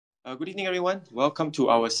Good evening, everyone. Welcome to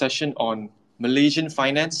our session on Malaysian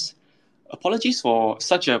Finance. Apologies for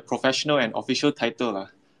such a professional and official title.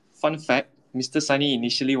 Fun fact, Mr. Sunny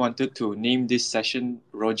initially wanted to name this session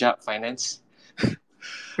Rojak Finance.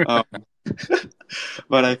 um,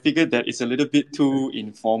 but I figured that it's a little bit too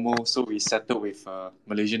informal, so we settled with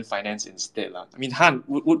Malaysian Finance instead. I mean, Han,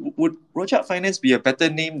 would Rojak Finance be a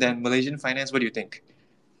better name than Malaysian Finance? What do you think?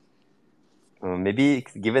 Maybe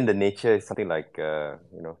given the nature, it's something like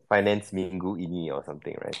finance minggu ini or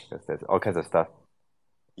something, right? There's all kinds of stuff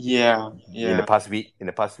Yeah, in the yeah, past week.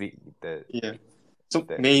 The yeah. So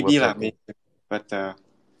the maybe works lah, happening. maybe. But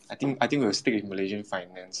I think we'll stick with Malaysian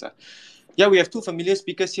Finance. Yeah, we have two familiar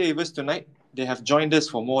speakers here with us tonight. They have joined us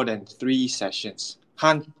for more than 3 sessions.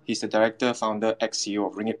 Han, he's the director, founder, ex-CEO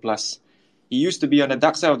of Ringgit Plus. He used to be on the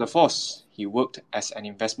dark side of the force. He worked as an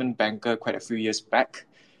investment banker quite a few years back,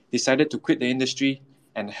 decided to quit the industry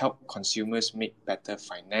and help consumers make better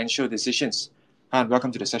financial decisions. Han,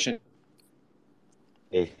 welcome to the session.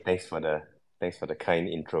 Hey, thanks for the kind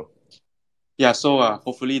intro. Yeah, so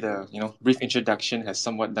hopefully the brief introduction has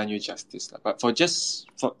somewhat done you justice. But for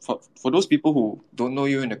those people who don't know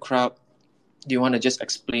you in the crowd, do you want to just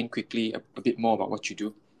explain quickly a bit more about what you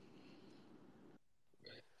do?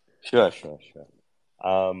 Sure.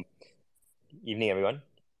 Evening, everyone.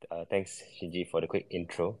 Thanks, Shinji, for the quick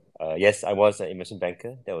intro. Yes, I was an investment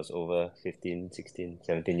banker. That was over 15, 16,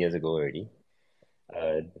 17 years ago already.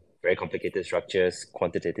 Very complicated structures,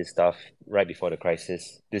 quantitative stuff right before the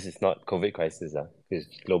crisis. This is not COVID crisis, this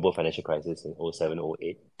is global financial crisis in 07,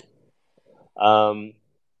 08.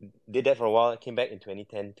 Did that for a while. Came back in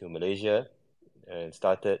 2010 to Malaysia and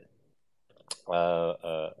started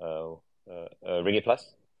Ringgit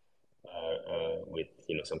Plus with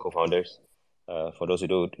some co-founders. For those who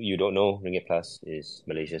don't know, Ringgit Plus is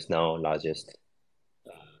Malaysia's now largest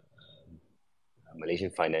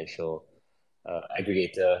Malaysian financial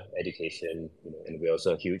aggregator education, and we're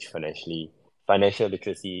also a huge financial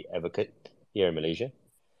literacy advocate here in Malaysia.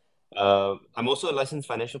 I'm also a licensed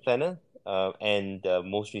financial planner, and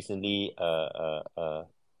most recently,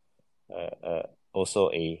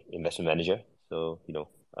 also a investment manager. So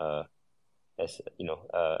as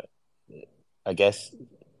I guess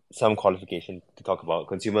some qualification to talk about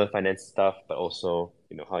consumer finance stuff, but also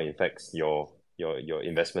how it affects your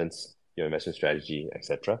investments, your investment strategy,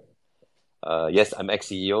 etc. Yes, I'm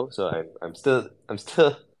ex-CEO, so I'm still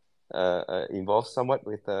involved somewhat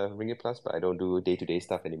with Ringgit Plus, but I don't do day-to-day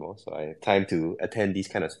stuff anymore. So I have time to attend these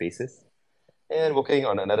kind of spaces and working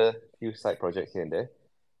on another few side projects here and there,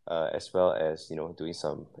 as well as doing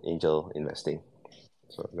some angel investing.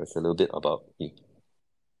 So that's a little bit about me.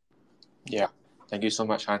 Yeah, thank you so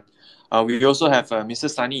much, Han. We also have Mr.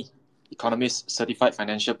 Sunny, economist, certified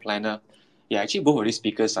financial planner. Yeah, actually, both of these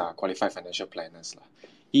speakers are qualified financial planners.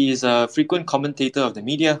 He is a frequent commentator of the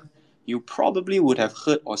media. You probably would have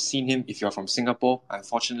heard or seen him if you're from Singapore.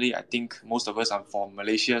 Unfortunately, I think most of us are from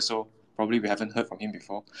Malaysia, so probably we haven't heard from him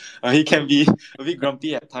before. He can be a bit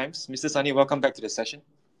grumpy at times. Mr. Sunny, welcome back to the session.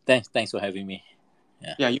 Thanks for having me.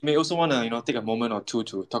 Yeah, you may also want to take a moment or two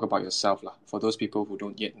to talk about yourself, for those people who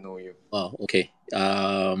don't yet know you. Oh, okay.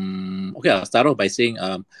 Okay, I'll start off by saying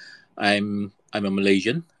I'm a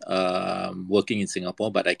Malaysian working in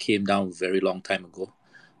Singapore, but I came down a very long time ago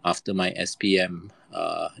after my SPM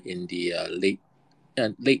in the late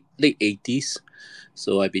 80s.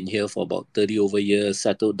 So I've been here for about 30 over years,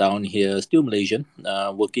 settled down here, still Malaysian,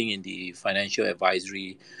 working in the financial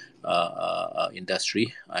advisory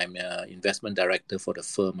industry. I'm an investment director for the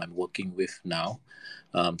firm I'm working with now.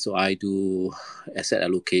 So I do asset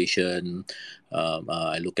allocation.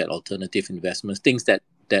 I look at alternative investments, things that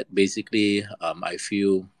basically I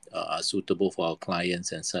feel are suitable for our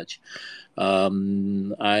clients and such.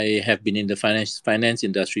 I have been in the finance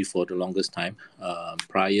industry for the longest time.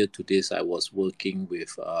 Prior to this, I was working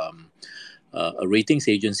with a ratings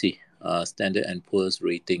agency, Standard and Poor's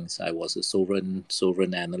Ratings. I was a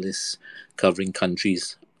sovereign analyst covering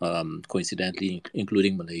countries, coincidentally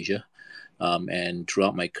including Malaysia. And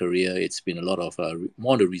throughout my career, it's been a lot of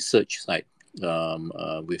more on the research side,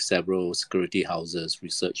 with several security houses,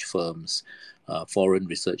 research firms, foreign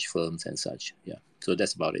research firms, and such. Yeah, so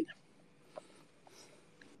that's about it.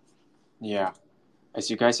 Yeah, as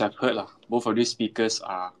you guys have heard, both of these speakers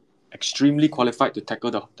are extremely qualified to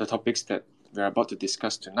tackle the topics that we're about to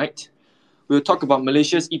discuss tonight. We'll talk about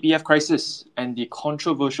Malaysia's EPF crisis and the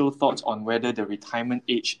controversial thoughts on whether the retirement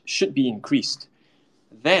age should be increased.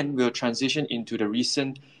 Then we'll transition into the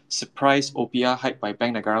recent surprise OPR hike by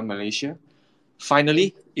Bank Negara Malaysia.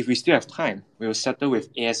 Finally, if we still have time, we'll settle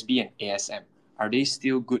with ASB and ASM. Are they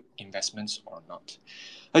still good investments or not?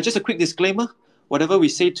 Just a quick disclaimer. Whatever we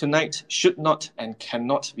say tonight should not and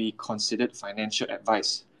cannot be considered financial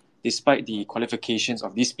advice, despite the qualifications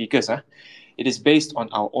of these speakers. It is based on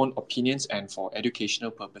our own opinions and for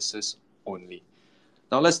educational purposes only.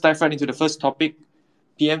 Now let's dive right into the first topic.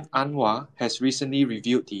 PM Anwar has recently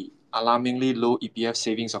reviewed the alarmingly low EPF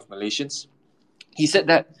savings of Malaysians. He said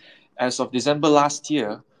that as of December last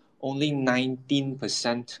year, only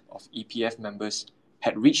 19% of EPF members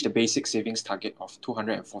had reached the basic savings target of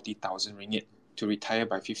 240,000 ringgit to retire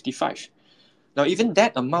by 55. Now, even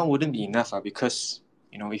that amount wouldn't be enough because,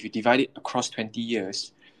 if you divide it across 20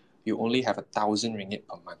 years, you only have 1,000 ringgit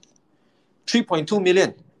per month. 3.2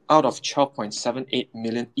 million out of 12.78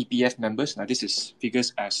 million EPF members, now this is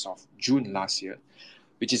figures as of June last year,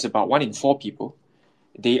 which is about 1 in 4 people,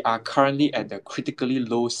 they are currently at the critically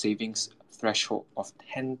low savings threshold of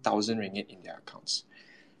 10,000 ringgit in their accounts.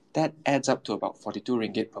 That adds up to about 42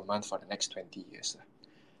 ringgit per month for the next 20 years.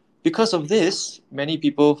 Because of this, many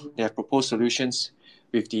people, they have proposed solutions,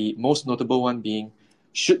 with the most notable one being,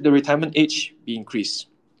 should the retirement age be increased?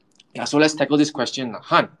 So let's tackle this question.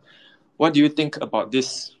 Han, what do you think about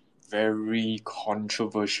this very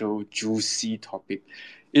controversial, juicy topic?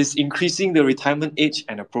 Is increasing the retirement age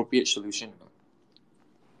an appropriate solution?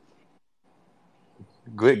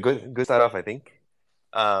 Good start off, I think.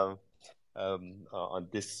 On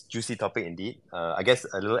this juicy topic, indeed. I guess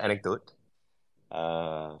a little anecdote.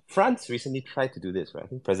 France recently tried to do this, right? I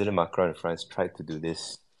think President Macron in France tried to do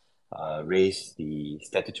this, raise the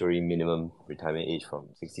statutory minimum retirement age from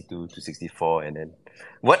 62 to 64, and then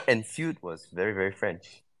what ensued was very, very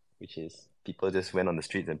French, which is people just went on the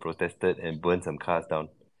streets and protested and burned some cars down.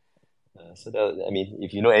 So that,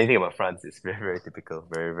 if you know anything about France, it's very, very typical,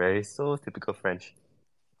 very, very so typical French.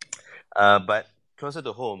 But closer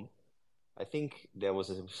to home, I think there was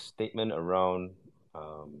a statement around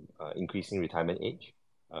increasing retirement age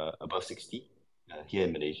above 60 here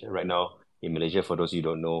in Malaysia. Right now, in Malaysia, for those of you who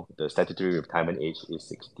don't know, the statutory retirement age is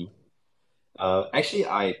 60. Actually,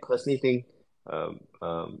 I personally think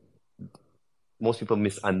most people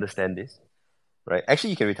misunderstand this, right?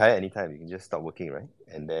 Actually, you can retire anytime. You can just stop working, right?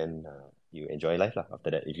 And then you enjoy life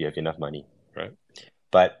after that if you have enough money, right?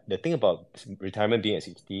 But the thing about retirement being at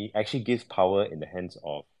 60 actually gives power in the hands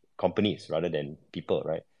of companies rather than people,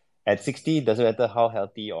 right? At 60, it doesn't matter how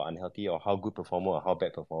healthy or unhealthy or how good performer or how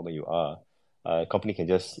bad performer you are. A company can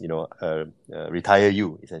just, retire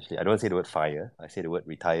you, essentially. I don't say the word fire. I say the word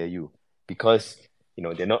retire you because,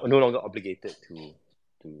 they're no longer obligated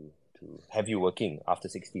to have you working after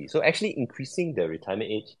 60. So actually increasing the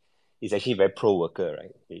retirement age is actually very pro-worker,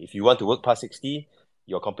 right? If you want to work past 60,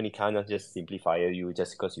 your company cannot just simply fire you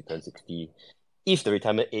just because you turn 60. If the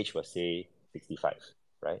retirement age was, say, 65,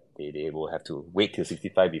 right? They will have to wait till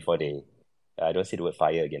 65 before they, I don't say the word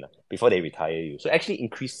fire again, before they retire you. So actually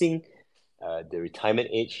increasing the retirement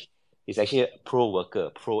age is actually a pro-worker,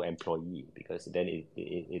 pro-employee, because then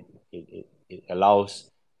it allows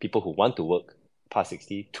people who want to work past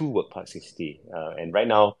 60 to work past 60. And right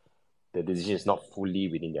now, the decision is not fully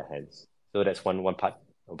within their hands. So that's one part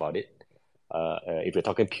about it. If we're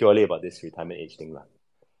talking purely about this retirement age thing.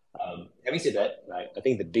 Having said that, right, I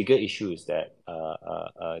think the bigger issue is that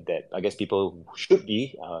that I guess people should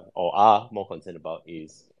be or are more concerned about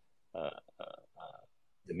is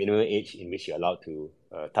the minimum age in which you're allowed to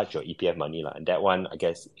touch your EPF money. And that one, I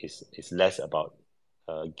guess, is less about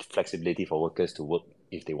flexibility for workers to work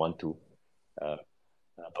if they want to,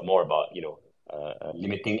 but more about,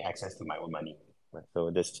 limiting access to my own money. Right?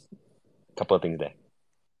 So there's a couple of things there.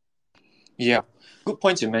 Yeah, good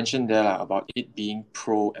points you mentioned there about it being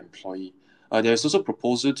pro-employee. There's also a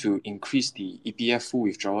proposal to increase the EPF full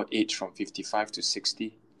withdrawal age from 55 to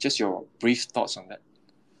 60. Just your brief thoughts on that.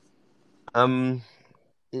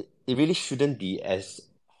 It really shouldn't be as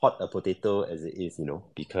hot a potato as it is,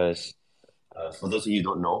 because for those of you who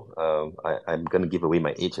don't know, I'm going to give away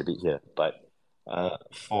my age a bit here, but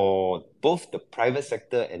for both the private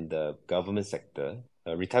sector and the government sector,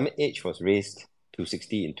 retirement age was raised to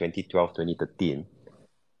 60 in 2012, 2013.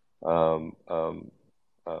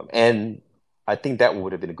 And I think that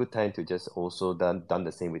would have been a good time to just also done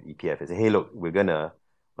the same with EPF. And say, hey, look, we're going to,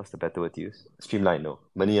 what's the better word to use? Streamline, no.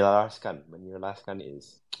 Menyelaraskan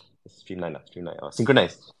is streamline,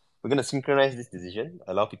 synchronize. We're going to synchronize this decision,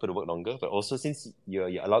 allow people to work longer, but also since you're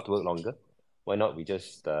allowed to work longer, why not we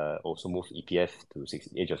just also move EPF to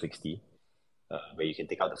age of 60, where you can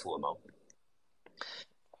take out the full amount.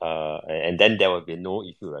 And then there will be no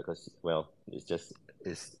issue, right? Because, well,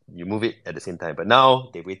 you move it at the same time. But now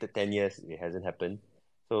they waited 10 years, it hasn't happened.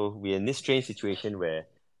 So we're in this strange situation where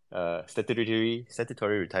statutory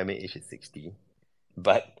retirement age is 60,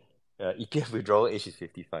 but EPF withdrawal age is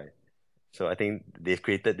 55. So I think they've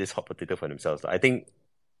created this hot potato for themselves. I think,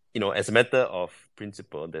 as a matter of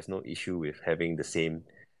principle, there's no issue with having the same,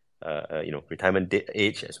 retirement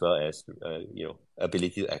age as well as,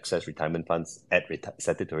 ability to access retirement funds at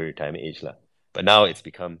statutory retirement age. But now it's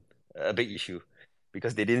become a big issue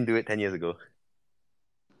because they didn't do it 10 years ago.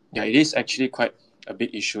 Yeah, it is actually quite a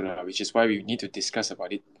big issue, which is why we need to discuss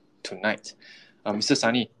about it tonight. Mr.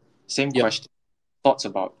 Sani, same Yep. question. Thoughts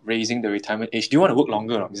about raising the retirement age? Do you want to work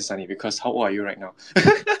longer, Mr. Sani? Because how old are you right now?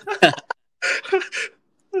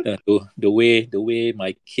 The way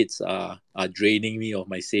my kids are draining me of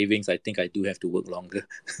my savings, I think I do have to work longer.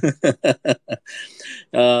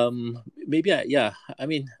 Maybe I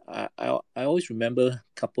always remember a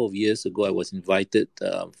couple of years ago I was invited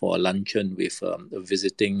for a luncheon with a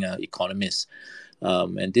visiting economist,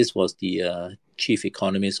 and this was the chief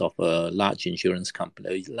economist of a large insurance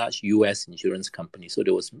company, a large US insurance company. So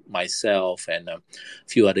there was myself and a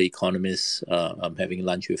few other economists having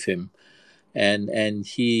lunch with him. And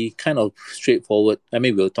he kind of straightforward. I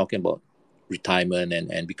mean, we were talking about retirement,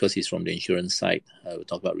 and because he's from the insurance side, we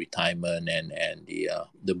talk about retirement and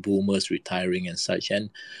the boomers retiring and such. And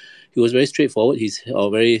he was very straightforward. He's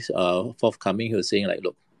very forthcoming. He was saying like,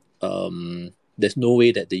 look, there's no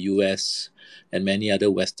way that the US and many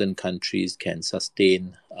other Western countries can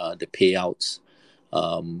sustain the payouts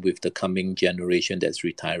with the coming generation that's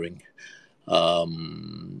retiring.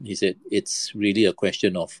 He said it's really a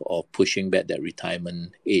question of pushing back that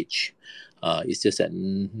retirement age. It's just that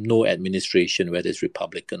no administration, whether it's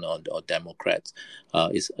Republican or Democrats,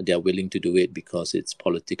 they're willing to do it because it's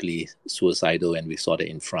politically suicidal, and we saw that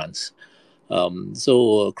in France.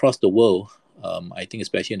 So across the world, I think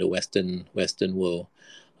especially in the Western world,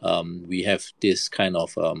 we have this kind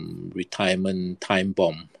of retirement time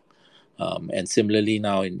bomb. And similarly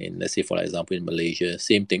now in let's say, for example, in Malaysia,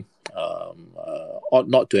 same thing. Ought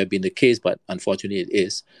not to have been the case, but unfortunately it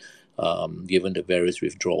is, given the various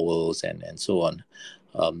withdrawals and so on,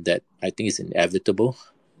 that I think it's inevitable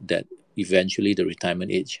that eventually the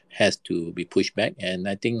retirement age has to be pushed back. And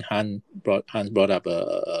I think Hans brought up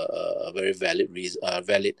a very valid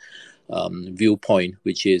viewpoint,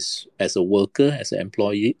 which is, as a worker, as an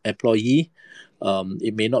employee,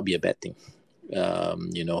 it may not be a bad thing.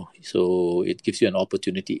 So it gives you an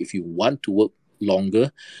opportunity. If you want to work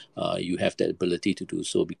longer, you have that ability to do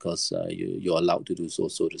so because you're allowed to do so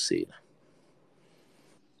to say.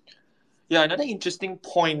 Yeah, another interesting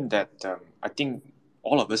point that I think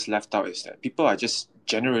all of us left out is that people are just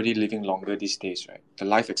generally living longer these days, right? The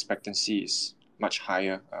life expectancy is much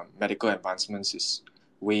higher. Medical advancements is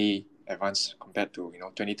way advanced compared to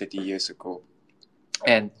 20, 30 years ago.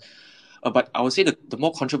 And but I would say the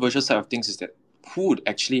more controversial side of things is that who would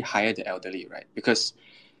actually hire the elderly, right? Because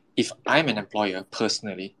if I'm an employer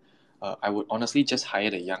personally, I would honestly just hire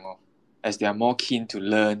the young, as they are more keen to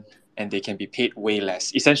learn and they can be paid way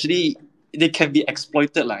less. Essentially, they can be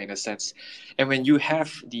exploited in a sense. And when you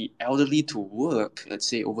have the elderly to work, let's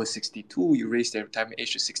say over 62, you raise their retirement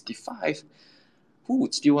age to 65, who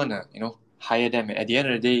would still want to hire them? At the end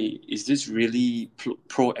of the day, is this really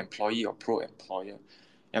pro-employee or pro-employer?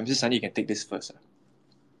 Yeah, Mr. Sunny, you can take this first.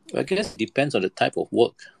 I guess it depends on the type of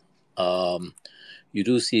work. You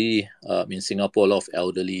do see in Singapore a lot of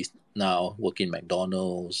elderly now working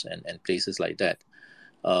McDonald's and places like that.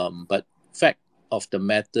 But fact of the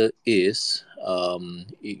matter is,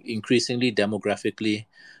 increasingly demographically,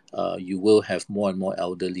 you will have more and more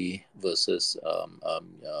elderly versus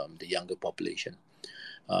the younger population.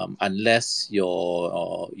 Unless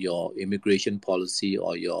your immigration policy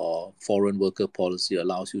or your foreign worker policy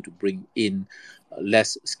allows you to bring in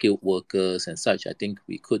less skilled workers and such, I think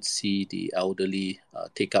we could see the elderly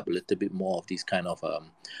take up a little bit more of this kind of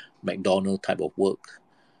McDonald type of work.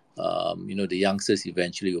 The youngsters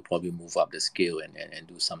eventually will probably move up the scale and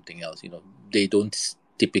do something else. They don't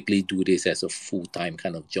typically do this as a full-time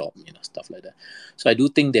kind of job, stuff like that. So I do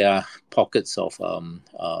think there are pockets of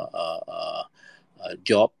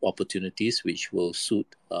job opportunities which will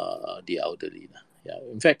suit the elderly. Yeah.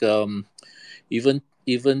 In fact,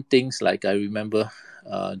 even things like, I remember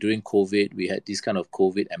during COVID, we had these kind of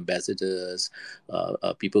COVID ambassadors,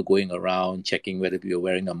 people going around checking whether we were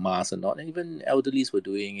wearing a mask or not, and even elderlies were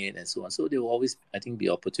doing it and so on. So there will always, I think, be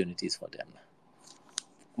opportunities for them.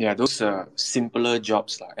 Yeah, those simpler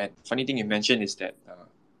jobs. And funny thing you mentioned is that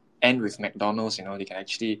end with McDonald's, they can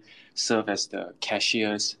actually serve as the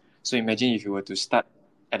cashiers. So imagine if you were to start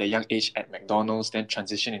at a young age at McDonald's, then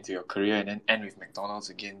transition into your career and then end with McDonald's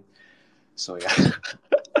again. So yeah,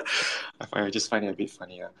 I just find it a bit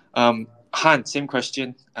funny. Han, same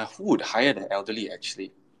question. Who would hire the elderly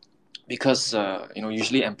actually? Because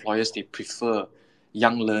usually employers, they prefer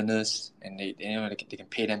young learners, and they can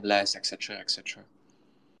pay them less, etc., etc.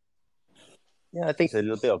 Yeah, I think it's a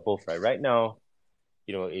little bit of both, right? Right now,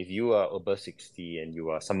 if you are over 60 and you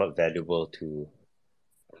are somewhat valuable to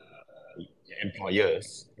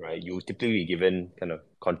employers, right, you typically be given kind of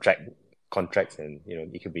contracts, and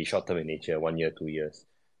it could be short term in nature, 1 year, 2 years,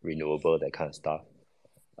 renewable, that kind of stuff.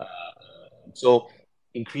 So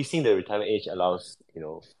increasing the retirement age allows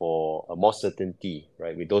for a more certainty,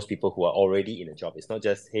 right, with those people who are already in a job. It's not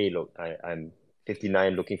just, hey, look, I'm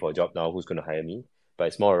 59 looking for a job now, who's going to hire me? But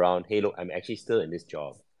it's more around, hey, look, I'm actually still in this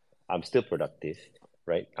job, I'm still productive,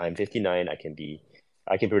 right? I'm 59, I can be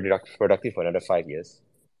productive for another 5 years.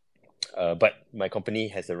 But my company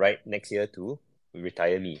has the right next year to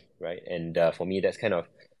retire me, right? And for me, that's kind of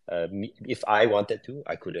if I wanted to,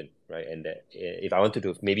 I couldn't, right? And that if I wanted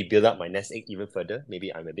to maybe build up my nest egg even further,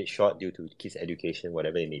 maybe I'm a bit short due to kids' education,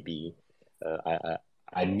 whatever it may be.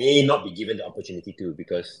 I may not be given the opportunity to,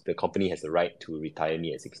 because the company has the right to retire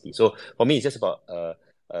me at 60. So for me, it's just about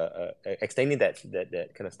extending that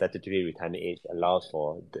kind of statutory retirement age allows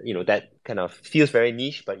for that kind of feels very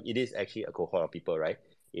niche, but it is actually a cohort of people, right,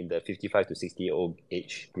 in the 55 to 60-year-old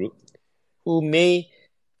age group, who may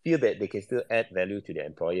feel that they can still add value to their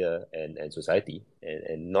employer and society,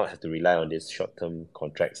 and not have to rely on these short-term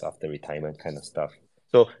contracts after retirement kind of stuff.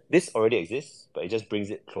 So this already exists, but it just brings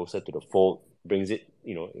it closer to the fold, brings it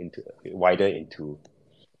into wider into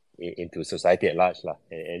society at large,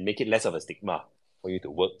 and make it less of a stigma for you to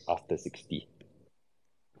work after 60.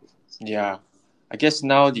 Yeah, I guess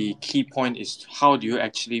now the key point is, how do you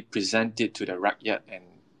actually present it to the rakyat and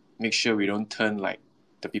make sure we don't turn like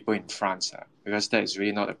the people in France, because that is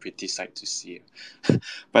really not a pretty sight to see.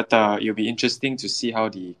 But it'll be interesting to see how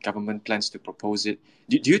the government plans to propose it.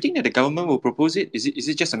 Do you think that the government will propose it? Is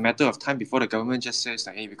it just a matter of time before the government just says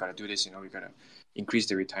like, hey, we gotta do this, we gotta increase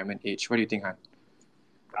the retirement age? What do you think, Han?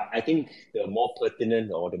 I think the more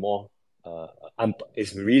pertinent, or the more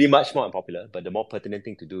it's really much more unpopular, but the more pertinent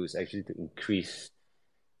thing to do is actually to increase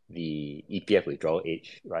the EPF withdrawal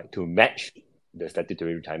age, right, to match the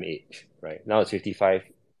statutory retirement age, right? Now it's 55,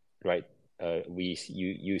 right?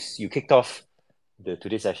 You kicked off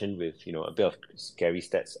today's session with a bit of scary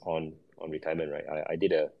stats on retirement, right? I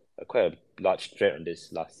did a quite a large thread on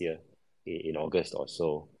this last year in August or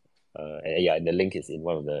so, and the link is in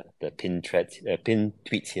one of the pinned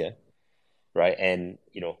tweets here, right? And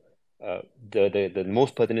the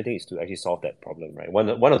most pertinent thing is to actually solve that problem, right? One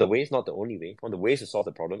of the ways, not the only way, one of the ways to solve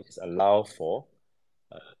the problem is allow for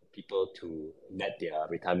people to let their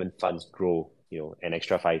retirement funds grow, an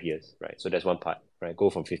extra 5 years, right? So that's one part, right? Go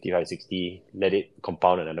from 55 to 60, let it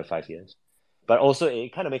compound another 5 years. But also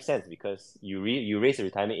it kind of makes sense, because you raised the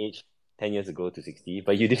retirement age 10 years ago to 60,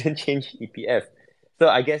 but you didn't change EPF. So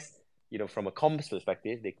I guess, from a comms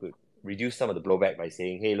perspective, they could reduce some of the blowback by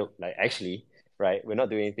saying, hey, look, like, actually, right, we're not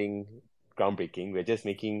doing anything groundbreaking. We're just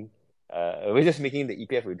making the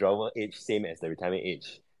EPF withdrawal age same as the retirement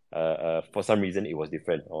age. For some reason it was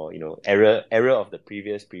different, or error of the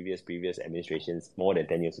previous administrations more than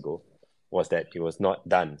 10 years ago was that it was not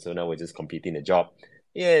done. So now we're just completing the job.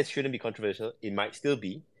 Yeah, it shouldn't be controversial. It might still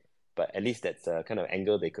be, but at least that's a kind of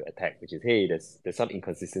angle they could attack, which is, hey, there's some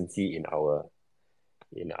inconsistency in our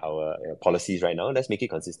policies right now. Let's make it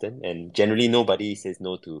consistent. And generally, nobody says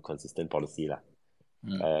no to consistent policy, lah.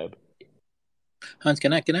 Hans,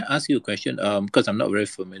 can I ask you a question? Because I'm not very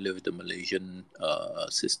familiar with the Malaysian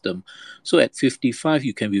system. So at 55,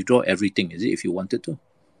 you can withdraw everything, is it, if you wanted to?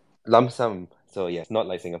 Lump sum. So yes, not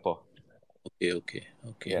like Singapore. Okay.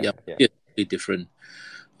 Yeah. It's really different.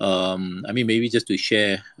 Maybe just to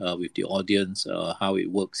share with the audience how it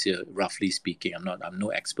works here, roughly speaking. I'm no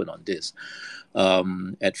expert on this.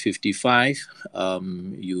 At 55,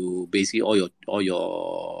 you basically all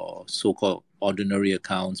your so-called ordinary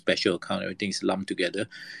account, special account, everything is lumped together.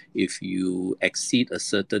 If you exceed a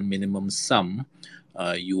certain minimum sum,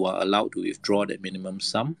 you are allowed to withdraw that minimum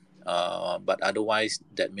sum. But otherwise,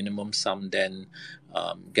 that minimum sum then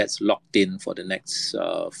gets locked in for the next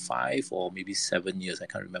 5 or maybe 7 years. I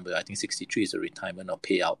can't remember. I think 63 is a retirement or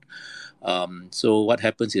payout. So what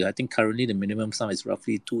happens is, I think currently the minimum sum is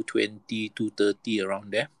roughly 220, 230,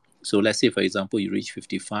 around there. So let's say, for example, you reach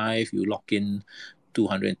 55, you lock in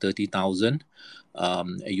 230,000.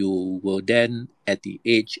 You will then, at the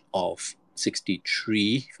age of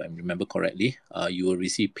 63, if I remember correctly, you will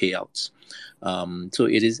receive payouts. So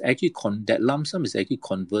it is actually that lump sum is actually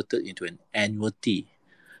converted into an annuity,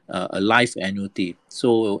 a life annuity.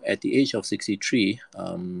 So at the age of 63,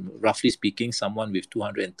 roughly speaking, someone with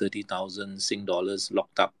 230,000 Sing dollars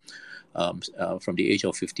locked up from the age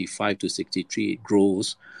of 55 to 63, it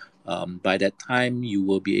grows By that time, you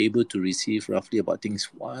will be able to receive roughly about things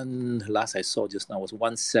last I saw just now was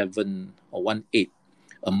 1.7 or 1.8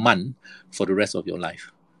 a month for the rest of your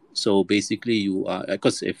life. So basically, you are,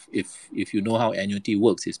 because if you know how annuity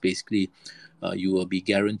works, it's basically you will be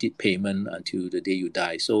guaranteed payment until the day you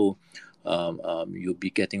die. So you'll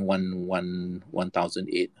be getting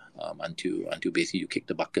 1,008 until basically you kick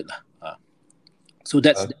the bucket lah. So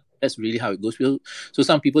that's really how it goes. So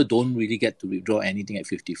some people don't really get to withdraw anything at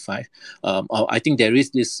 55. I think there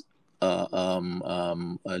is this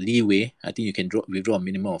leeway. I think you can withdraw a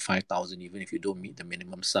minimum of 5,000 even if you don't meet the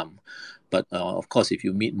minimum sum. But of course, if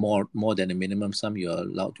you meet more than the minimum sum, you're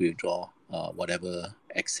allowed to withdraw whatever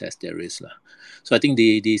excess there is lah. So I think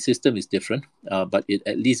the system is different, but it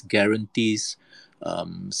at least guarantees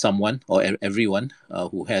someone or everyone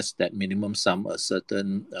who has that minimum sum a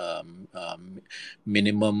certain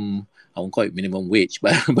minimum, I won't call it minimum wage,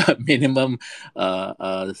 but minimum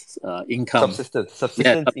income.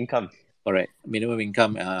 Subsistence income. Correct. Minimum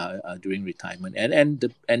income during retirement, and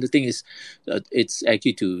the thing is, it's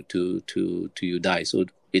actually to you die, so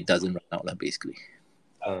it doesn't run out basically.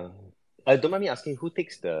 Don't mind me asking, who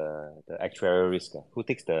takes the actuarial risk? Who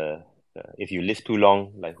takes the if you live too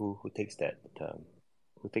long, like who takes that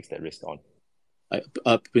risk on?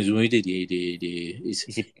 Presumably it's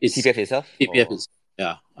CPF itself. CPF is,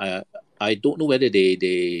 yeah. I don't know whether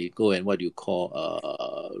they go and what you call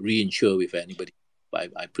reinsure with anybody.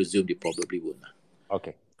 But I presume they probably would.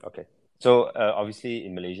 Okay. So obviously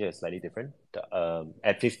in Malaysia it's slightly different.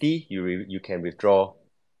 At 50, you can withdraw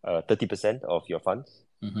 30% of your funds,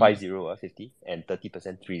 50, and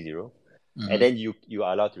 30% 30, and then you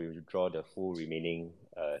are allowed to withdraw the full remaining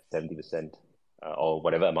 70% or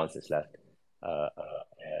whatever amounts is left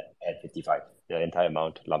at 55, the entire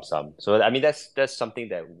amount lump sum. So I mean that's something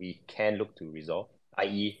that we can look to resolve,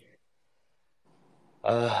 i.e.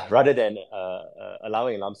 Rather than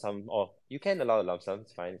allowing a lump sum, or you can allow a lump sum,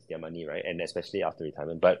 it's fine, it's their money, right? And especially after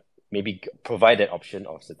retirement, but maybe provide that option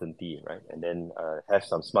of certainty, right? And then have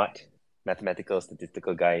some smart mathematical,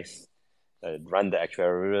 statistical guys run the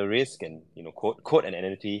actuarial risk and quote an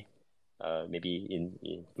annuity, maybe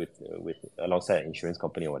with alongside an insurance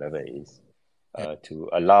company or whatever it is, to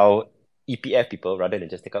allow EPF people, rather than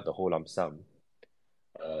just take out the whole lump sum,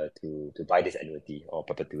 to buy this annuity or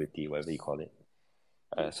perpetuity, whatever you call it.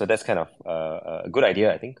 So that's kind of a good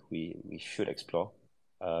idea. I think we should explore.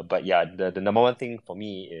 But yeah, the number one thing for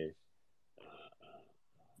me is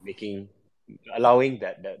allowing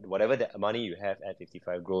that whatever that money you have at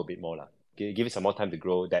 55 grow a bit more lah. Give it some more time to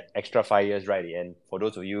grow. That extra 5 years right at the end. For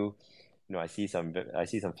those of you, I see some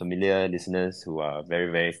familiar listeners who are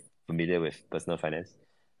very, very familiar with personal finance.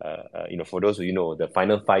 For those who the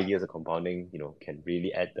final 5 years of compounding, can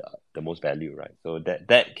really add the most value, right? So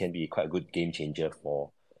that can be quite a good game changer for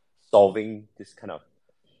solving this kind of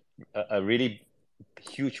a really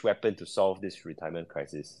huge weapon to solve this retirement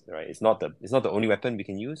crisis, right? It's not the only weapon we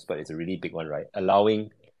can use, but it's a really big one, right?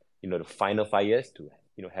 Allowing the final 5 years to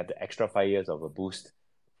have the extra 5 years of a boost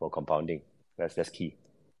for compounding. That's key.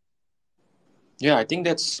 Yeah, I think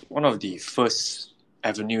that's one of the first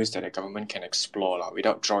avenues that the government can explore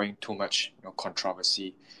without drawing too much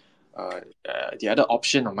controversy. The other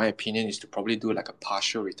option, in my opinion, is to probably do like a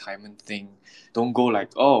partial retirement thing. Don't go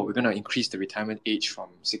like, we're going to increase the retirement age from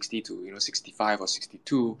 60 to 65 or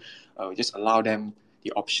 62. Just allow them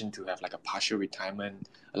the option to have like a partial retirement,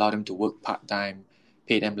 allow them to work part-time,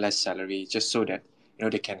 pay them less salary, just so that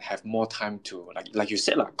they can have more time to, like you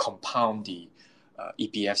said, compound the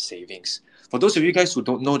EPF savings. For those of you guys who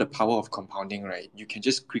don't know the power of compounding, right, you can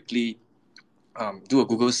just quickly do a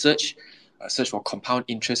Google search for compound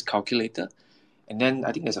interest calculator, and then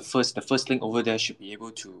I think the first link over there should be able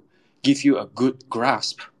to give you a good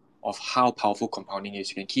grasp of how powerful compounding is.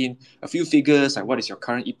 You can key in a few figures like what is your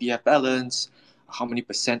current EPF balance, how many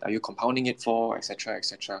percent are you compounding it for, etc.,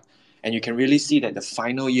 etc. And you can really see that the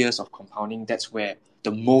final years of compounding, that's where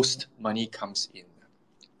the most money comes in.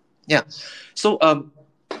 Yeah, so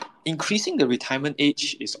increasing the retirement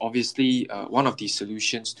age is obviously one of the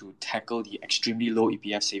solutions to tackle the extremely low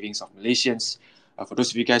EPF savings of Malaysians. For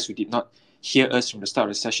those of you guys who did not hear us from the start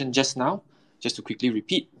of the session just now, just to quickly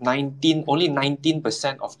repeat, only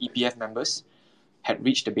 19% of EPF members had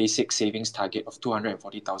reached the basic savings target of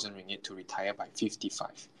 240,000 ringgit to retire by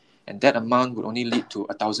 55. And that amount would only lead to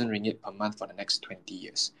 1,000 ringgit per month for the next 20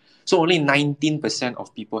 years. So only 19%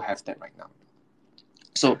 of people have that right now.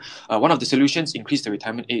 So one of the solutions, increase the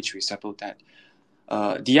retirement age, we settled that.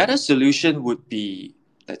 The other solution would be,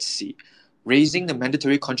 raising the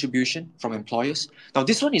mandatory contribution from employers. Now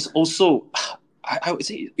this one is also I would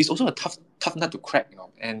say it's also a tough nut to crack,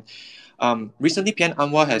 And recently, PN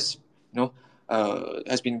Anwar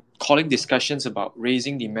has been calling discussions about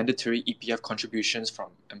raising the mandatory EPF contributions from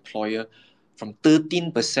employer from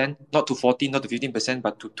 13%, not to 14, not to 15%,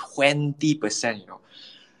 but to 20%.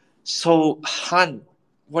 So, Han,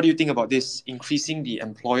 what do you think about this? Increasing the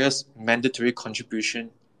employer's mandatory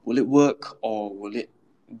contribution, will it work or will it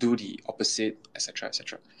do the opposite, etc.,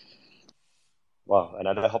 etc.? Wow,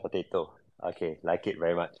 another hot potato. Okay, like it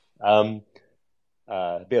very much.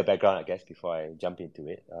 A bit of background, I guess, before I jump into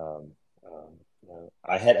it.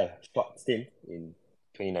 I had a short stint in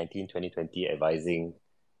 2019, 2020 advising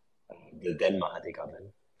the then Mahathir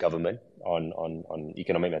government on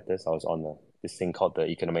economic matters. I was on this thing called the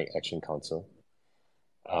Economic Action Council.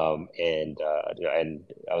 And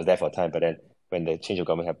I was there for a time, but then when the change of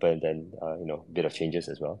government happened, then a bit of changes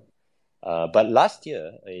as well. But last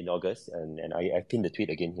year in August, and I pinned the tweet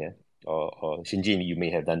again here, or Shinji, you may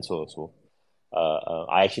have done so also.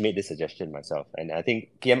 I actually made this suggestion myself, and I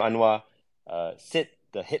think PM Anwar said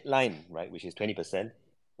the headline, right, which is 20%,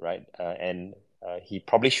 right, and he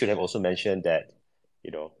probably should have also mentioned that,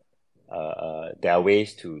 there are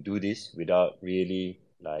ways to do this without really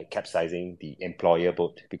like capsizing the employer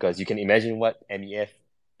boat, because you can imagine what MEF,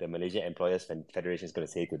 the Malaysian Employers Federation, is going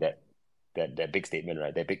to say to that big statement,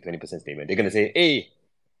 right? That big 20% statement. They're going to say, hey,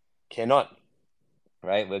 cannot,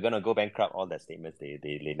 right? We're going to go bankrupt, all that statements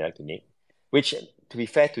they like to make. Which, to be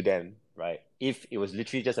fair to them, right, if it was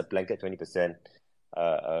literally just a blanket 20%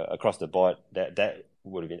 across the board, that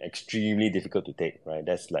would have been extremely difficult to take, right?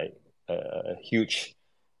 That's like a huge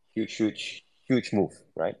move,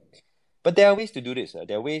 right? But there are ways to do this.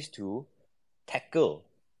 There are ways to tackle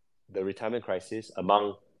the retirement crisis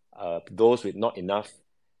among those with not enough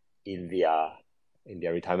in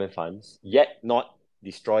their retirement funds, yet not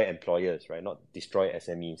destroy employers, right? Not destroy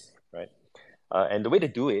SMEs, right? And the way to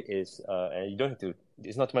do it is, and you don't have to,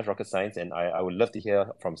 it's not too much rocket science, and I would love to hear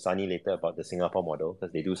from Sunny later about the Singapore model,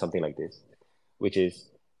 because they do something like this, which is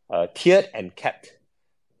tiered and capped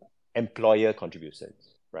employer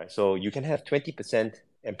contributions, right? So you can have 20%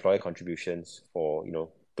 employer contributions for,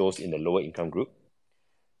 those in the lower income group,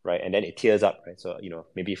 right? And then it tiers up, right? So,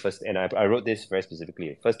 maybe first, and I wrote this very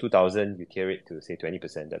specifically, first 2,000, you tier it to say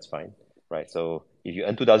 20%, that's fine, right? So if you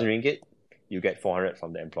earn 2,000 ringgit, you get 400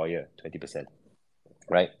 from the employer, 20%,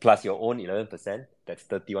 right? Plus your own 11%, that's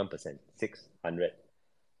 31%, 600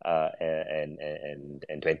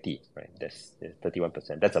 and 20, right? That's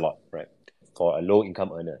 31%. That's a lot, right? For a low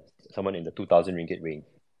income earner, someone in the 2,000 ringgit range.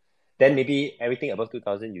 Then maybe everything above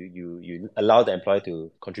 2,000, you allow the employer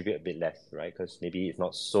to contribute a bit less, right? Because maybe it's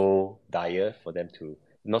not so dire for them to,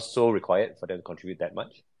 not so required for them to contribute that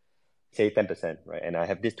much. Say 10%, right? And I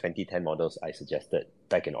have these 2010 models I suggested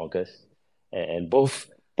back in August. And both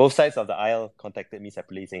sides of the aisle contacted me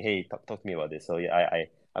separately saying, hey, talk to me about this. So yeah,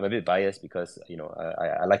 I'm a bit biased because,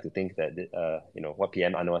 I like to think that, what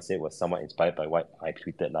PM Anwar said was somewhat inspired by what I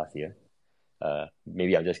tweeted last year.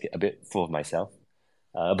 Maybe I'm just a bit full of myself.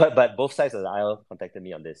 But both sides of the aisle contacted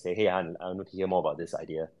me on this, say, hey, Han, I want to hear more about this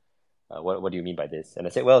idea. What do you mean by this? And I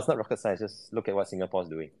said, well, it's not rocket science. Just look at what Singapore's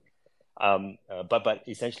doing. But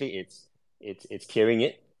essentially, it's tiering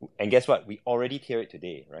it. And guess what? We already tier it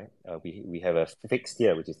today, right? We have a fixed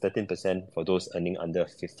tier, which is 13% for those earning under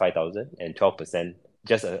 5,000, and 12%,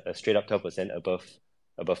 just a straight up 12% above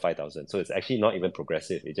 5,000. So it's actually not even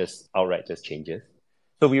progressive. It just outright just changes.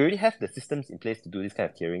 So we already have the systems in place to do this kind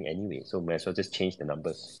of tiering anyway. So might as well just change the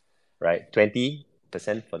numbers, right? 20%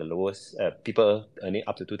 for the lowest people earning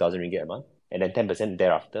up to 2,000 ringgit a month, and then 10%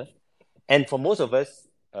 thereafter. And for most of us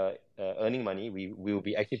earning money, we will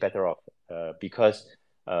be actually better off because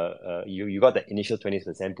you got the initial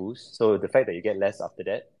 20% boost. So the fact that you get less after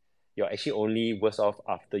that, you're actually only worse off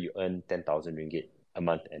after you earn 10,000 ringgit a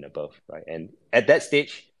month and above, right? And at that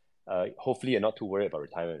stage, hopefully you're not too worried about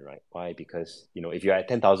retirement, right? Why? Because, if you're at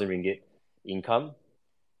 10,000 ringgit income,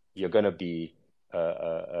 you're going to be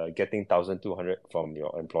getting 1,200 from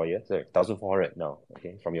your employer. Sorry, 1,400 now,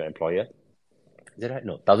 okay, from your employer. Is that right?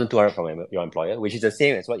 No, 1,200 from your employer, which is the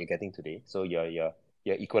same as what you're getting today. So you're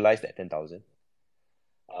equalized at 10,000.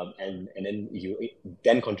 And then you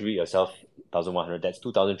then contribute yourself 1,100. That's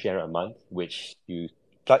 2,300 a month, which you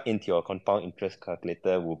plug into your compound interest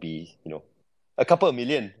calculator will be, a couple of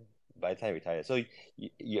million by the time you retire. So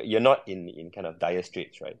you're not in kind of dire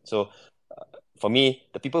straits, right? So for me,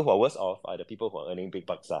 the people who are worse off are the people who are earning big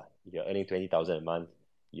bucks. If you're earning 20,000 a month,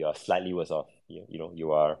 you are slightly worse off.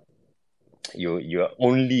 You are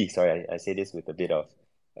only, sorry, I say this with a bit of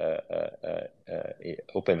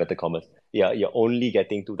open inverted commas. Yeah, you're only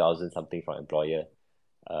getting 2,000 something from employer,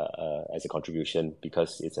 as a contribution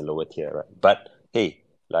because it's a lower tier, right? But hey,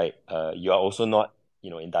 you are also not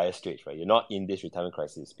in dire straits, right? You're not in this retirement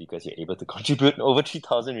crisis because you're able to contribute over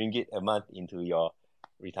 3,000 ringgit a month into your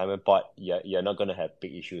retirement pot. You're not going to have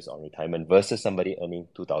big issues on retirement versus somebody earning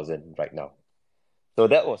 2,000 right now. So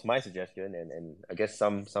that was my suggestion, and I guess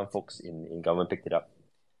some folks in government picked it up.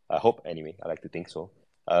 I hope, anyway. I like to think so.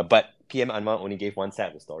 But PM Anwar only gave one side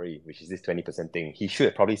of the story, which is this 20% thing. He should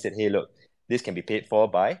have probably said, hey, look, this can be paid for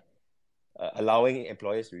by allowing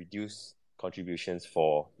employers to reduce contributions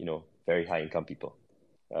for, very high income people.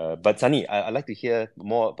 But Sunny, I'd like to hear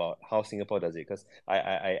more about how Singapore does it, because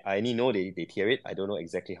I only know they tier it. I don't know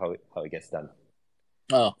exactly how it gets done.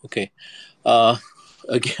 Oh, okay.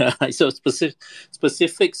 Again, so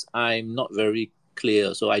specifics, I'm not very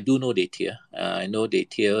clear. So I do know they tier. I know they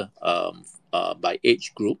tier by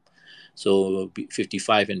age group. So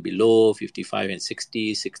 55 and below, 55 and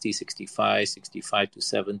 60, 60, 65, 65 to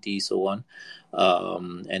 70, so on.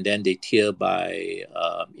 And then they tier by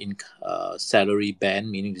salary band,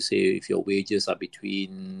 meaning to say if your wages are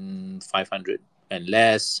between 500 and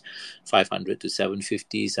less, 500 to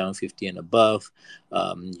 750, 750 and above,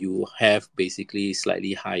 you have basically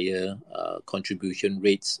slightly higher contribution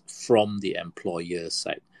rates from the employer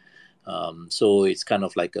side. So it's kind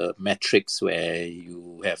of like a matrix where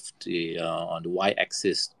you have on the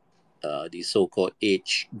y-axis the so-called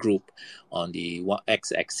age group, on the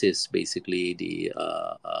x-axis basically the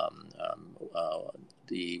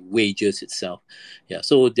wages itself. Yeah,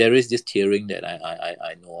 so there is this tiering that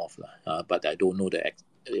I know of, but I don't know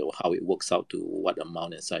how it works out to what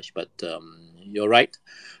amount and such. But you're right.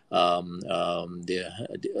 The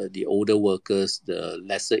older workers, the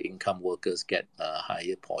lesser income workers get a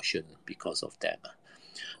higher portion because of that.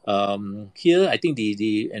 Here, I think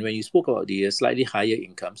and when you spoke about the slightly higher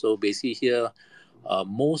income, so basically here,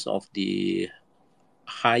 most of the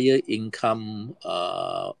higher income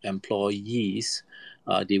employees,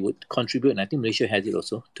 they would contribute, and I think Malaysia has it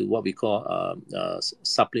also, to what we call a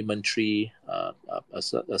supplementary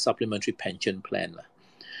pension plan.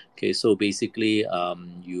 Okay, so basically,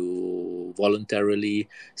 you voluntarily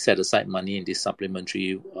set aside money in this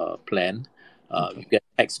supplementary plan. You get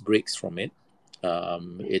tax breaks from it.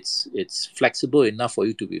 It's flexible enough for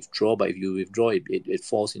you to withdraw, but if you withdraw, it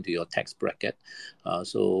falls into your tax bracket.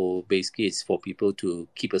 So basically, it's for people to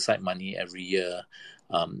keep aside money every year,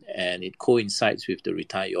 and it coincides with your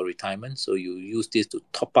retirement. So you use this to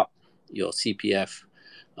top up your CPF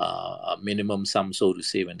minimum sum, so to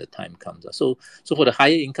say, when the time comes. So for the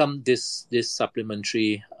higher income, this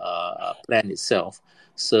supplementary plan itself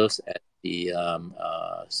serves as the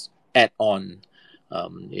add-on.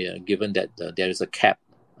 Given that there is a cap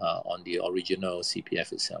on the original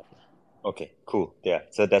CPF itself. Okay, cool. Yeah,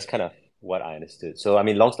 so that's kind of what I understood. So, I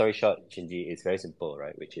mean, long story short, Shinji, it's very simple,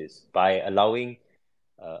 right? Which is by allowing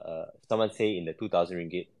someone, say, in the 2,000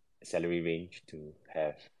 ringgit salary range to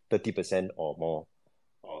have 30% or more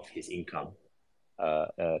of his income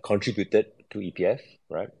contributed to EPF,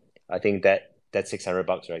 right? I think that's $600,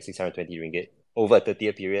 right? 620 ringgit over a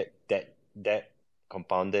 30-year period. That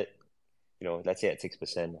compounded, let's say at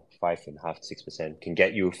 6%, 5.5%, 6% can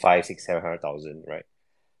get you 500,000, 600,000, 700,000, right?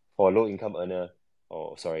 For a low income earner,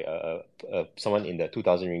 someone in the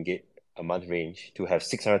 2,000 ringgit a month range to have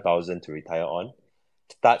 600,000 to retire on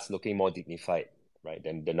starts looking more dignified, right,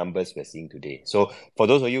 than the numbers we're seeing today. So for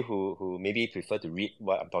those of you who maybe prefer to read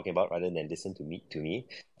what I'm talking about rather than listen to me,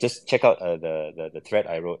 just check out the thread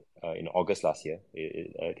I wrote in August last year.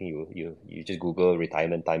 I think you just Google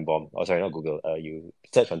retirement time bomb. Oh, sorry, not Google. You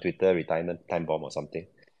search on Twitter retirement time bomb or something.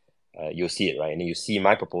 You'll see it, right? And then you see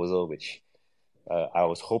my proposal, which I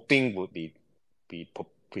was hoping would be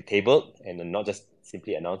pre-tabled and not just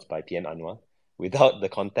simply announced by PM Anwar without the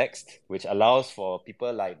context, which allows for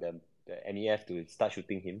people like the NEF to start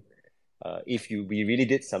shooting him. If we really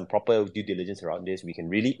did some proper due diligence around this, we can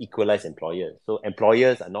really equalize employers. So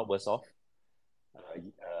employers are not worse off.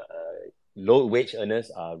 Low wage earners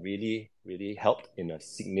are really, really helped in a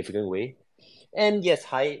significant way. And yes,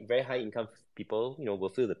 very high income people, will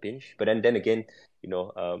feel the pinch. But then again,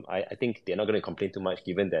 I think they're not going to complain too much,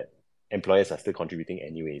 given that employers are still contributing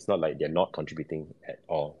anyway. It's not like they're not contributing at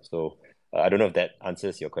all. So I don't know if that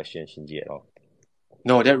answers your question, Shinji, at all.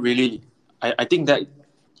 No, that really, I think that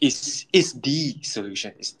is the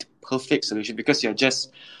solution. It's the perfect solution, because you're just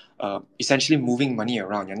essentially moving money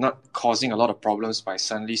around. You're not causing a lot of problems by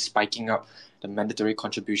suddenly spiking up the mandatory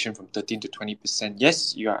contribution from 13 to 20%.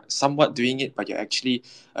 Yes, you are somewhat doing it, but you're actually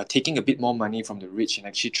taking a bit more money from the rich and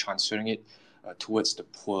actually transferring it towards the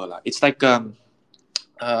poor. It's like a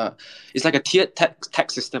tiered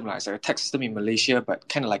tax system. It's like a tax system in Malaysia, but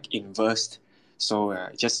kind of like inversed. So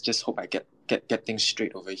just hope I get things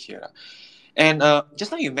straight over here. And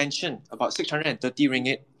just now you mentioned about 630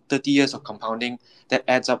 ringgit, 30 years of compounding, that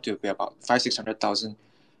adds up to be about 600,000.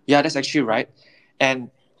 Yeah, that's actually right. And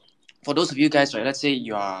for those of you guys, right, let's say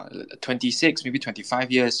you are 26, maybe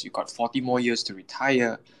 25 years, you got 40 more years to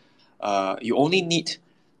retire. You only need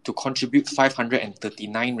to contribute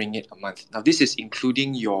 539 ringgit a month. Now, this is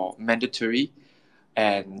including your mandatory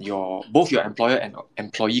and both your employer and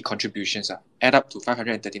employee contributions add up to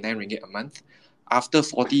 539 ringgit a month. After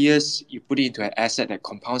 40 years, you put it into an asset that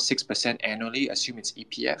compounds 6% annually, assume it's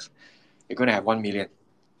EPF, you're going to have 1 million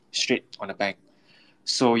straight on the bank.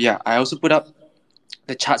 So yeah, I also put up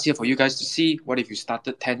the charts here for you guys to see. What if you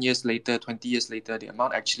started 10 years later, 20 years later, the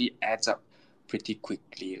amount actually adds up pretty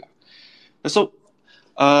quickly. So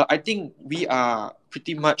I think we are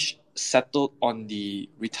pretty much settled on the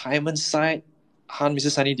retirement side. Han,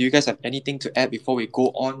 Mr. Sunny, do you guys have anything to add before we go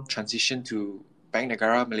on, transition to Bank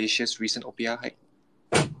Negara Malaysia's recent OPR hike?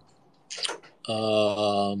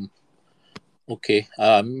 Okay.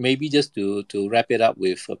 Maybe just to wrap it up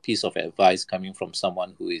with a piece of advice coming from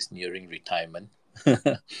someone who is nearing retirement.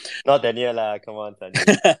 Not Daniel lah, come on, Sunny.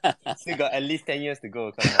 Still got at least 10 years to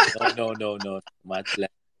go. Come on. No, much less.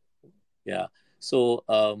 Yeah. So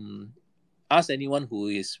ask anyone who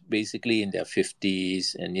is basically in their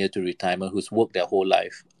 50s and near to retirement, who's worked their whole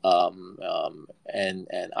life, and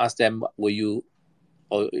ask them, were you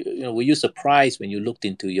surprised when you looked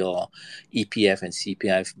into your EPF and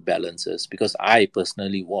CPF balances? Because I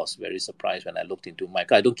personally was very surprised when I looked into my.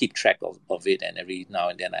 I don't keep track of it, and every now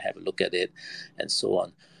and then I have a look at it, and so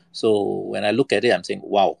on. So when I look at it, I'm saying,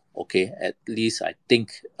 wow, okay, at least I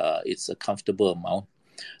think it's a comfortable amount.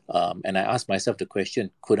 And I asked myself the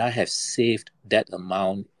question, could I have saved that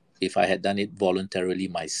amount if I had done it voluntarily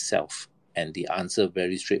myself? And the answer,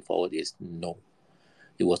 very straightforward, is no.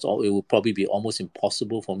 It would probably be almost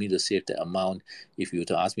impossible for me to save that amount if you were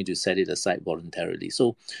to ask me to set it aside voluntarily.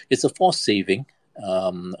 So it's a forced saving.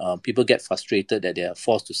 People get frustrated that they are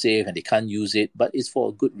forced to save and they can't use it, but it's for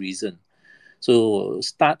a good reason. So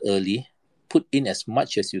start early. Put in as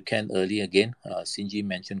much as you can early. Again, Sinji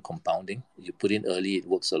mentioned compounding. You put in early, it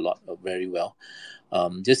works a lot, very well.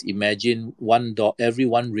 Just imagine every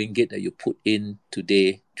 1 ringgit that you put in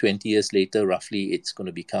today, 20 years later, roughly, it's going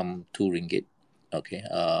to become 2 ringgit. Okay,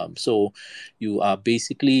 so you are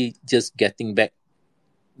basically just getting back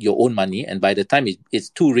your own money, and by the time it's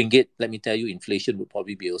 2 ringgit, let me tell you, inflation would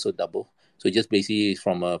probably be also double. So just basically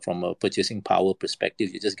from a purchasing power perspective,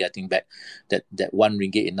 you're just getting back that 1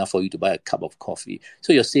 ringgit enough for you to buy a cup of coffee.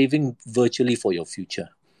 So you're saving virtually for your future.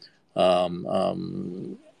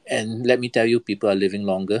 And let me tell you, people are living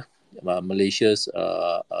longer. Malaysia's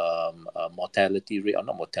mortality rate, or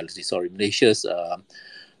not mortality, sorry, Malaysia's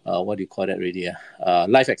what do you call that already?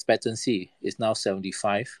 Life expectancy is now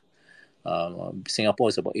 75. Singapore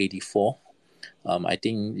is about 84. I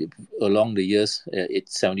think along the years,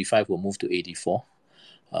 75 will move to 84.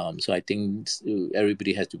 So I think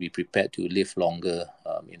everybody has to be prepared to live longer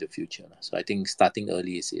in the future. So I think starting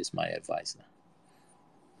early is my advice.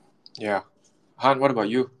 Yeah. Han, what about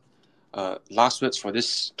you? Last words for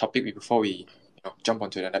this topic before we jump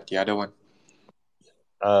onto the other one.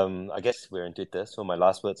 I guess we're on Twitter, so my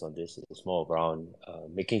last words on this is more around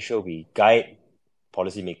making sure we guide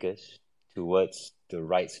policymakers towards the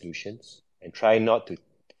right solutions and try not to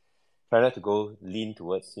go lean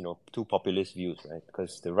towards too populist views, right?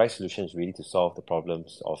 Because the right solution is really to solve the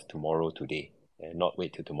problems of tomorrow today and not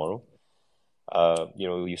wait till tomorrow.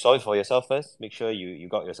 You solve it for yourself first. Make sure you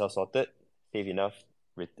got yourself sorted, save enough,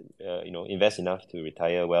 invest enough to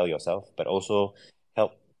retire well yourself, but also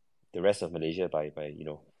help the rest of Malaysia by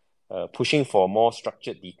pushing for more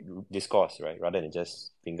structured discourse, right? Rather than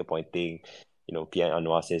just finger pointing. PM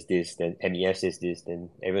Anwar says this, then MEF says this, then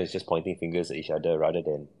everyone's just pointing fingers at each other rather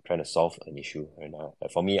than trying to solve an issue. And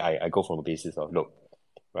for me, I go from a basis of, look,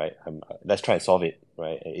 right, let's try and solve it,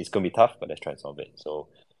 right? It's going to be tough, but let's try and solve it. So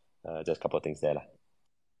just a couple of things there.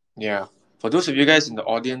 Yeah. For those of you guys in the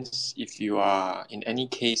audience, if you are in any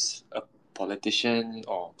case a politician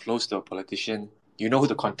or close to a politician, you know who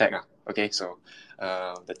to contact. Okay, so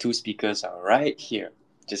the 2 speakers are right here.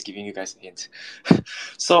 Just giving you guys a hint.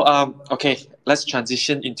 So, okay, let's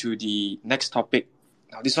transition into the next topic.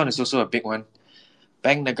 Now, this one is also a big one.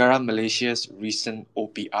 Bank Negara Malaysia's recent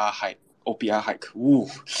OPR hike. Ooh.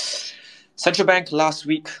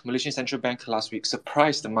 Malaysian Central Bank last week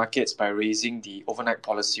surprised the markets by raising the overnight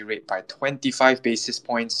policy rate by 25 basis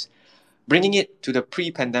points, bringing it to the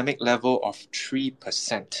pre-pandemic level of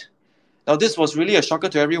 3%. Now, this was really a shocker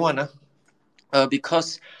to everyone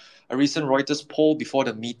because A recent Reuters poll before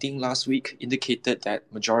the meeting last week indicated that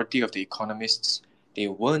majority of the economists, they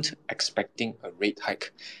weren't expecting a rate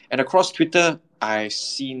hike. And across Twitter, I've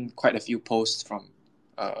seen quite a few posts from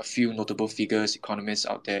a few notable figures, economists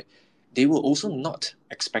out there. They were also not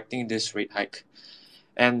expecting this rate hike.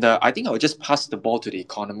 And I think I'll just pass the ball to the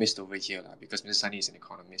economist over here because Mr. Sunny is an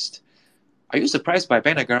economist. Are you surprised by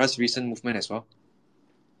Bank Negara's recent movement as well?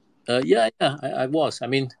 I was. I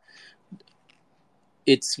mean,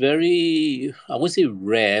 it's very, I won't say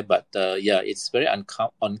rare, but it's very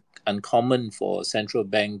uncommon for central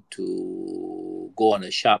bank to go on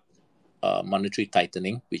a sharp monetary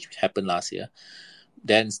tightening, which happened last year,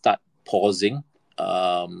 then start pausing,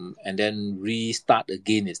 and then restart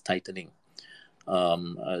again its tightening,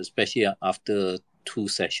 especially after two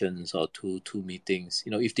sessions or two meetings.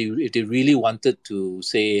 If they really wanted to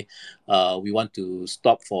say we want to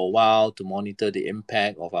stop for a while to monitor the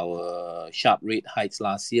impact of our sharp rate hikes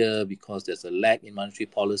last year because there's a lag in monetary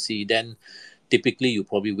policy, then typically you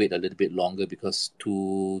probably wait a little bit longer because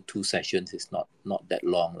two sessions is not that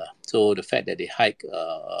long lah. So the fact that they hike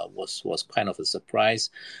was kind of a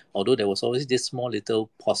surprise, although there was always this small little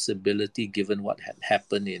possibility given what had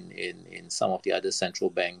happened in some of the other central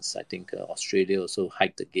banks. I think Australia also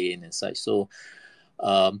hiked again and such. So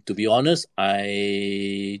to be honest,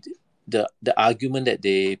 the argument that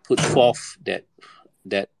they put forth that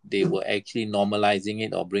they were actually normalizing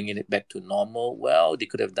it or bringing it back to normal, well, they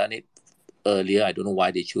could have done it earlier. I don't know why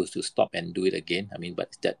they chose to stop and do it again. I mean,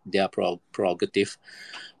 but that their prerogative.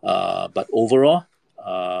 But overall,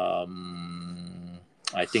 I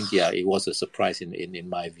think it was a surprise in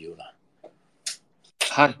my view lah.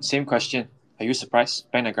 Han, same question. Are you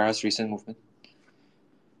surprised by Negara's recent movement?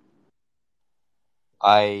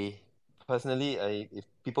 I personally, if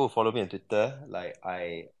people follow me on Twitter, like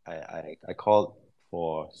I called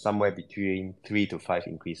for somewhere between 3 to 5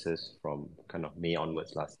 increases from kind of May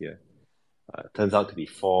onwards last year. Turns out to be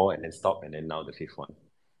 4 and then stopped and then now the 5th one.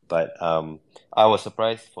 But I was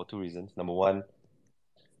surprised for 2 reasons. Number one,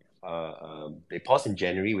 they paused in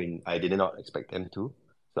January when I did not expect them to.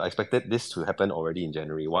 So I expected this to happen already in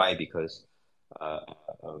January. Why? Because the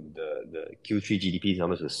Q3 GDP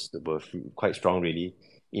numbers were quite strong really.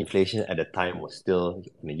 Inflation at the time was still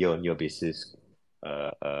on a year-on-year basis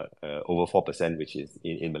over 4%, which is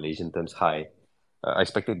in Malaysian terms high. I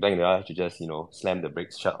expected Bank Negara to just slam the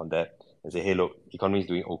brakes shut on that and say, hey, look, economy is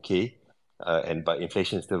doing okay, but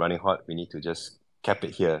inflation is still running hot. We need to just cap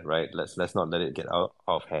it here, right? Let's not let it get out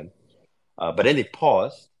of hand. But then they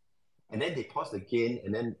paused, and then they paused again,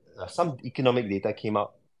 and then some economic data came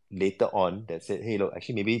out later on that said, hey, look,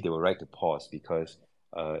 actually maybe they were right to pause because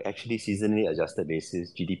actually seasonally adjusted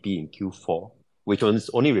basis GDP in Q4, which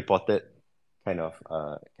was only reported kind of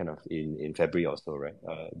in February or so, right?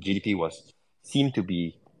 GDP seemed to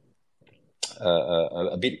be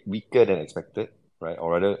a bit weaker than expected, right?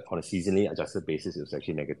 Or rather, on a seasonally adjusted basis, it was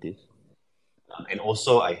actually negative. And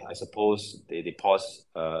also, I suppose they paused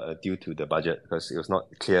due to the budget because it was not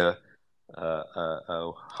clear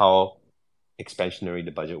how expansionary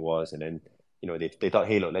the budget was. And then, they thought,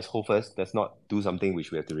 hey, look, let's hold first. Let's not do something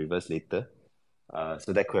which we have to reverse later.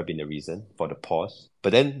 So that could have been the reason for the pause.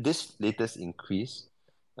 But then this latest increase,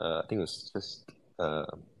 I think it was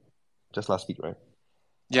just last week, right?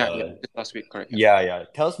 Yeah, last week, correct. Yeah.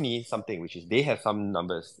 Tells me something, which is they have some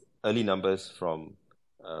numbers, early numbers from,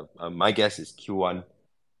 my guess is Q1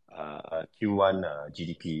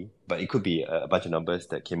 GDP, but it could be a bunch of numbers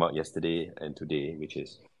that came out yesterday and today, which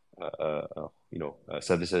is,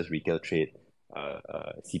 services, retail, trade,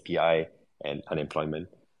 CPI, and unemployment.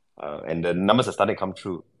 And the numbers are starting to come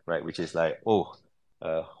true, right? Which is like,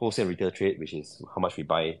 wholesale retail trade, which is how much we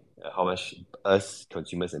buy, how much us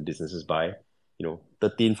consumers and businesses buy.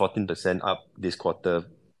 13-14% up this quarter,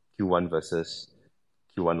 Q1 versus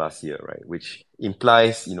Q1 last year, right? Which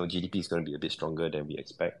implies, GDP is going to be a bit stronger than we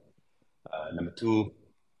expect. Number two,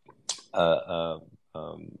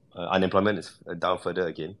 unemployment is down further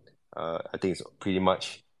again. I think it's pretty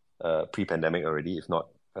much pre-pandemic already, if not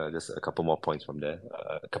just a couple more points from there.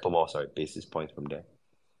 Basis points from there.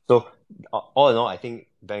 So all in all, I think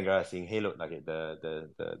Bank Negara is saying, hey, look, like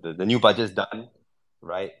the new budget's done,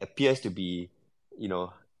 right? Appears to be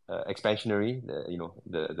expansionary.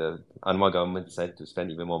 The Anwar government decided to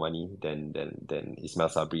spend even more money than Ismail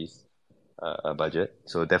Sabri's budget.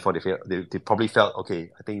 So therefore, they probably felt,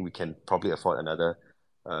 okay, I think we can probably afford another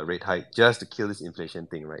rate hike just to kill this inflation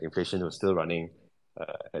thing, right? Inflation was still running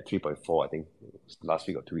at 3.4, I think, last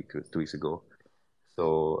week or 2 weeks ago.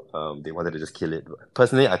 So they wanted to just kill it.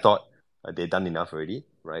 Personally, I thought they'd done enough already,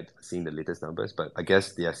 right? Seeing the latest numbers, but I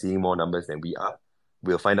guess they are seeing more numbers than we are.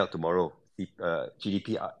 We'll find out tomorrow,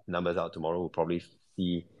 GDP numbers out tomorrow, we'll probably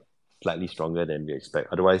see slightly stronger than we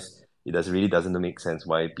expect. Otherwise, it really doesn't make sense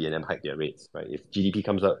why BNM hiked their rates, right? If GDP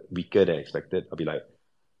comes out weaker than expected, I'll be like,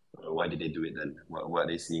 why did they do it then? What are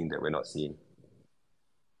they seeing that we're not seeing?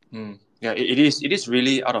 Yeah, it is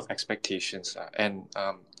really out of expectations. And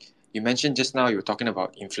you mentioned just now, you were talking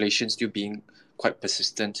about inflation still being quite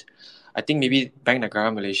persistent. I think maybe Bank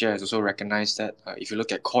Negara Malaysia has also recognized that if you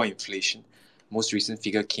look at core inflation, most recent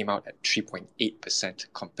figure came out at 3.8%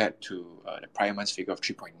 compared to the prior month's figure of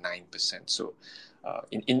 3.9%. So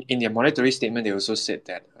in their monetary statement, they also said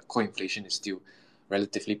that core inflation is still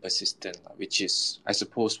relatively persistent, which is, I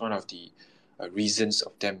suppose, one of the reasons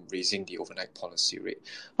of them raising the overnight policy rate.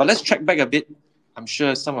 But let's track back a bit. I'm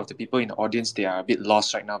sure some of the people in the audience, they are a bit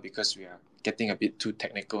lost right now because we are getting a bit too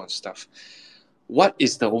technical and stuff. What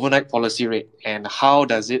is the overnight policy rate and how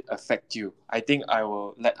does it affect you? I think I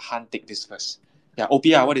will let Han take this first. Yeah,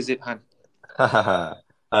 OPR, what is it, Han?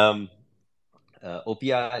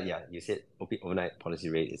 OPR, yeah, you said overnight policy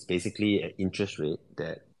rate. It's basically an interest rate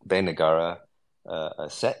that Bank Negara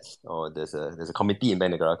sets, or there's a committee in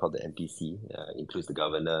Bank Negara called the MPC, includes the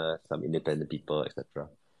governor, some independent people, etc.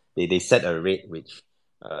 They set a rate which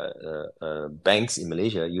banks in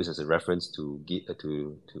Malaysia use as a reference to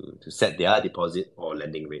set their deposit or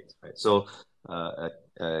lending rates. Right? So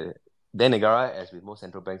Bank Negara, as with most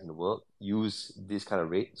central banks in the world, use these kind of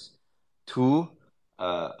rates to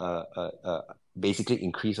basically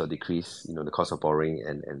increase or decrease, the cost of borrowing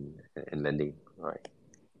and lending, right?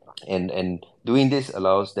 And doing this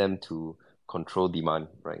allows them to control demand,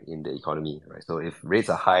 right, in the economy, right? So if rates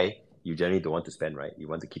are high, you generally don't want to spend, right? You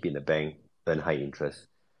want to keep it in the bank, earn high interest.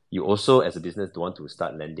 You also, as a business, don't want to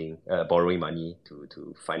start borrowing money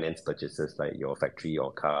to finance purchases like your factory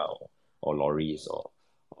or car or lorries or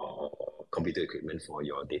computer equipment for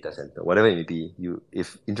your data center, whatever it may be.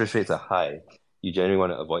 If interest rates are high, you generally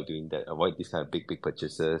want to avoid doing that, avoid these kind of big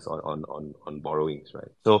purchases on borrowings,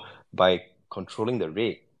 right? So by controlling the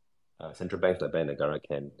rate, central banks like Bank Negara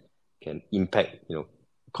can impact,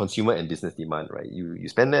 consumer and business demand, right? You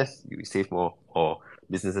spend less, you save more, or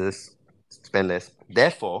businesses spend less.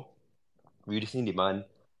 Therefore, reducing demand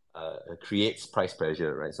creates price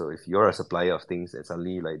pressure, right? So if you're a supplier of things and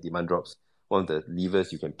suddenly like demand drops, one of the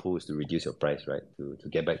levers you can pull is to reduce your price, right? To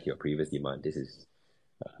get back to your previous demand. This is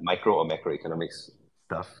micro or macroeconomics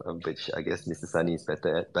stuff, which I guess Mr. Sunny is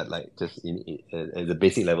better at, but like just at the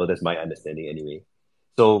basic level, that's my understanding anyway.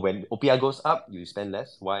 So when OPR goes up, you spend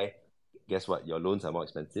less. Why? Guess what? Your loans are more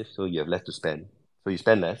expensive, so you have less to spend. So you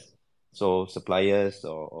spend less. So suppliers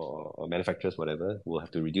or manufacturers, whatever, will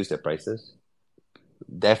have to reduce their prices,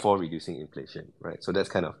 therefore reducing inflation, right? So that's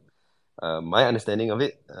kind of my understanding of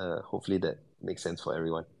it. Hopefully that makes sense for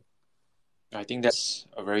everyone. I think that's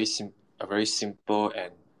a very simple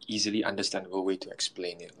and easily understandable way to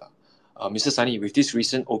explain it. Mr. Sunny, with this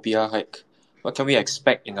recent OPR hike, what can we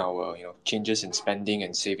expect in our changes in spending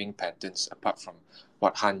and saving patterns apart from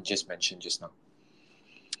what Han just mentioned just now?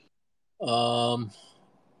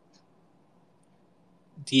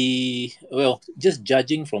 Just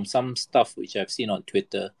judging from some stuff which I've seen on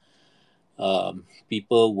Twitter,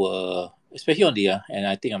 people were, especially on the and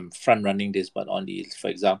I think I'm front running this, but on the, for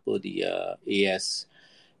example, the ASB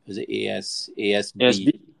ASB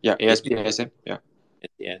ASM,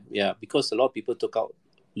 yeah, because a lot of people took out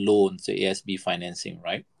loans, the ASB financing,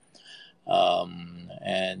 right?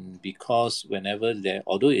 And because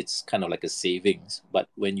although it's kind of like a savings, but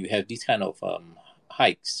when you have these kind of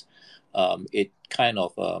hikes, it kind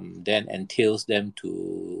of then entails them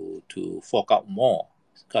to fork out more.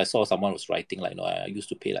 I saw someone was writing like, I used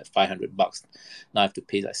to pay like $500, now I have to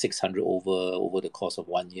pay like 600 over the course of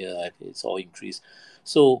 1 year. It's all increased.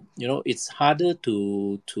 So it's harder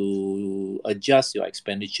to adjust your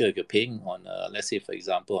expenditure if you're paying on let's say, for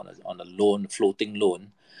example, on a loan, floating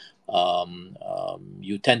loan.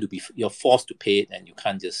 You're forced to pay it, and you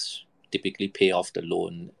can't just typically pay off the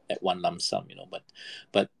loan at one lump sum,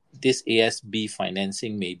 but this ASB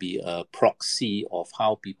financing may be a proxy of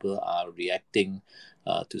how people are reacting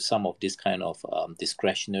to some of this kind of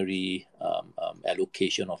discretionary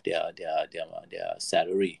allocation of their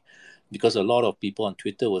salary. Because a lot of people on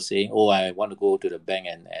Twitter were saying, I want to go to the bank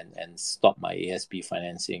and stop my ASB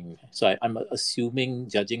financing. So I'm assuming,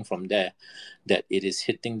 judging from there, that it is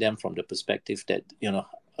hitting them from the perspective that,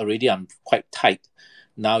 already I'm quite tight.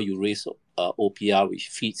 Now you raise OPR, which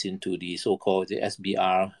feeds into the so-called the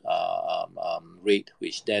SBR rate,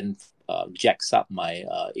 which then jacks up my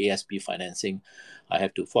ASB financing. I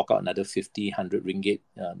have to fork out another 100 ringgit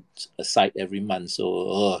aside every month.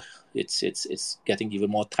 So it's getting even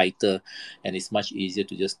more tighter, and it's much easier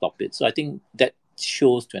to just stop it. So I think that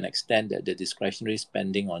shows to an extent that the discretionary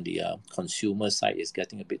spending on the consumer side is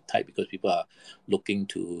getting a bit tight because people are looking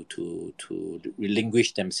to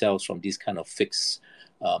relinquish themselves from this kind of fixed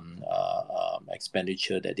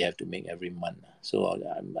expenditure that they have to make every month. So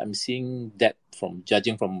I'm seeing that from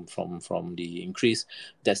judging from the increase,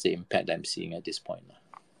 that's the impact I'm seeing at this point.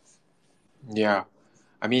 Yeah,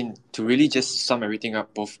 I mean, to really just sum everything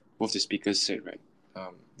up, both the speakers said, right?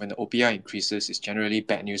 When the OPR increases, it's generally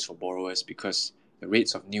bad news for borrowers because the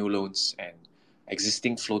rates of new loans and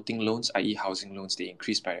existing floating loans, i.e. housing loans, they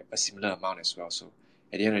increase by a similar amount as well. So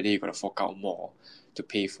at the end of the day, you've got to fork out more to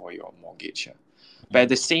pay for your mortgage. Yeah. But at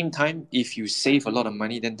the same time, if you save a lot of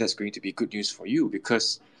money, then that's going to be good news for you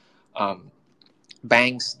because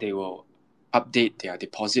banks, they will update their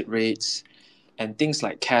deposit rates, and things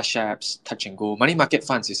like cash apps, touch and go, money market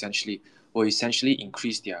funds will essentially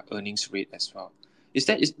increase their earnings rate as well.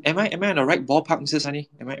 Am I on the right ballpark, Mr. Sunny?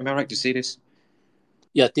 Am I right to say this?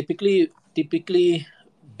 Yeah, typically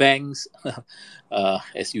banks,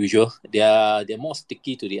 as usual, they're more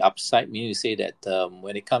sticky to the upside. Meaning to say that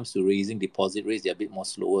when it comes to raising deposit rates, they're a bit more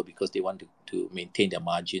slower because they want to maintain their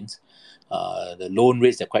margins. The loan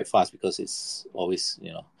rates are quite fast because it's always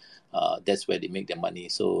that's where they make their money.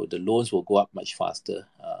 So the loans will go up much faster.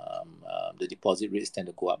 The deposit rates tend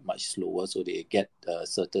to go up much slower, so they get a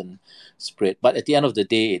certain spread. But at the end of the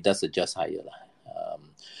day, it does adjust higher.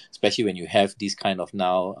 Especially when you have these kind of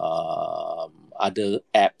now other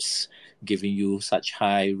apps giving you such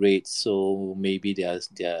high rates. So maybe they're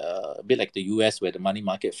a bit like the US, where the money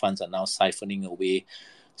market funds are now siphoning away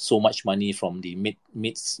so much money from the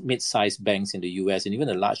mid-sized banks in the US and even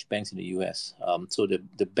the large banks in the US. So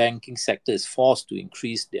the banking sector is forced to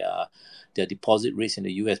increase their deposit rates in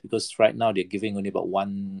the US because right now they're giving only about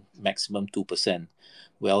 2%,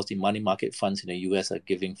 whereas the money market funds in the US are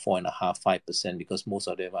giving 4.5%, 5% because most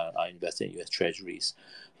of them are invested in US treasuries.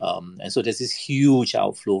 And so there's this huge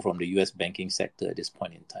outflow from the US banking sector at this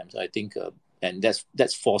point in time. So I think and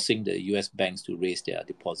that's forcing the US banks to raise their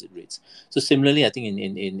deposit rates. So similarly, I think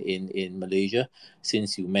in Malaysia,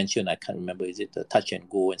 since you mentioned, I can't remember, is it the touch and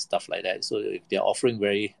go and stuff like that? So if they're offering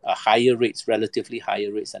very higher rates, relatively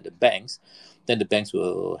higher rates than the banks, then the banks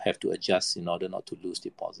will have to adjust in order not to lose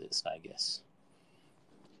deposits, I guess.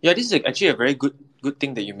 Yeah, this is actually a very good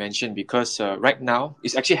thing that you mentioned because right now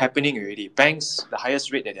it's actually happening already. Banks, the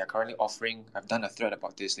highest rate that they are currently offering, I've done a thread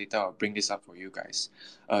about this later, I'll bring this up for you guys.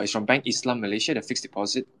 It's from Bank Islam Malaysia, the fixed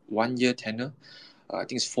deposit, 1 year tenor, I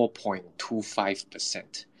think it's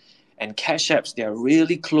 4.25%. And cash apps, they are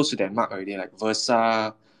really close to that mark already, like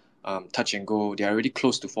Versa, Touch and Go, they are already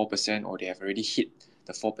close to 4% or they have already hit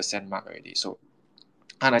the 4% mark already. So,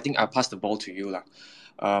 and I think I'll pass the ball to you.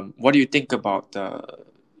 What do you think about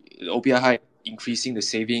the OPR hike increasing the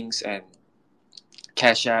savings and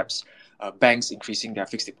cash apps, banks increasing their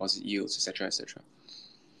fixed deposit yields, etc., etc.?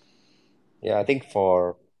 Yeah, I think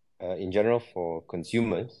in general for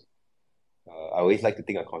consumers, I always like to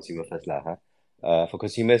think of consumer first lah. For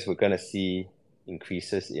consumers, we're gonna see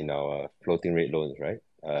increases in our floating rate loans, right?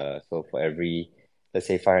 So for every, let's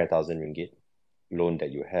say 500,000 ringgit loan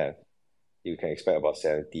that you have, you can expect about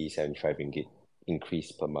 75 ringgit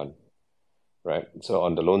increase per month. Right. So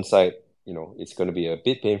on the loan side, it's going to be a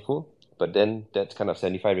bit painful, but then that's kind of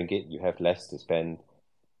 75 ringgit. You have less to spend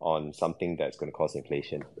on something that's going to cause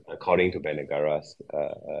inflation, according to Bank Negara's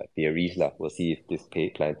theories. We'll see if this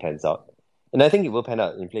pay plan pans out. And I think it will pan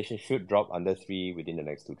out. Inflation should drop under 3 within the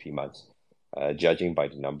next 2-3 months, judging by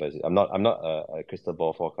the numbers. I'm not a crystal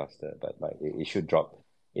ball forecaster, but it should drop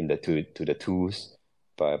to the 2s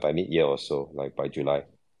by mid-year or so, like by July.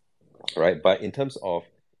 Right. But in terms of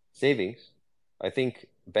savings, I think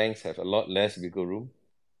banks have a lot less wiggle room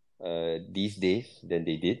these days than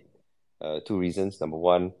they did. 2 reasons. Number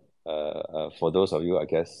one, for those of you, I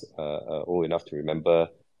guess, old enough to remember,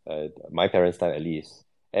 my parents' time at least,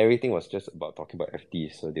 everything was just about talking about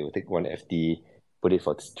FDs. So they will take one FD, put it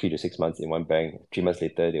for 3 to 6 months in one bank. 3 months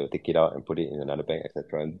later, they will take it out and put it in another bank,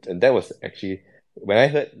 etc. And that was actually, when I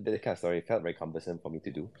heard that kind of story, it felt very cumbersome for me to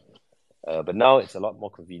do. But now it's a lot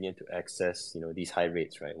more convenient to access, these high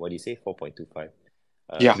rates, right? What do you say? 4.25.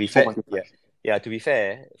 Yeah, to be fair, 4.25. yeah. To be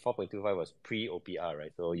fair, 4.25 was pre-OPR,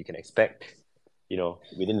 right? So you can expect,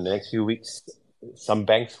 within the next few weeks, some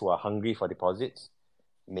banks who are hungry for deposits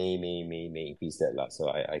may increase that. So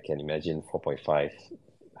I can imagine 4.5,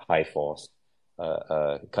 high 4s,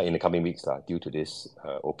 in the coming weeks due to this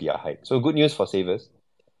OPR hike. So good news for savers.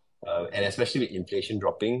 And especially with inflation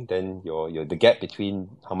dropping, then the gap between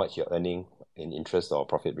how much you're earning in interest or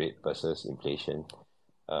profit rate versus inflation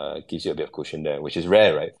gives you a bit of cushion there, which is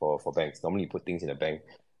rare, right, for banks. Normally you put things in a bank,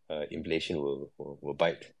 inflation will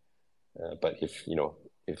bite. But if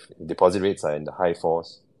deposit rates are in the high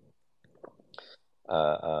fours,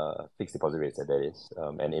 fixed deposit rates that is,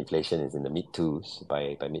 and inflation is in the mid twos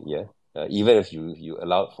by mid-year, even if you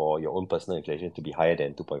allowed for your own personal inflation to be higher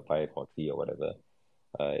than 2.5 or 3 or whatever,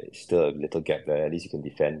 it's still a little gap there. At least you can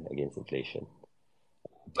defend against inflation.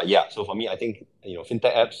 But yeah, so for me, I think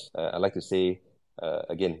fintech apps. I like to say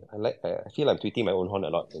again, I feel I'm tweeting my own horn a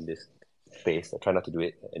lot in this space. I try not to do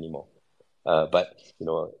it anymore. But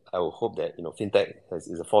I will hope that fintech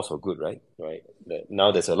is a force for good, right? That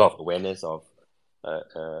now there's a lot of awareness of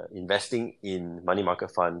investing in money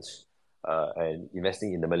market funds and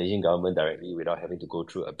investing in the Malaysian government directly without having to go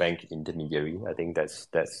through a bank intermediary. I think that's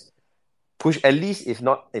push, at least if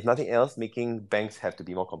nothing else, making banks have to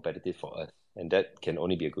be more competitive for us, and that can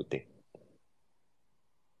only be a good thing.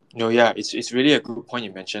 No, yeah, it's really a good point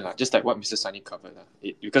you mentioned, just like what Mr. Sunny covered.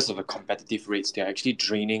 Because of the competitive rates, they're actually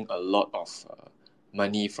draining a lot of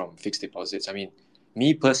money from fixed deposits. I mean,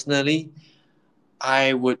 me personally,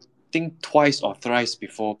 I would think twice or thrice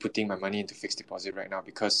before putting my money into fixed deposit right now,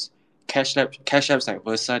 because cash apps like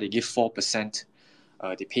Versa, they give 4%.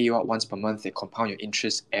 They pay you out once per month. They compound your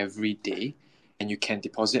interest every day, and you can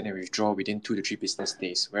deposit and withdraw within 2 to 3 business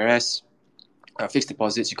days. Whereas fixed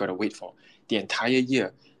deposits, you got to wait for the entire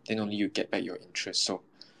year, then only you get back your interest. So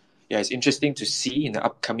yeah, it's interesting to see in the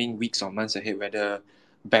upcoming weeks or months ahead whether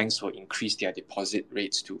banks will increase their deposit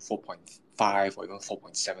rates to 4.5 or even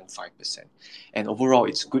 4.75%. And overall,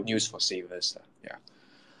 it's good news for savers. Yeah.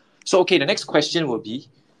 So okay, the next question will be,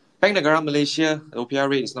 Bank Negara Malaysia, the OPR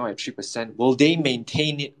rate is now at 3%. Will they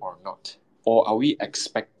maintain it or not? Or are we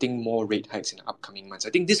expecting more rate hikes in the upcoming months? I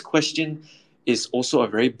think this question is also a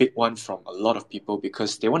very big one from a lot of people,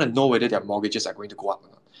 because they want to know whether their mortgages are going to go up or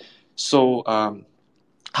not. So,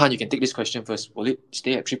 Han, you can take this question first. Will it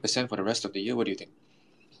stay at 3% for the rest of the year? What do you think?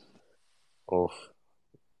 Oh,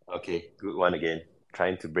 okay, good one again.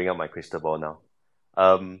 Trying to bring up my crystal ball now.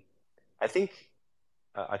 I think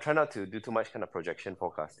I try not to do too much kind of projection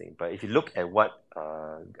forecasting, but if you look at what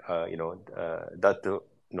Datuk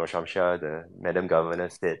Nur Shamsha, the Madam Governor,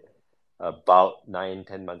 said about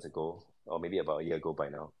 9-10 months ago, or maybe about a year ago by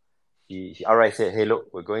now, she outright said, hey,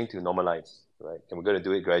 look, we're going to normalize, right? And we're going to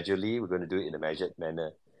do it gradually. We're going to do it in a measured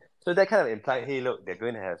manner. So that kind of implied, hey, look, they're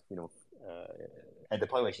going to have, at the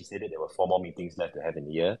point where she said it, there were 4 more meetings left to have in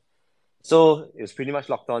a year. So it was pretty much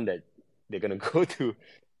locked on that they're going to go to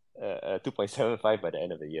 2.75 by the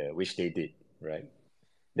end of the year, which they did, right?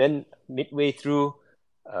 Then midway through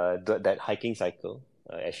that hiking cycle,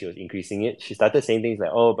 as she was increasing it, she started saying things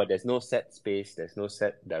like, oh, but there's no set space, there's no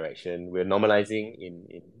set direction, we're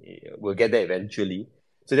normalizing, we'll get there eventually.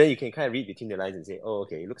 So then you can kind of read between the lines and say, oh,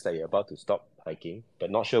 okay, it looks like you're about to stop hiking,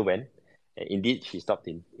 but not sure when. And indeed, she stopped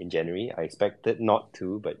in January. I expected not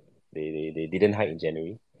to, but they didn't hike in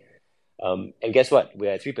January. And guess what?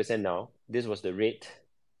 We're at 3% now. This was the rate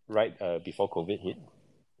right before COVID hit.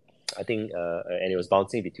 I think, and it was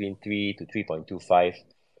bouncing between 3 to 3.25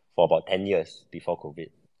 for about 10 years before COVID.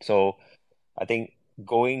 So I think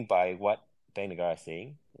going by what Bank Negara is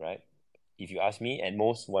saying, right, if you ask me, at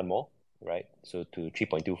most one more, right, so to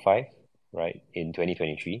 3.25, right, in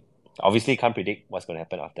 2023. Obviously can't predict what's going to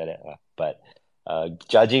happen after that, but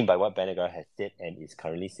judging by what Bank Negara has said and is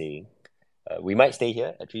currently saying, we might stay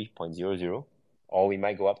here at 3.00, or we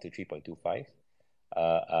might go up to 3.25.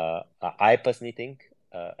 I personally think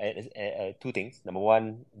two things. Number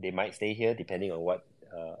one, they might stay here depending on what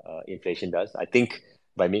inflation does. I think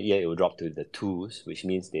by mid-year it will drop to the 2s, which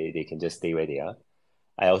means they can just stay where they are.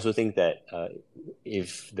 I also think that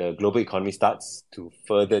if the global economy starts to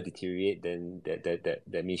further deteriorate, then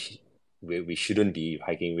that means we shouldn't be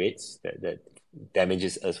hiking rates. That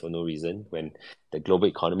damages us for no reason when the global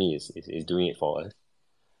economy is doing it for us.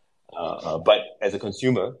 But as a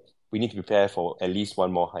consumer, we need to prepare for at least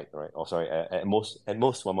one more hike, right? Or sorry, at most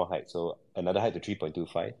one more hike. So another hike to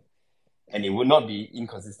 3.25. And it would not be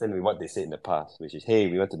inconsistent with what they said in the past, which is, hey,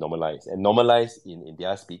 we want to normalize. And normalize in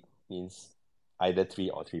their speak means either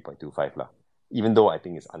 3 or 3.25 lah. Even though I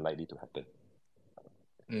think it's unlikely to happen.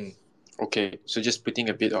 Okay, so just putting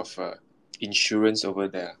a bit of insurance over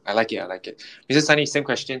there. I like it. Mr. Sunny, same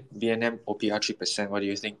question. BNM, OPR 3%. What do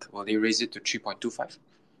you think? Will they raise it to 3.25?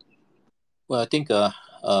 Well, I think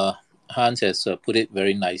Hans has put it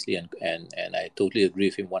very nicely, and I totally agree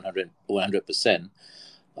with him 100%.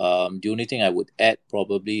 The only thing I would add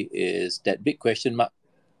probably is that big question mark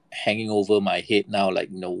hanging over my head now, like,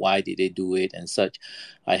 why did they do it and such.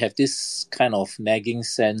 I have this kind of nagging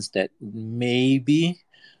sense that maybe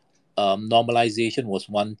normalization was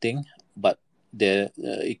one thing, but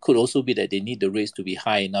it could also be that they need the rates to be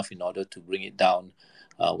high enough in order to bring it down.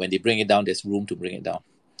 When they bring it down, there's room to bring it down.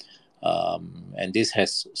 And this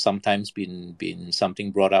has sometimes been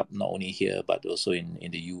something brought up not only here but also in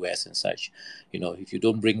the US and such. If you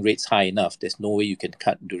don't bring rates high enough, there's no way you can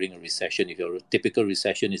cut during a recession. If your typical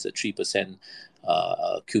recession is a 3%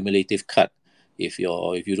 cumulative cut, if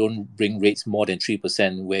you don't bring rates more than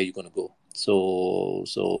 3%, where are you going to go? So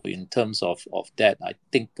in terms of that, I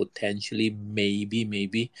think potentially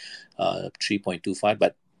maybe 3.25,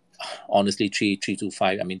 but honestly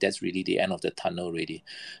 3.25, I mean, that's really the end of the tunnel already.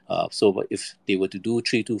 So if they were to do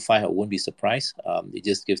 3.25, I won't be surprised. It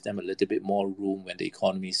just gives them a little bit more room when the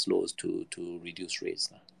economy slows to reduce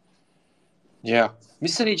rates. Yeah,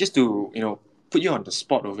 Mr. Lee, just to put you on the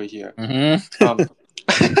spot over here. Mm-hmm.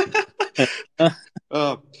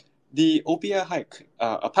 The OPR hike,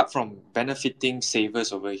 apart from benefiting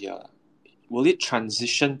savers over here, will it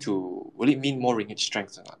mean more ringgit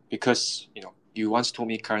strength or not? Because you once told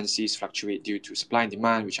me currencies fluctuate due to supply and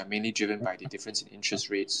demand, which are mainly driven by the difference in interest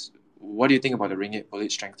rates. What do you think about the ringgit? Will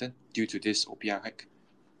it strengthen due to this OPR hike?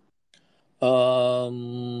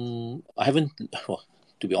 I haven't. Well,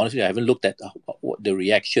 to be honest with you, I haven't looked at the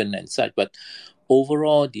reaction and such. But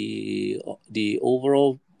overall,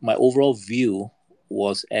 my overall view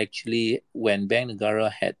was actually when Bank Negara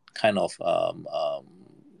had kind of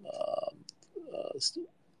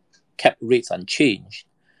kept rates unchanged.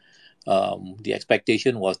 The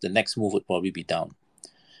expectation was the next move would probably be down.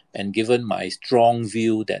 And given my strong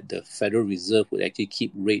view that the Federal Reserve would actually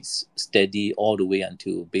keep rates steady all the way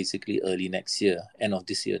until basically early next year, end of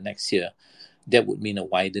this year, next year, that would mean a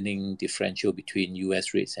widening differential between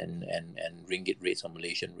US rates and ringgit rates or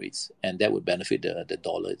Malaysian rates. And that would benefit the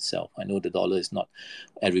dollar itself. I know the dollar is not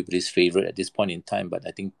everybody's favorite at this point in time, but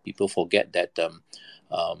I think people forget that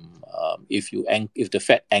if the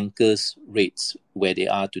Fed anchors rates where they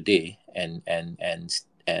are today and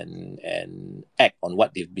act on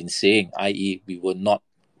what they've been saying, i.e., we will not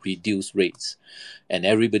reduce rates, and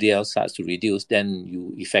everybody else starts to reduce, then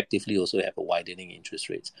you effectively also have a widening interest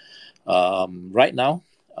rates. Right now,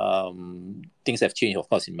 things have changed. Of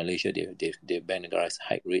course, in Malaysia, they've Bank Negara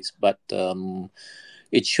hike rates, but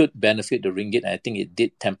it should benefit the ringgit. I think it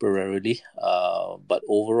did temporarily, but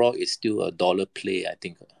overall, it's still a dollar play, I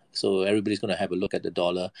think. So everybody's going to have a look at the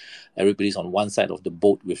dollar. Everybody's on one side of the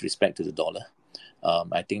boat with respect to the dollar.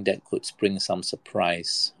 I think that could spring some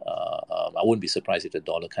surprise. I wouldn't be surprised if the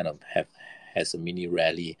dollar kind of has a mini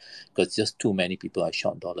rally, because just too many people are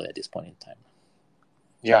short dollar at this point in time.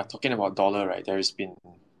 Yeah, talking about dollar, right? There has been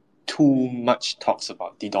too much talks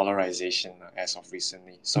about de-dollarization as of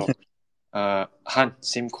recently. So, Han,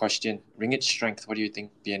 same question. Ringgit strength, what do you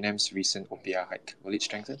think? BNM's recent OPR hike, will it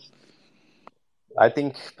strengthen? I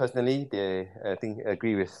think personally, I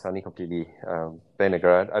agree with Sunny completely. Bank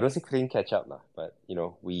Negara, I don't think playing catch up, but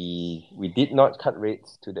we did not cut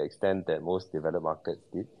rates to the extent that most developed markets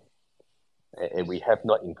did, and we have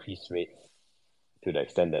not increased rates to the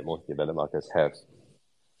extent that most developed markets have.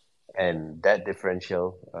 And that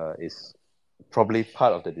differential is probably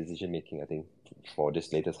part of the decision making, I think, for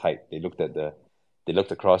this latest hike. They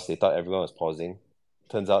looked across, they thought everyone was pausing.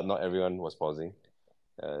 Turns out not everyone was pausing.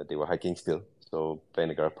 They were hiking still. So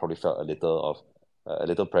Bank Negara probably felt a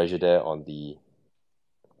little pressure there on the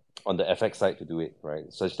FX side to do it, right?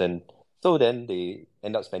 So then they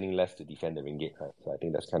end up spending less to defend the ringgit, right? So I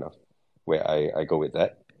think that's kind of where I go with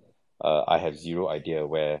that. I have zero idea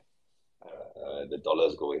where the dollar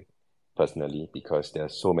is going personally, because there are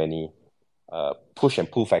so many push and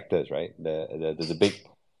pull factors, right? There's a big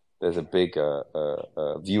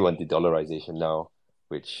view on de-dollarization now,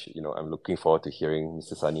 which I'm looking forward to hearing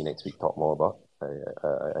Mr. Sunny next week talk more about.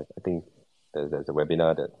 I think there's a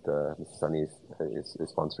webinar that Mr. Sunny is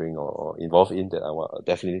sponsoring or involved in that I will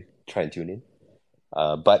definitely try and tune in.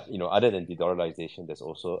 But other than de-dollarization, there's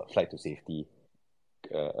also a flight to safety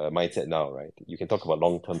mindset now, right? You can talk about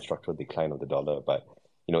long-term structural decline of the dollar, but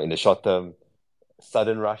in the short term,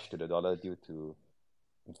 sudden rush to the dollar due to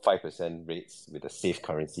 5% rates with a safe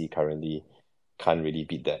currency currently can't really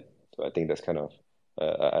beat that. So I think that's kind of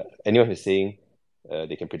anyone who's saying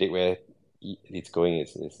they can predict where it's going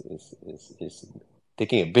is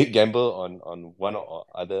taking a big gamble on one or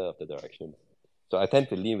other of the directions. So I tend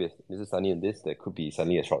to lean with Mrs. Sunny in this. There could be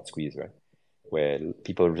suddenly a short squeeze, right, where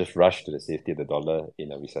people just rush to the safety of the dollar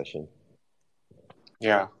in a recession.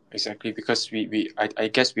 Yeah, exactly. Because I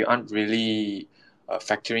guess we aren't really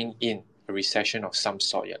factoring in a recession of some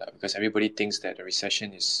sort yet, because everybody thinks that a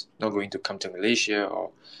recession is not going to come to Malaysia, or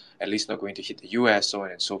at least not going to hit the US, so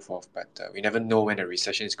on and so forth. But we never know when a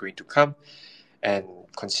recession is going to come. And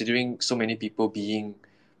considering so many people being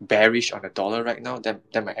bearish on the dollar right now, that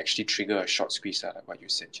might actually trigger a short squeeze, like what you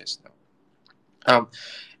said just now.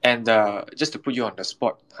 And just to put you on the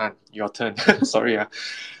spot, Han, your turn. Sorry.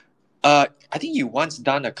 I think you once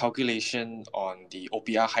done a calculation on the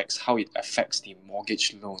OPR hikes, how it affects the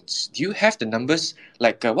mortgage loans. Do you have the numbers?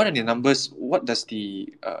 Like, what are the numbers? What does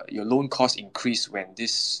the your loan cost increase when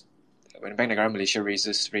Bank Negara Malaysia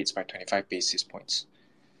raises rates by 25 basis points?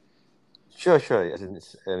 Sure.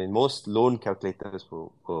 I mean, most loan calculators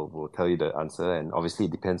will tell you the answer, and obviously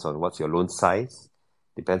it depends on what's your loan size,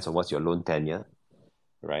 depends on what's your loan tenure,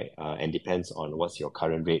 right? And depends on what's your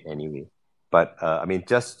current rate anyway. But I mean,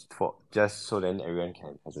 just so then everyone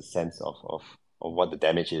has a sense of what the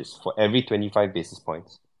damage is. For every 25 basis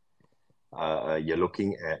points, you're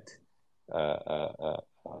looking at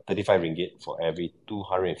 35 ringgit for every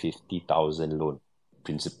 250,000 loan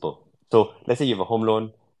principal. So let's say you have a home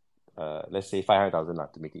loan, let's say 500,000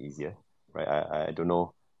 to make it easier, right? I don't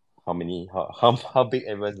know how big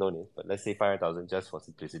everyone's loan is, but let's say 500,000 just for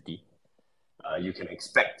simplicity. You can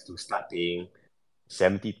expect to start paying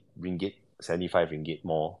 70 ringgit, 75 ringgit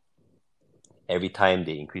more every time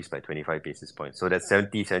they increase by 25 basis points. So that's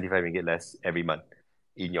 75 ringgit less every month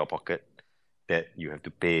in your pocket that you have to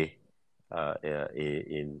pay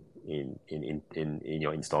in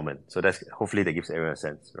your installment. So that's hopefully that gives everyone a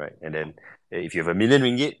sense, right? And then if you have 1 million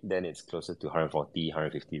ringgit, then it's closer to 140,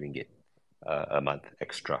 150 ringgit a month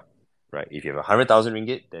extra, right? If you have 100,000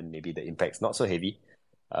 ringgit, then maybe the impact's not so heavy.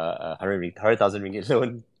 100,000 ringgit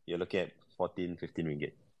loan, you're looking at 14, 15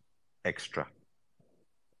 ringgit extra.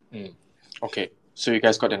 Okay, so you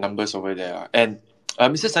guys got the numbers over there. And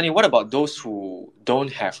Mr. Sunny, what about those who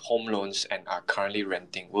don't have home loans and are currently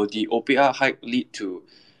renting? Will the OPR hike lead to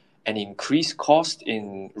an increased cost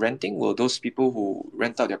in renting? Will those people who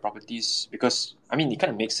rent out their properties, because, I mean, it kind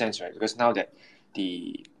of makes sense, right? Because now that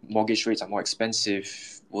the mortgage rates are more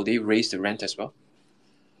expensive, will they raise the rent as well?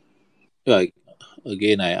 Yeah,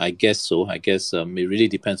 again, I guess so. I guess it really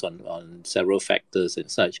depends on several factors and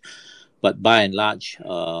such. But by and large,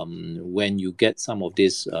 when you get some of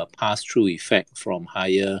this pass-through effect from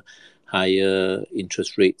higher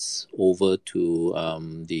interest rates over to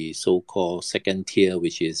the so-called second tier,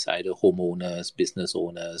 which is either homeowners, business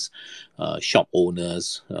owners, shop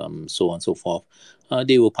owners, so on and so forth,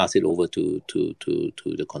 they will pass it over to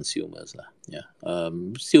the consumers. Yeah.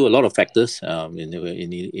 Still a lot of factors in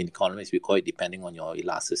economics, we call it depending on your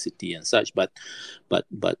elasticity and such, but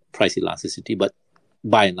price elasticity. But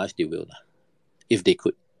by and large, they will, if they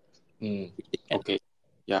could. Okay.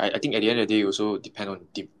 Yeah, I think at the end of the day, it also depend on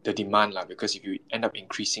the demand, because if you end up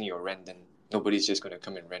increasing your rent, then nobody's just going to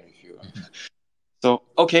come and rent with you. So,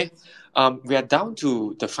 okay, we are down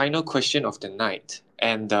to the final question of the night.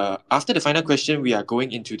 And after the final question, we are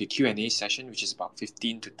going into the Q&A session, which is about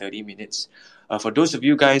 15 to 30 minutes. For those of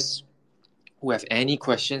you guys who have any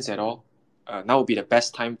questions at all, now would be the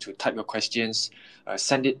best time to type your questions.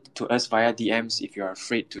 Send it to us via DMs if you're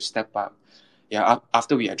afraid to step up. Yeah,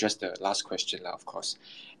 after we address the last question, of course.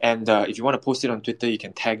 And if you want to post it on Twitter, you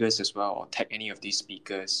can tag us as well, or tag any of these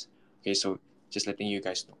speakers. Okay, so just letting you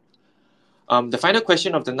guys know. The final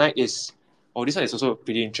question of the night is, this one is also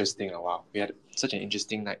pretty interesting. Wow, we had such an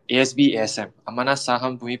interesting night. ASB ASM, Amanah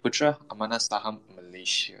Saham Bumiputra, Amanah Saham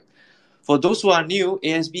Malaysia. For those who are new,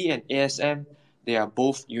 ASB and ASM, they are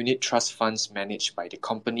both unit trust funds managed by the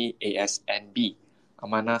company ASNB,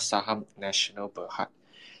 Amanah Saham Nasional Berhad.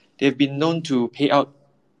 They've been known to pay out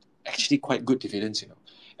actually quite good dividends,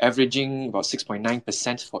 averaging about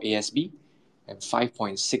 6.9% for ASB and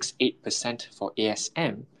 5.68% for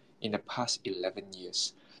ASM in the past 11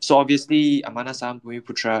 years. So obviously, Amanah Saham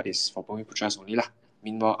Bumiputra is for Bumiputras only lah.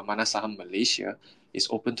 Meanwhile, Amanah Saham Malaysia is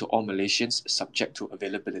open to all Malaysians subject to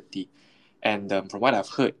availability. And from what I've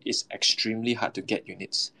heard, it's extremely hard to get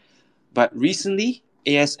units. But recently,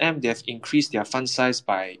 ASM, they've increased their fund size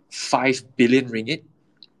by 5 billion ringgit,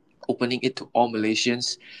 opening it to all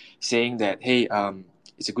Malaysians, saying that, hey,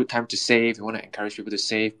 it's a good time to save. We want to encourage people to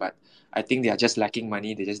save, but I think they are just lacking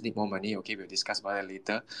money. They just need more money. Okay, we'll discuss about that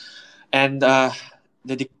later. And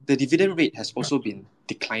the dividend rate has also been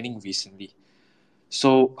declining recently.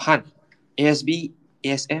 So, Han, ASB,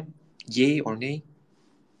 ASM, yay or nay?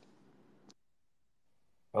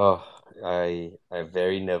 Oh, I'm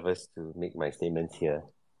very nervous to make my statements here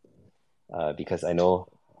because I know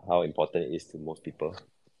how important it is to most people.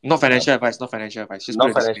 Not financial advice, Just not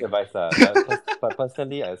financial advice, but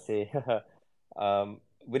personally, I'd say,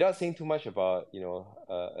 without saying too much about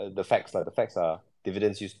the facts, the facts are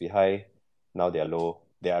dividends used to be high, now they are low.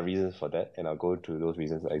 There are reasons for that, and I'll go through those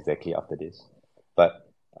reasons exactly after this. But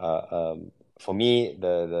for me,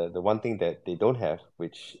 the one thing that they don't have,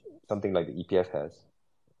 which something like the EPF has,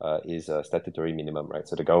 is a statutory minimum, right?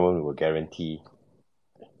 So the government will guarantee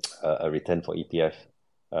a return for ETF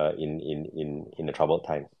in the troubled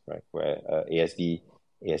times, right? Where ASB,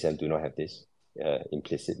 ASM do not have this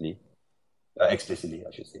explicitly, I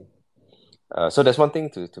should say. So there's one thing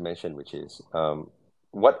to mention, which is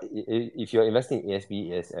if you're investing in ASB,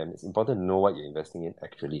 ASM, it's important to know what you're investing in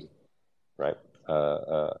actually, right?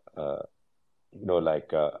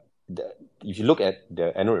 If you look at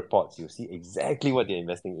the annual reports, you'll see exactly what they're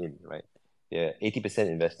investing in, right? They're 80%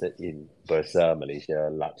 invested in Bursa, Malaysia,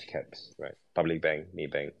 large caps, right? Public Bank,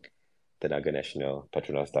 Maybank, Tenaga Nasional,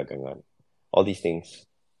 Petronas Dagangan. All these things,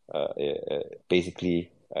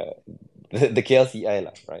 basically, the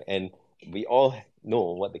KLCI, right? And we all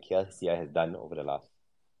know what the KLCI has done over the last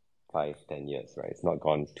 5-10 years, right? It's not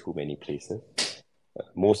gone too many places.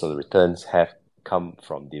 Most of the returns have come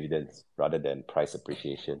from dividends rather than price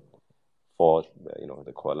appreciation for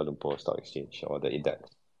the Kuala Lumpur Stock Exchange or the index.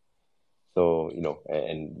 So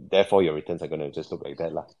and therefore your returns are going to just look like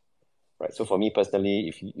that, right? So for me personally,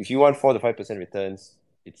 if you want 4 to 5% returns,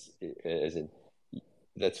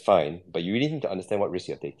 that's fine, but you really need to understand what risk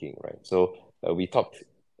you're taking, right? So we talked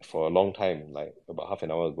for a long time, like about half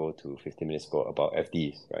an hour ago to 15 minutes ago, about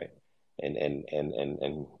FDs, right?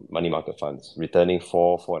 And money market funds returning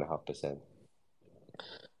 4.5%.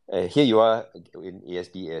 Here you are in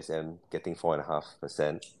ASB, ASM getting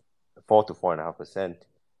 4.5%, 4 to 4.5%,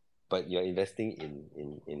 but you're investing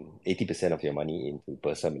in 80% of your money into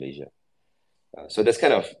Bursa Malaysia. So that's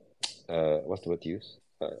kind of what's the word to use?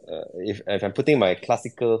 If I'm putting my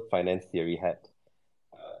classical finance theory hat,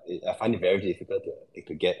 I find it very difficult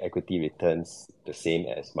to get equity returns the same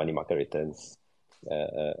as money market returns,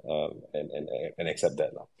 and accept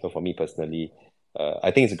that. So for me personally,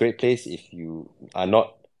 I think it's a great place if you are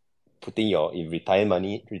not putting your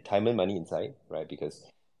retirement money inside, right? Because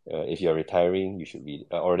if you're retiring, you should be,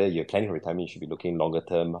 or you're planning for retirement, you should be looking longer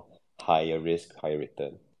term, higher risk, higher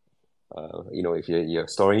return. If you're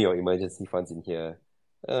storing your emergency funds in here,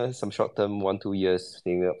 some short term, 1-2 years,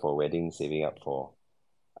 saving up for wedding, saving up for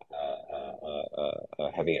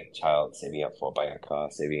having a child, saving up for buying a car,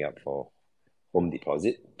 saving up for home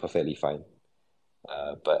deposit, perfectly fine.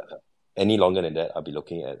 But any longer than that, I'll be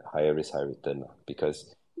looking at higher risk, higher return,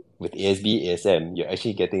 because with ASB, ASM, you're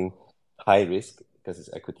actually getting high risk because it's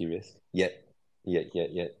equity risk, yet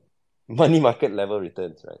money market level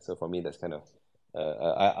returns, right? So for me, that's kind of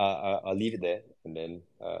I'll leave it there, and then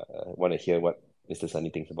want to hear what Mr. Sunny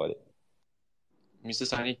thinks about it. Mr.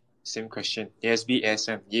 Sunny, same question. ASB,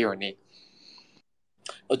 ASM, yay or nay?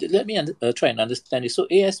 Let me try and understand it. So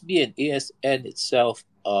ASB and ASN itself,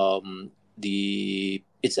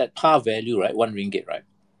 it's at par value, right? 1 ringgit, right?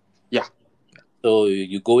 Yeah. So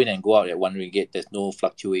you go in and go out at 1 ringgit. There's no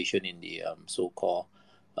fluctuation in the so-called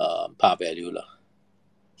par value, lah.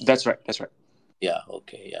 That's right. Yeah,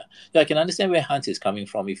 okay, yeah. I can understand where Hans is coming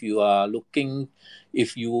from. If you are looking,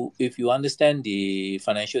 if you understand the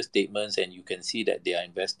financial statements and you can see that they are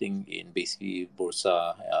investing in basically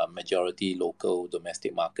Bursa, majority local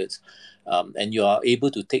domestic markets, and you are able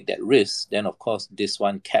to take that risk, then of course this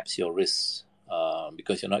one caps your risk,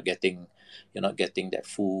 because you're not getting that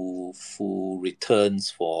full returns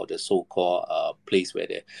for the so-called place where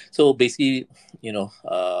they. So basically,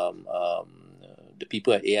 the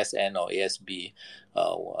people at ASN or ASB,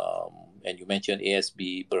 and you mentioned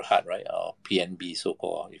ASB Berhad, right, or PNB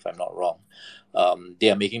so-called, if I'm not wrong,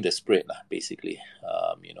 they are making the spread, basically.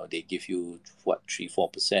 They give you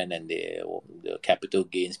 3-4%, and the capital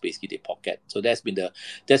gains basically they pocket. So that's been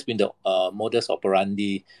the modus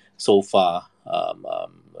operandi so far,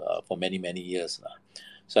 for many years.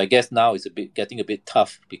 So I guess now it's getting a bit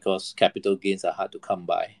tough because capital gains are hard to come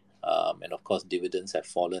by. And of course, dividends have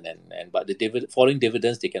fallen, but the falling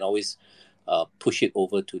dividends, they can always push it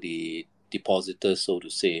over to the depositors, so to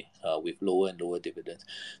say, with lower and lower dividends.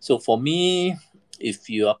 So for me, if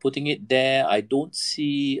you are putting it there, I don't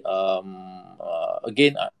see,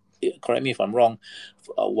 again, correct me if I'm wrong,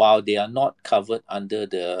 while they are not covered under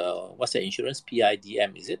the, what's the insurance,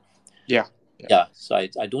 PIDM, is it? Yeah. So I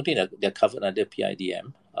don't think that they're covered under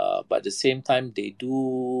PIDM, but at the same time, they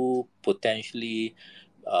do potentially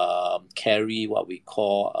carry what we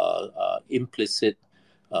call implicit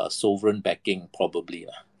sovereign backing, probably,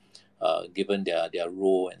 given their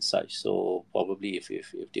role and such. So probably if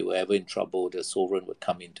they were ever in trouble, the sovereign would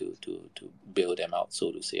come in to bail them out,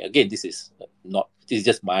 so to say. Again, this is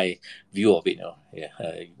just my view of it. You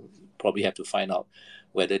probably have to find out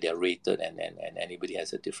whether they're rated, and anybody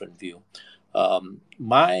has a different view.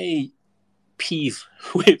 My peeve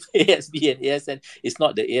with ASB and ASN is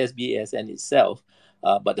not the ASB ASN itself,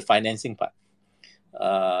 but the financing part.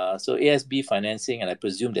 So ASB financing, and I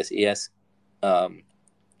presume there's ASM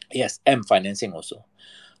financing also.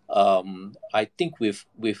 I think we've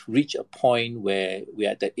reached a point where we're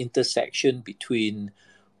at the intersection between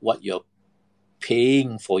what you're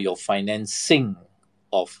paying for your financing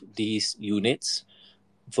of these units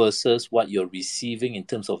versus what you're receiving in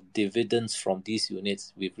terms of dividends from these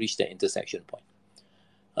units. We've reached that intersection point.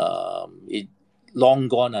 It long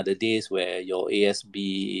gone are the days where your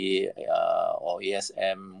ASB or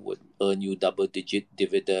ASM would earn you double-digit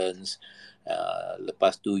dividends.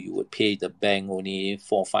 Lepas tu, you would pay the bank only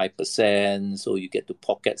 4-5%, so you get to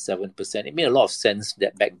pocket 7%. It made a lot of sense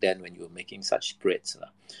that back then when you were making such spreads.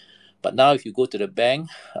 But now, if you go to the bank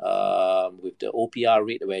with the OPR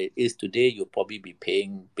rate where it is today, you'll probably be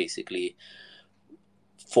paying basically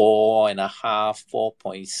 4.5%,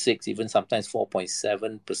 4.6%, even sometimes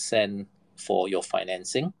 4.7% for your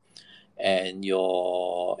financing, and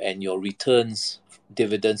your returns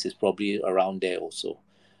dividends is probably around there also.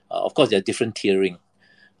 Of course, there are different tiering,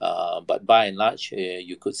 but by and large,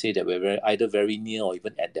 you could say that we're either very near or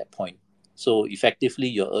even at that point. So effectively,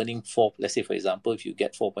 you're earning let's say, for example, if you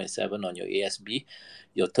get 4.7 on your ASB,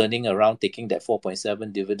 you're turning around, taking that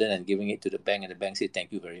 4.7 dividend and giving it to the bank, and the bank says,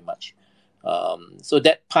 thank you very much. So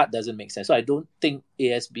that part doesn't make sense. So I don't think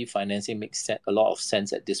ASB financing makes a lot of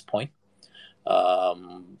sense at this point.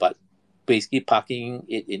 But basically parking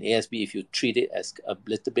it in ASB, if you treat it as a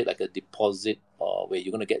little bit like a deposit or where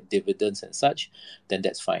you're going to get dividends and such, then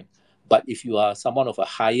that's fine. But if you are someone of a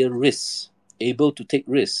higher risk, able to take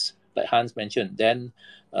risks, like Hans mentioned, then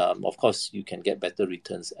of course you can get better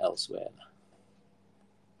returns elsewhere.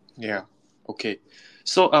 Yeah. Okay.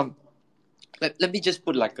 So let me just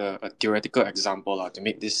put like a theoretical example to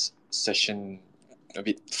make this session a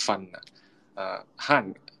bit fun.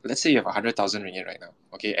 Han, let's say you have 100,000 ringgit right now,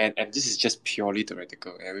 okay, and this is just purely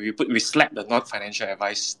theoretical, and we slap the non-financial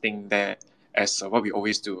advice thing there as what we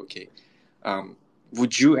always do, okay.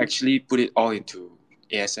 Would you actually put it all into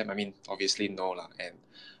ASM? I mean, obviously no lah. And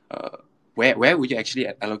where would you actually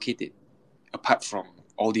allocate it apart from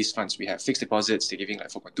all these funds? We have fixed deposits, they're giving like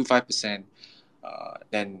 4.25%,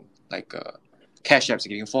 then like cash apps are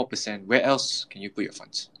giving 4%. Where else can you put your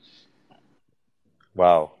funds?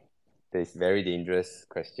 Wow, that's a very dangerous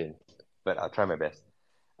question, but I'll try my best.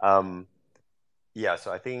 Yeah,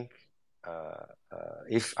 so I think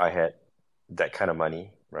if I had that kind of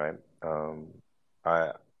money, right,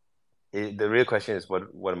 the real question is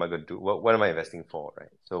what am I going to do? What am I investing for, right?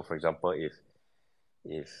 So, for example, if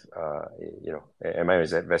you know, am I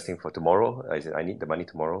investing for tomorrow? Is it I need the money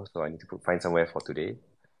tomorrow, so I need to find somewhere for today?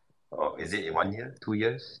 Or is it in 1 year, 2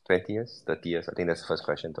 years, 20 years, 30 years? I think that's the first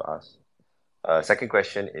question to ask. Second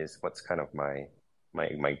question is what's kind of my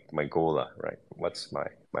goal, right? What's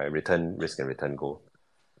my return, risk and return goal?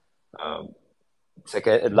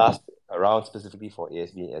 Second, last, around specifically for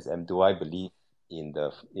ASB ASM, do I believe in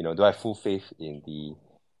do I have full faith in the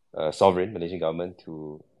sovereign Malaysian government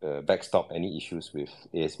to backstop any issues with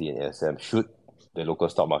ASB and ASM should the local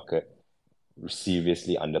stock market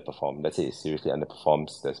seriously underperform? Let's say it seriously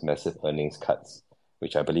underperforms, there's massive earnings cuts,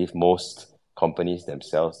 which I believe most companies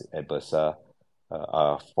themselves at Bursa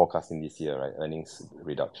are forecasting this year, right? Earnings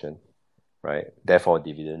reduction, right? Therefore,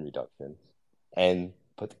 dividend reduction, and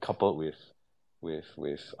coupled with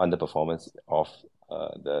underperformance of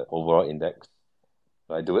the overall index.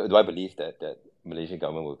 Right? Do I believe that Malaysian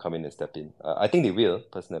government will come in and step in? I think they will,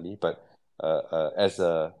 personally, but as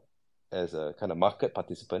a kind of market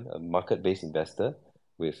participant, a market-based investor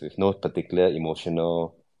with no particular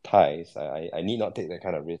emotional ties, I need not take that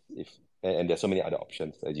kind of risk and there's so many other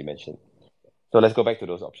options, as you mentioned. So let's go back to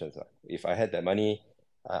those options. If I had that money,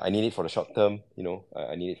 I need it for the short term,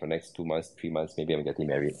 I need it for the next 2 months, 3 months, maybe I'm getting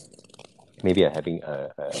married. Maybe I'm having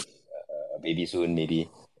a baby soon, maybe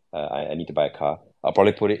I need to buy a car. I'll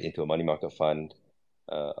probably put it into a money market fund,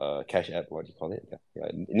 cash app, what do you call it? Yeah.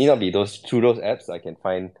 It need not be through those apps. I can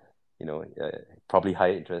find, probably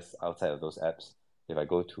higher interest outside of those apps. If I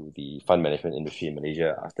go to the fund management industry in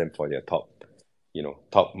Malaysia, ask them for their top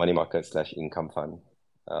money market / income fund,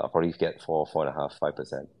 I'll probably get 4.5%,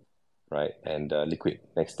 5%, right? And liquid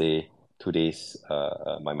next day, 2 days,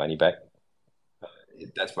 my money back.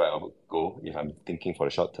 That's where I would go if I'm thinking for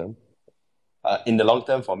the short term. In the long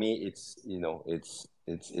term, for me, it's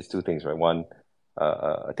two things, right? One,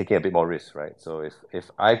 taking a bit more risk, right? So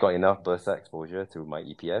if I got enough Bursa exposure through my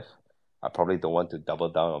EPF, I probably don't want to double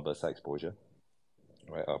down on Bursa exposure,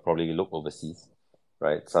 right? I'll probably look overseas,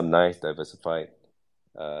 right? Some nice diversified,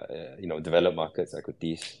 developed markets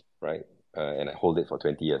equities, right? And I hold it for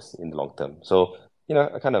 20 years in the long term. So,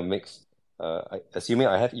 I kind of mix. Assuming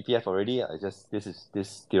I have EPF already,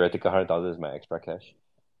 this theoretical 100,000 is my extra cash.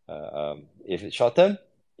 If it's short term,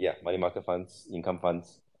 money market funds, income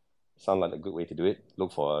funds, sound like a good way to do it.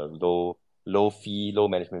 Look for a low fee, low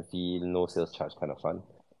management fee, no sales charge kind of fund,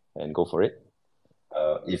 and go for it.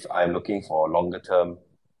 If I'm looking for longer term,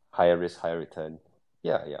 higher risk, higher return,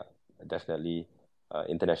 yeah, definitely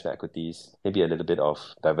international equities, maybe a little bit of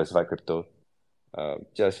diversified crypto,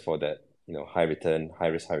 just for that, high return, high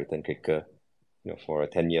risk, high return kicker, for a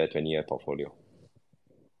 10-year, 20-year portfolio.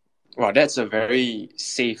 Wow, that's a very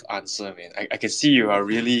safe answer, man. I can see you are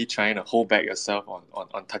really trying to hold back yourself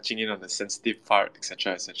on touching in on the sensitive part,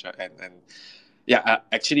 etc., etc. And yeah,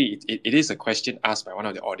 actually, it is a question asked by one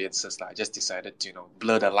of the audiences. I just decided to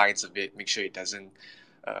blur the lines a bit, make sure it doesn't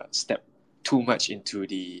step too much into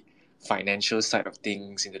the financial side of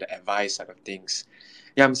things, into the advice side of things.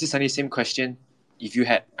 Yeah, Mr. Sunny, same question. If you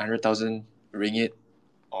had 100,000 ringgit,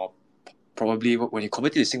 or probably when you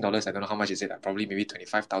convert it to Sing dollars, I don't know how much is it. Probably maybe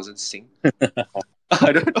 25,000 Sing.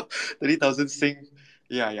 I don't know, 30,000 Sing.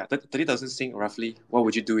 Yeah, 30,000 Sing roughly. What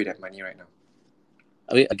would you do with that money right now?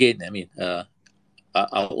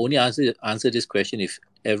 I'll only answer this question if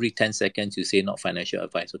every 10 seconds you say not financial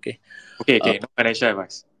advice, okay? Okay, no financial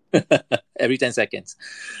advice. Every 10 seconds.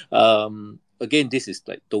 Again, this is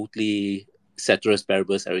like totally ceteris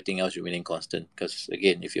paribus, everything else remaining constant. Because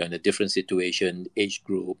again, if you're in a different situation, age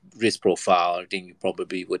group, risk profile, I think you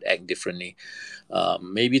probably would act differently.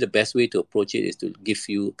 Maybe the best way to approach it is to give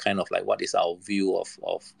you kind of like what is our view of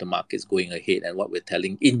the markets going ahead and what we're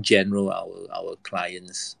telling in general our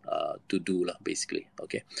clients to do, basically.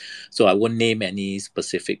 Okay, so I won't name any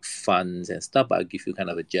specific funds and stuff, but I'll give you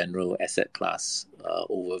kind of a general asset class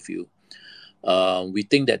overview. We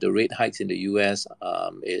think that the rate hikes in the US,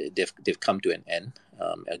 they've come to an end.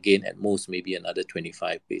 Again, at most, maybe another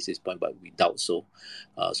 25 basis point, but we doubt so.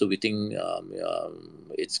 So we think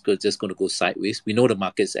it's just going to go sideways. We know the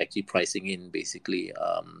market's actually pricing in basically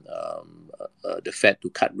the Fed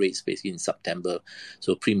to cut rates basically in September,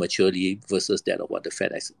 so prematurely versus that of what the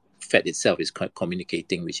Fed itself is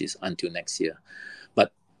communicating, which is until next year.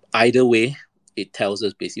 But either way, it tells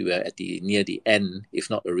us basically we're at near the end, if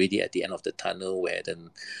not already at the end of the tunnel, where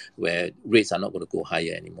rates are not going to go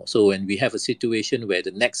higher anymore. So when we have a situation where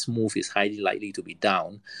the next move is highly likely to be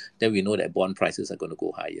down, then we know that bond prices are going to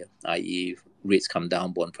go higher, i.e. rates come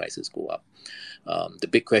down, bond prices go up. The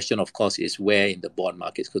big question, of course, is where in the bond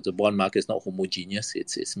markets, because the bond market is not homogeneous.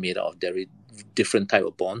 It's made out of very different type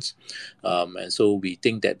of bonds. And so we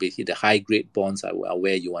think that basically the high-grade bonds are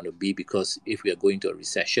where you want to be, because if we are going to a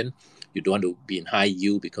recession, you don't want to be in high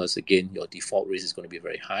yield because, again, your default risk is going to be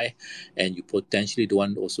very high. And you potentially don't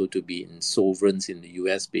want also to be in sovereigns in the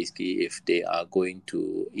US, basically, if they are going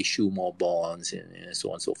to issue more bonds and so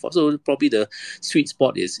on and so forth. So probably the sweet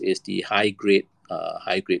spot is the high-grade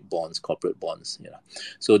bonds, corporate bonds.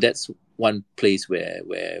 So that's one place where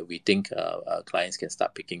we think clients can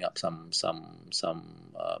start picking up some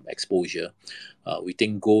exposure. We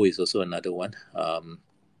think gold is also another one.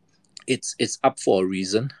 It's up for a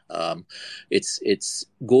reason. It's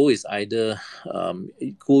gold is either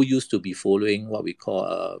gold used to be following what we call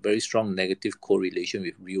a very strong negative correlation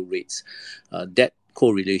with real rates. That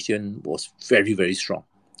correlation was very, very strong.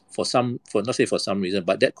 For some reason,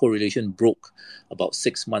 but that correlation broke about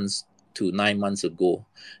 6 months to 9 months ago,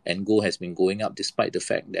 and gold has been going up despite the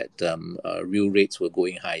fact that real rates were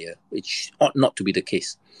going higher, which ought not to be the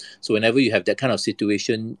case. So whenever you have that kind of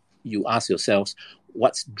situation, you ask yourselves,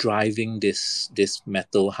 what's driving this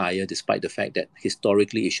metal higher despite the fact that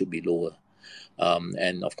historically it should be lower?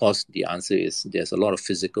 And of course, the answer is there's a lot of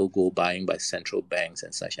physical gold buying by central banks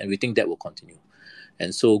and such, and we think that will continue.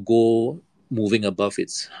 And so gold moving above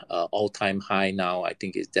its all-time high now, I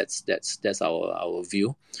think that's our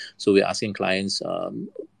view. So we're asking clients,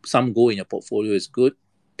 some gold in your portfolio is good,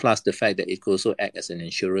 plus the fact that it could also act as an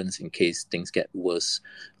insurance in case things get worse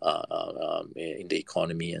in the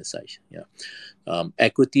economy and such.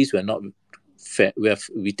 Equities, we're not fair.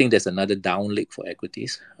 We think there's another down leg for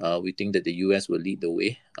equities. We think that the US will lead the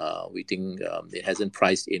way. We think it hasn't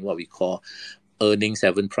priced in what we call earnings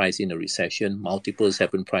haven't priced in a recession. Multiples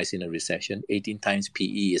haven't priced in a recession. 18 times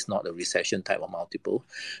PE is not a recession type of multiple.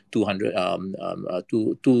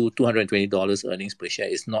 $220 earnings per share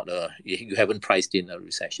is not you haven't priced in a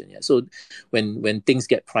recession yet. So when things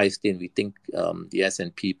get priced in, we think the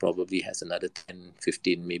S&P probably has another 10,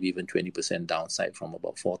 15, maybe even 20% downside from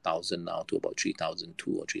about 4,000 now to about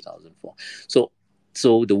 3,002 or 3,004.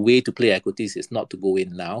 So the way to play equities is not to go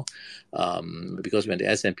in now, because when the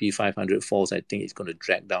S&P 500 falls, I think it's going to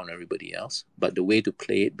drag down everybody else. But the way to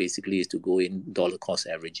play it basically is to go in dollar cost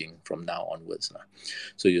averaging from now onwards.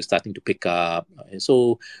 So you're starting to pick up.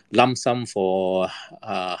 So lump sum for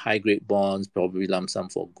high grade bonds, probably lump sum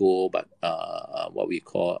for gold, but what we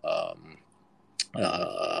call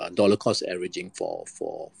dollar cost averaging for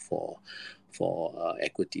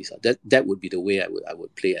equities. That would be the way I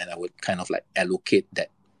would play, and I would kind of like allocate that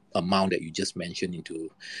amount that you just mentioned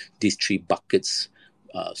into these three buckets,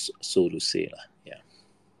 so to say. Yeah.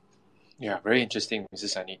 Yeah, very interesting, Mr.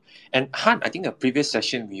 Sunny. And Han, I think the previous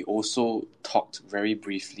session we also talked very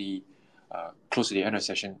briefly, close to the end of the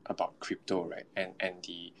session, about crypto, right? And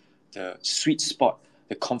the sweet spot,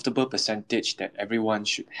 the comfortable percentage that everyone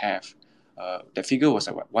should have. The figure was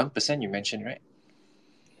like what, 1% you mentioned, right?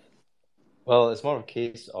 Well, it's more of a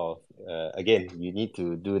case of, again, you need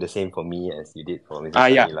to do the same for me as you did for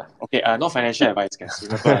Mrs. Yeah. Sunny lah. Okay, not financial advice, guys.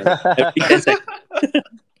 Remember.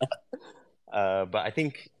 But I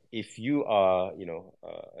think if you are,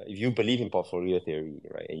 if you believe in portfolio theory,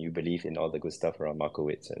 right, and you believe in all the good stuff around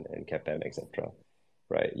Markowitz and CAPM, etc.,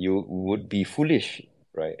 right, you would be foolish,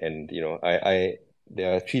 right? And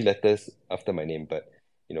there are three letters after my name, but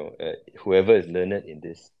whoever is learned in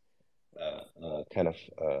this kind of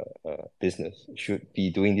business should be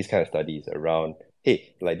doing these kind of studies around,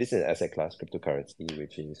 hey, like this is an asset class, cryptocurrency,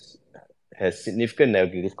 which has significant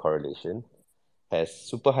negative correlation, has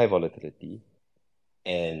super high volatility,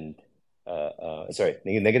 and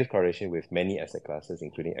negative correlation with many asset classes,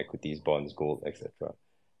 including equities, bonds, gold, etc.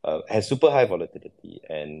 Has super high volatility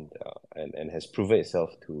and has proven itself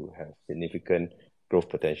to have significant growth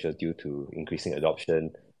potential due to increasing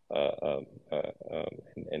adoption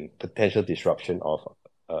and potential disruption of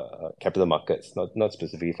capital markets, not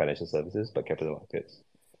specifically financial services, but capital markets.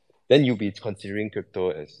 Then you'll be considering crypto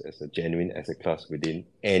as a genuine asset class within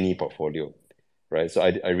any portfolio, right? So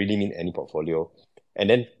I really mean any portfolio. And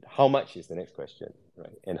then how much is the next question,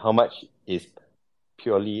 right? And how much is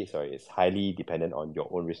highly dependent on your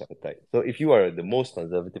own risk appetite. So if you are the most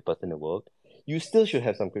conservative person in the world, you still should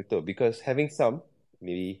have some crypto, because having some,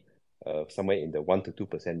 maybe somewhere in the 1 to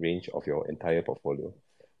 2% range of your entire portfolio,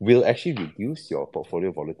 will actually reduce your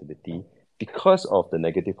portfolio volatility because of the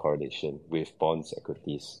negative correlation with bonds,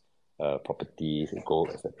 equities, properties, and gold,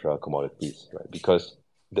 etc., commodities, right? Because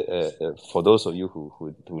for those of you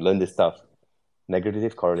who learn this stuff,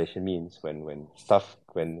 negative correlation means when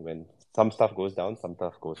some stuff goes down, some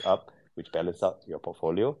stuff goes up, which balance out your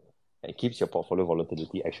portfolio and keeps your portfolio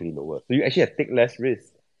volatility actually lower. So you actually take less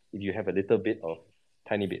risk if you have a little bit of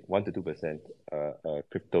tiny bit, 1 to 2%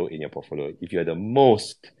 crypto in your portfolio. If you're the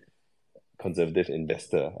most conservative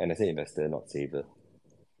investor, and I say investor, not saver.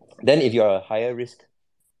 Then if you're a higher risk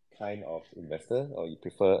kind of investor, or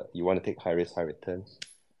you want to take high risk, high returns,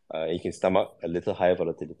 you can stomach a little higher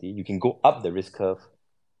volatility. You can go up the risk curve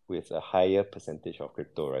with a higher percentage of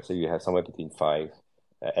crypto, right? So you have somewhere between 5,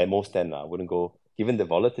 at most 10. I wouldn't go, given the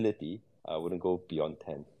volatility, I wouldn't go beyond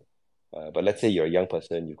 10. But let's say you're a young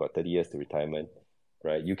person, you've got 30 years to retirement,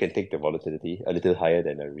 right? You can take the volatility a little higher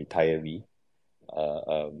than a retiree.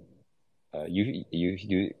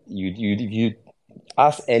 You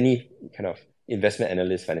ask any kind of investment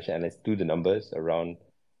analyst, financial analyst, do the numbers around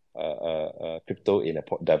crypto in a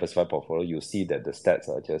diversified portfolio, you'll see that the stats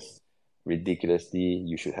are just ridiculously,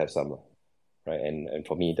 you should have some, right? And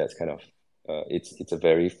for me, that's kind of it's a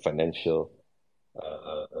very financial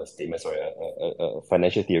statement, a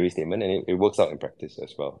financial theory statement, and it works out in practice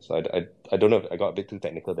as well. So I don't know if I got a bit too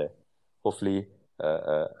technical there. Hopefully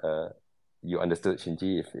you understood,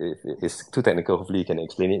 Shinji. If it's too technical, hopefully you can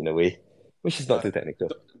explain it in a way which is not too technical.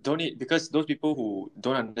 Don't need, because those people who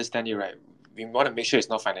don't understand it, right, we want to make sure it's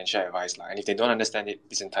not financial advice, and if they don't understand it,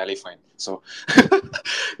 it's entirely fine. So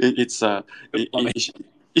it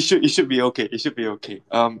should be okay. It should be okay.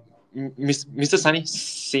 Mr. Sunny,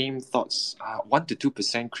 same thoughts. 1 to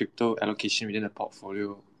 2% crypto allocation within the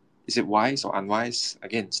portfolio. Is it wise or unwise?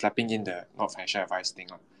 Again, slapping in the not financial advice thing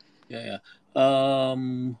on. Yeah.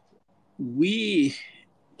 We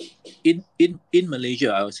in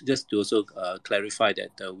Malaysia, I was just to also clarify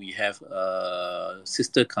that we have a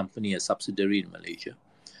sister company, a subsidiary in Malaysia,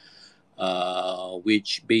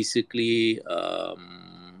 which basically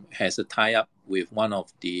has a tie-up with one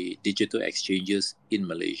of the digital exchanges in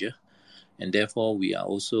Malaysia, and therefore we are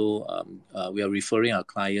also we are referring our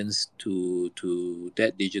clients to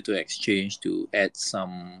that digital exchange to add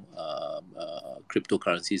some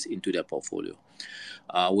cryptocurrencies into their portfolio.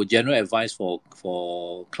 With general advice for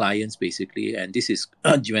clients, basically, and this is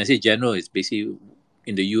when I say general, it's basically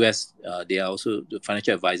in the US, they are also the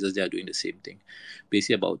financial advisors. They are doing the same thing,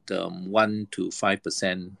 basically about 1 to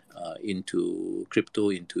 5% into crypto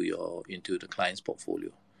into the client's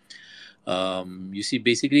portfolio. You see,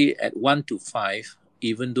 basically at 1 to 5,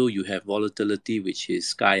 even though you have volatility which is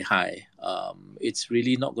sky high, it's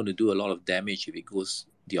really not going to do a lot of damage if it goes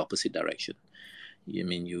the opposite direction. I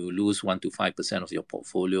mean, you lose 1 to 5% of your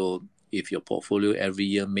portfolio. if your portfolio every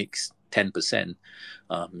year makes 10%,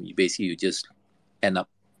 you just end up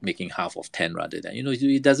making half of 10 rather than,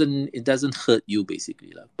 it doesn't hurt you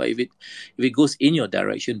basically. But if it goes in your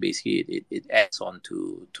direction, basically it adds on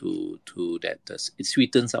to that, it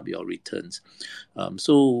sweetens up your returns.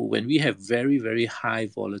 So when we have very, very high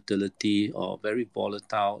volatility or very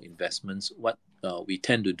volatile investments, what we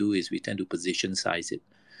tend to do is we tend to position size it.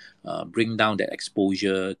 Bring down that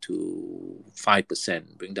exposure to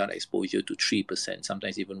 5%, bring down exposure to 3%,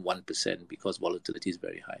 sometimes even 1%, because volatility is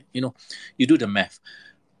very high. You do the math.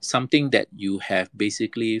 Something that you have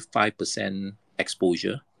basically 5%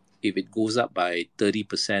 exposure, if it goes up by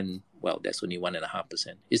 30%, well, that's only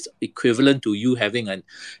 1.5%. It's equivalent to you having an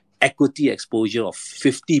equity exposure of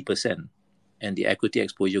 50%, and the equity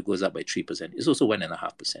exposure goes up by 3%. It's also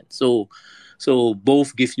 1.5%. So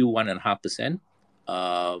both give you 1.5%.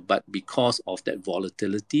 But because of that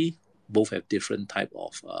volatility, both have different type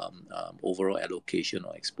of overall allocation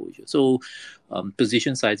or exposure. So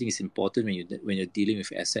position sizing is important when you're dealing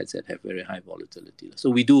with assets that have very high volatility. So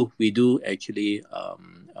we do actually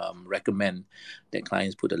recommend that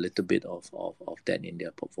clients put a little bit of that in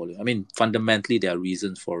their portfolio. I mean, fundamentally there are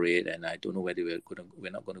reasons for it, and I don't know whether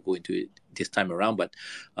we're not going to go into it this time around, but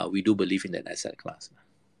we do believe in that asset class.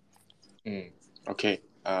 Okay.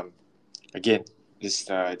 Again, these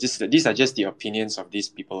are just the opinions of these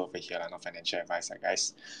people over here, not financial advice,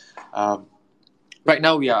 guys. Right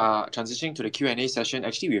now, we are transitioning to the Q&A session.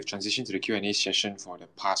 Actually, we have transitioned to the Q&A session for the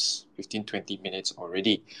past 15-20 minutes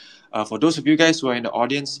already. For those of you guys who are in the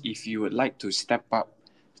audience, if you would like to step up,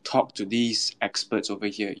 talk to these experts over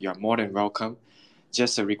here, you are more than welcome.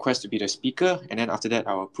 Just a request to be the speaker, and then after that,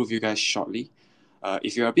 I will approve you guys shortly.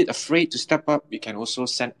 If you're a bit afraid to step up, you can also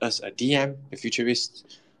send us a DM, the Futurists.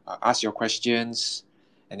 Ask your questions,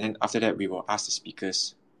 and then after that we will ask the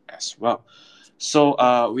speakers as well. So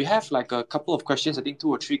we have like a couple of questions, I think 2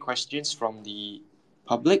 or 3 questions from the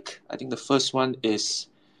public. I think the first one is,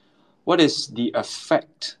 what is the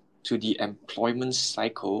effect to the employment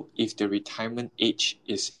cycle if the retirement age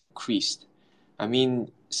is increased? I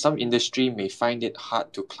mean, some industry may find it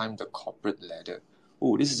hard to climb the corporate ladder.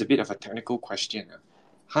 Oh, this is a bit of a technical question.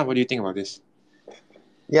 Han, what do you think about this?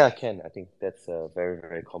 Yeah, Ken, I think that's a very,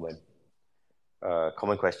 very common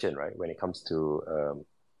question, right? When it comes to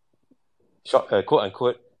quote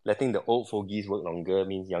unquote, letting the old fogies work longer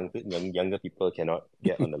means younger people cannot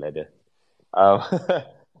get on the ladder.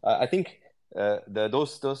 I think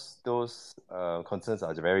those concerns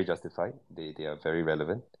are very justified. They are very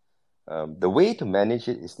relevant. The way to manage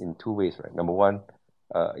it is in 2 ways, right? Number one,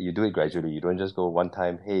 you do it gradually. You don't just go one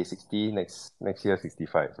time, hey, 60, next year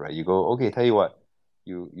 65, right? You go, okay, tell you what.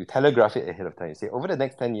 You telegraph it ahead of time. You say, over the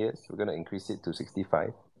next 10 years, we're going to increase it to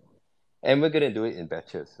 65. And we're going to do it in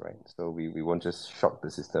batches, right? So we won't just shock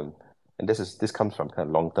the system. And this comes from kind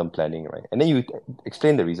of long-term planning, right? And then you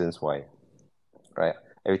explain the reasons why, right?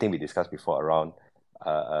 Everything we discussed before around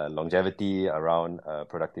longevity, around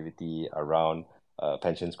productivity, around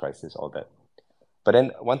pensions crisis, all that. But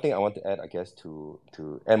then one thing I want to add, I guess, to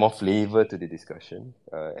add more flavor to the discussion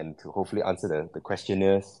and to hopefully answer the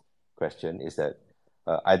questioner's question is that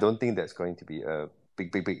I don't think that's going to be a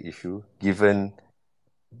big issue given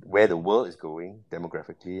where the world is going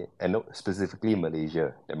demographically, and specifically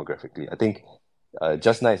Malaysia demographically. I think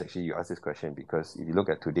just nice actually you asked this question, because if you look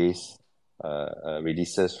at today's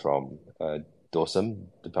releases from DOSM,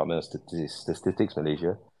 Department of Statistics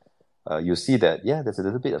Malaysia, you see that, yeah, there's a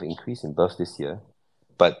little bit of increase in births this year,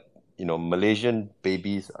 but Malaysian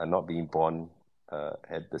babies are not being born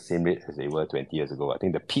at the same rate as they were 20 years ago. I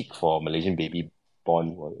think the peak for Malaysian baby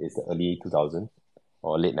born is the early 2000s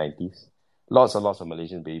or late 90s. Lots and lots of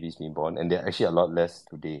Malaysian babies being born, and they're actually a lot less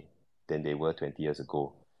today than they were 20 years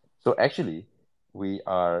ago. So actually, we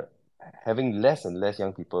are having less and less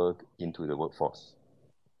young people into the workforce.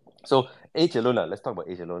 So age alone, let's talk about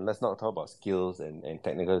age alone. Let's not talk about skills and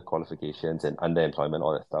technical qualifications and underemployment,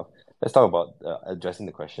 all that stuff. Let's talk about addressing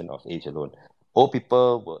the question of age alone. Old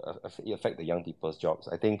people will affect the young people's jobs.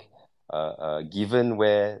 I think given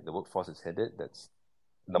where the workforce is headed, that's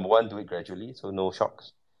number one, do it gradually, so no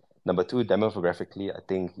shocks. Number two, demographically, I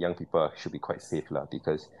think young people should be quite safe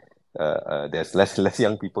because there's less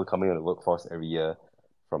young people coming on the workforce every year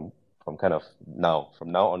from kind of now.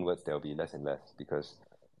 From now onwards, there will be less and less, because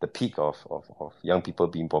the peak of young people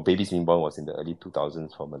being born, babies being born, was in the early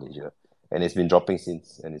 2000s for Malaysia. And it's been dropping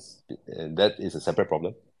since, and that is a separate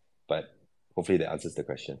problem. But hopefully that answers the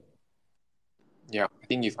question. Yeah, I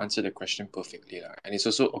think you've answered the question perfectly. And it's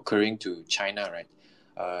also occurring to China, right?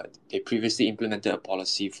 They previously implemented a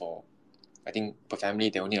policy for I think per family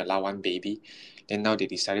they only allow one baby. Then now they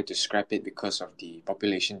decided to scrap it because of the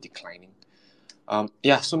population declining. So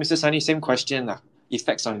Mr. Sunny, same question lah.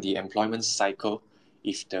 Effects on the employment cycle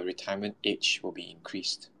if the retirement age will be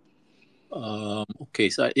increased. Okay,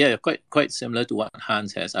 so yeah, quite similar to what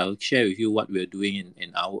Hans has. I'll share with you what we're doing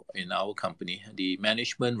in our company. The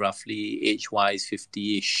management roughly age-wise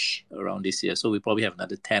 50-ish around this year, so we probably have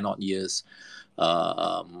another 10 odd years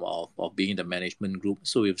of being in the management group.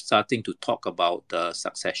 So we're starting to talk about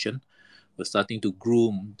succession. We're starting to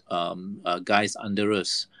groom guys under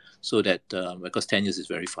us, so that because 10 years is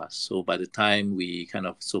very fast. So by the time we kind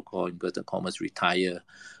of so-called inverted commas retire,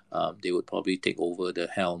 they would probably take over the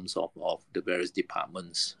helms of the various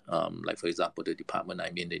departments, like for example the department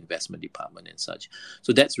I'm in, the investment department and such.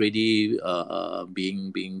 So that's really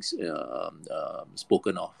being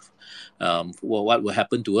spoken of. What will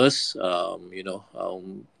happen to us?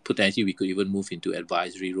 Potentially we could even move into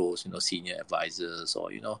advisory roles, senior advisors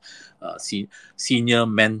or senior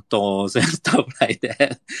mentors and stuff like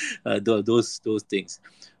that. Those things.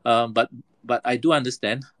 But I do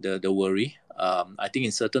understand the worry. I think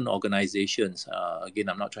in certain organizations, again,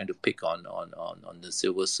 I'm not trying to pick on the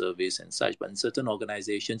civil service and such, but in certain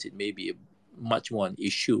organizations, it may be much more an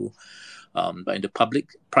issue. But in the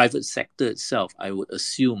private sector itself, I would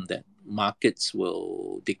assume that markets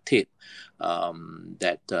will dictate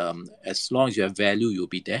that as long as you have value, you'll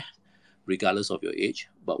be there, regardless of your age.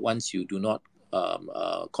 But once you do not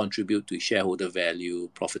contribute to shareholder value,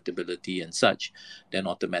 profitability, and such, then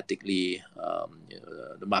automatically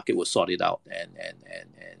the market will sort it out, and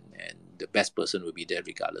the best person will be there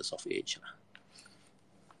regardless of age.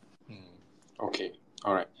 Okay,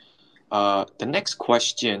 all right. The next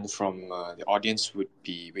question from the audience would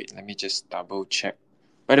be, wait, let me just double check.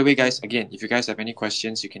 By the way, guys, again, if you guys have any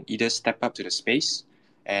questions, you can either step up to the space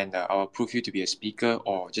and I'll approve you to be a speaker,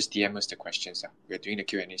 or just DM us the questions. We're doing the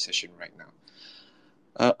Q&A session right now.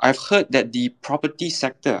 I've heard that the property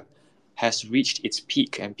sector has reached its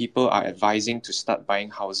peak and people are advising to start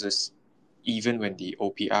buying houses even when the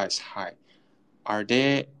OPR is high. Are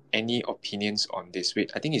there any opinions on this?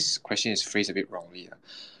 Wait, I think his question is phrased a bit wrongly.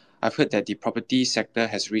 I've heard that the property sector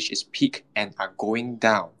has reached its peak and are going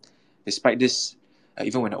down. Despite this,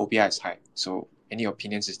 even when the OPR is high. So any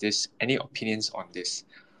opinions on this?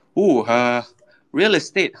 Real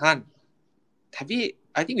estate, Han.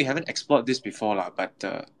 I think we haven't explored this before, but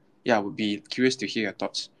I would be curious to hear your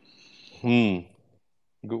thoughts. Good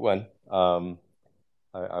one.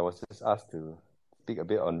 I was just asked to speak a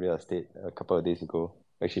bit on real estate a couple of days ago,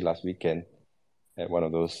 actually last weekend, at one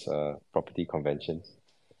of those property conventions.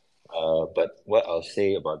 But what I'll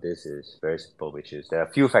say about this is very simple, which is there are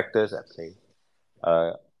a few factors at play.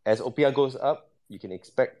 As OPR goes up, you can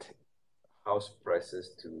expect house prices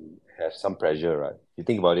to have some pressure, right? If you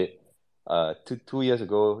think about it, 2 years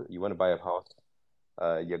ago, you want to buy a house,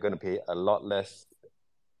 you're going to pay a lot less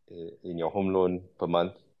in your home loan per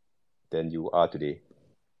month than you are today.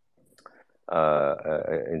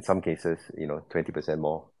 In some cases, 20%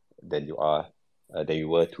 more than you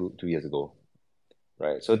were two years ago,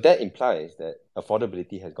 right? So that implies that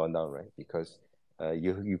affordability has gone down, right? Because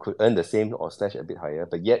you could earn the same or slash a bit higher,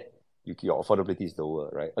 but yet your affordability is lower,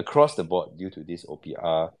 right? Across the board due to this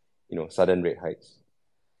OPR, sudden rate hikes.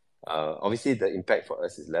 Obviously, the impact for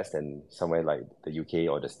us is less than somewhere like the UK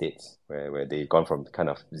or the States, where they've gone from kind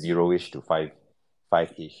of 0-ish to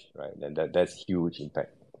 5-ish, right? And that's huge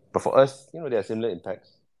impact. But for us, there are similar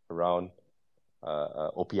impacts around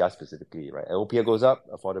OPR specifically, right? OPR goes up,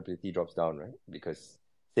 affordability drops down, right? Because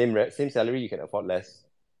same salary, you can afford less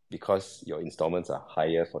because your installments are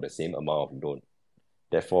higher for the same amount of loan.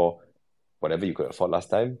 Therefore, whatever you could afford last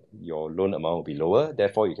time, your loan amount will be lower.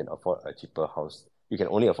 Therefore, you can afford a cheaper house. You can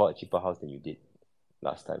only afford a cheaper house than you did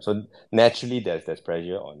last time. So naturally, there's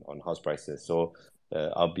pressure on house prices. So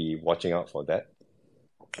I'll be watching out for that.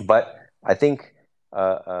 But I think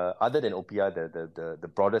other than OPR, the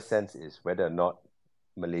broader sense is whether or not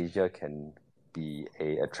Malaysia can be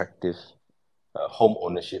a attractive home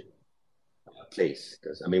ownership place.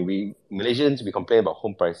 Because Malaysians, we complain about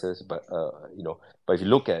home prices, but but if you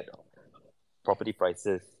look at property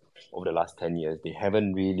prices over the last 10 years, they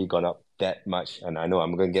haven't really gone up that much. And I know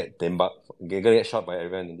I'm going to get shot by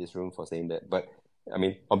everyone in this room for saying that. But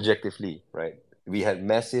objectively, right? We had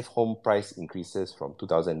massive home price increases from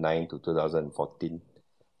 2009 to 2014,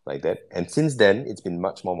 like that. And since then, it's been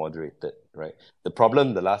much more moderated, right? The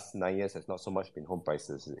problem the last 9 years has not so much been home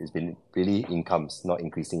prices. It's been really incomes not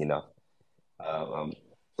increasing enough.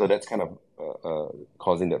 So that's kind of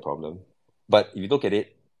causing that problem. But if you look at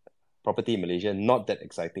it, property in Malaysia, not that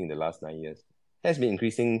exciting in the last 9 years. It has been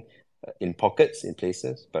increasing in pockets, in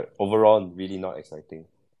places, but overall, really not exciting.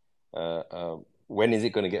 When is it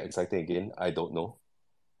going to get exciting again? I don't know.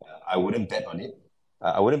 I wouldn't bet on it.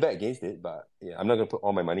 I wouldn't bet against it, but yeah, I'm not going to put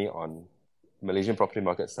all my money on Malaysian property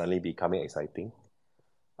market suddenly becoming exciting.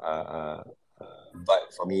 But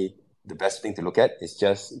for me, the best thing to look at is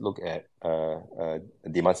just look at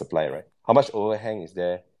demand supply, right? How much overhang is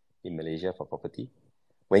there in Malaysia for property?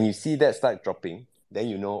 When you see that start dropping, then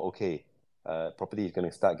you know, okay, property is going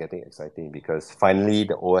to start getting exciting because finally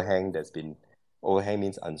the overhang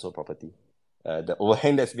means unsold property. The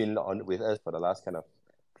overhang that's been on with us for the last kind of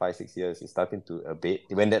 5-6 years is starting to abate.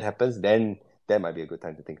 When that happens, then that might be a good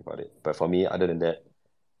time to think about it. But for me, other than that,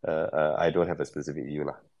 I don't have a specific view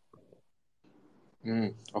lah.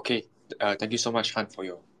 Okay. Thank you so much, Han, for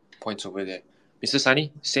your points over there. Mr.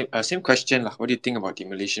 Sani, same question lah. What do you think about the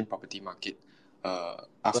Malaysian property market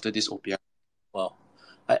after this OPR? Well,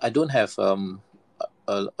 I don't have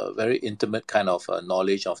a very intimate kind of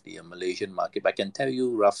knowledge of the Malaysian market, but I can tell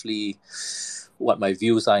you roughly what my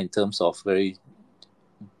views are in terms of very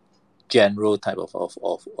general type of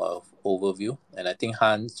overview. And I think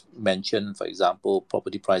Hans mentioned, for example,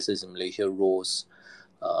 property prices in Malaysia rose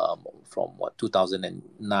from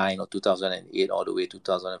 2009 or 2008 all the way to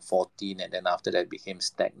 2014, and then after that became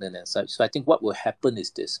stagnant and such. So I think what will happen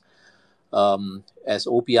is this. As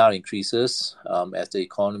OPR increases, as the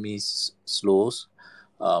economy slows,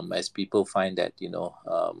 as people find that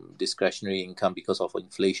discretionary income because of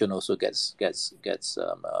inflation also gets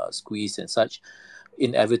squeezed and such,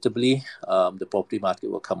 inevitably the property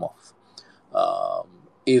market will come off.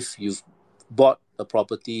 If you've bought a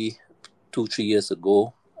property 2-3 years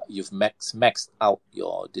ago, you've maxed out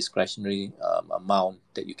your discretionary amount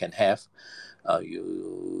that you can have.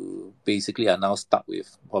 You basically are now stuck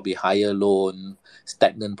with probably higher loan,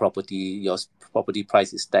 stagnant property. Your property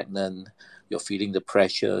price is stagnant. You're feeling the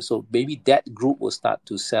pressure. So maybe that group will start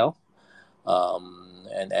to sell,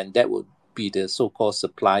 and that would be the so-called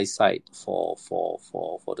supply side for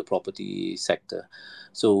the property sector.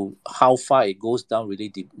 So how far it goes down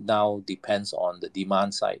really now depends on the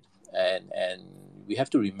demand side, and we have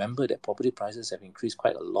to remember that property prices have increased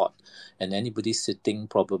quite a lot, and anybody sitting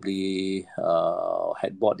probably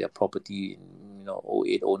had bought their property in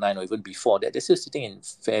 08, 09 or even before that, they're still sitting in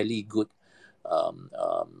fairly good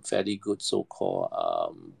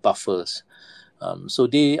so-called buffers. So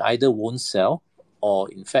they either won't sell, or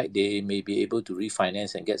in fact they may be able to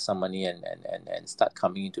refinance and get some money and start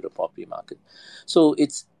coming into the property market. So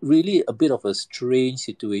it's really a bit of a strange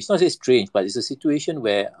situation. Not say strange, but it's a situation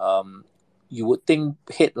where you would think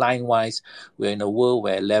headline-wise, we're in a world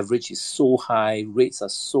where leverage is so high, rates are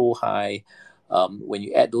so high. When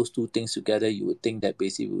you add those two things together, you would think that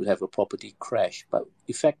basically we would have a property crash. But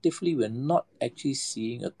effectively, we're not actually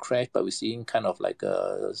seeing a crash, but we're seeing kind of like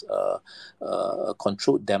a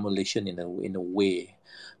controlled demolition in a way.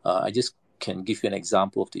 I just can give you an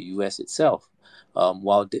example of the US itself.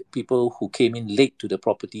 While the people who came in late to the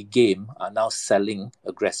property game are now selling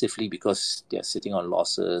aggressively because they're sitting on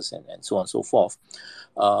losses and so on and so forth,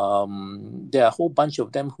 there are a whole bunch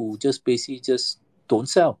of them who just basically just don't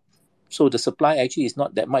sell. So the supply actually is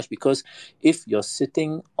not that much, because if you're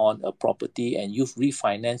sitting on a property and you've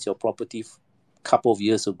refinanced your property a couple of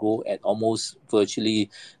years ago at almost virtually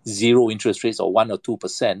zero interest rates or 1 or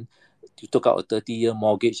 2%, you took out a 30-year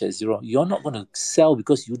mortgage at zero, you're not going to sell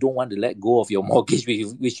because you don't want to let go of your mortgage,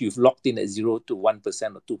 which you've locked in at 0 to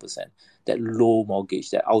 1% or 2%, that low mortgage,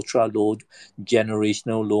 that ultra low,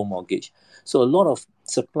 generational low mortgage. So a lot of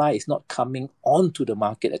supply is not coming onto the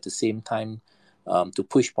market at the same time to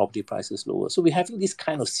push property prices lower. So we're having this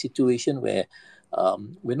kind of situation where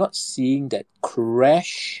we're not seeing that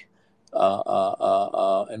crash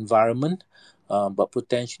environment, but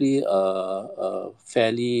potentially a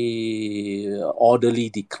fairly orderly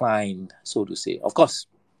decline, so to say. Of course,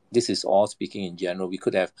 this is all speaking in general. We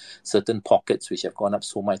could have certain pockets which have gone up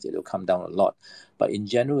so much that they'll come down a lot. But in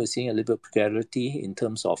general, we're seeing a little bit of precarity in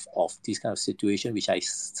terms of this kind of situation, which I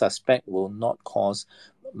suspect will not cause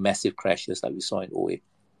massive crashes like we saw in 08.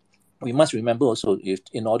 We must remember also, if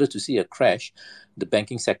in order to see a crash, the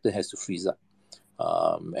banking sector has to freeze up.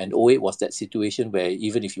 And 08 was that situation where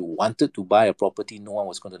even if you wanted to buy a property, no one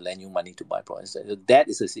was going to lend you money to buy property. So that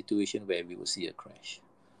is a situation where we will see a crash.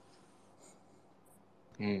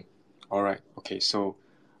 All right. Okay. So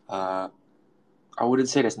I wouldn't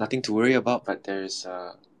say there's nothing to worry about, but there's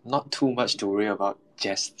not too much to worry about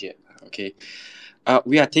just yet. Okay.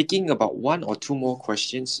 We are taking about 1 or 2 more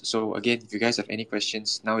questions. So again, if you guys have any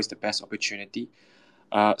questions, now is the best opportunity.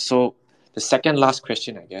 So the second last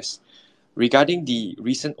question, I guess, regarding the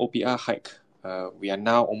recent OPR hike, We are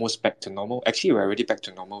now almost back to normal. Actually, we're already back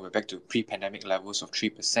to normal. We're back to pre-pandemic levels of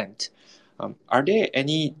 3%. Are there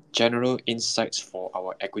any general insights for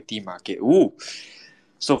our equity market? Ooh.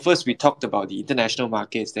 So first we talked about the international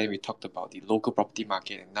markets, then we talked about the local property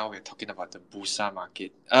market, and now we're talking about the Bursa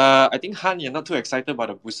market. I think Han, you're not too excited about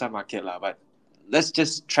the Bursa market, but let's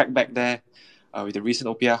just track back there with the recent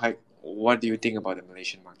OPR hike. What do you think about the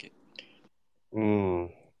Malaysian market?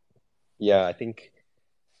 Yeah, I think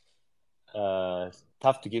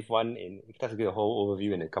tough to give a whole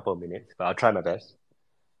overview in a couple of minutes, but I'll try my best.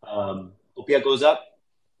 OPR goes up,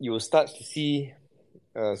 you will start to see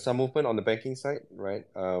some movement on the banking side, right?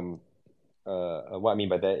 What I mean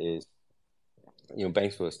by that is,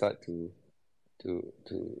 banks will start to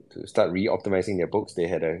start re-optimizing their books. They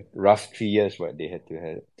had a rough 3 years where they had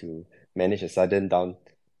to manage a sudden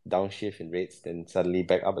downshift in rates, then suddenly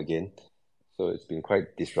back up again. So it's been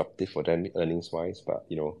quite disruptive for them earnings-wise. But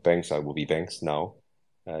banks will be banks now.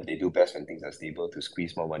 They do best when things are stable to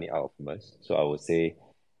squeeze more money out of us. So I would say,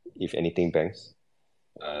 if anything, banks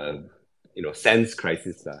sense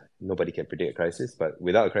crisis. Nobody can predict a crisis, but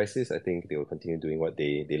without a crisis, I think they will continue doing what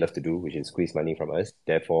they love to do, which is squeeze money from us,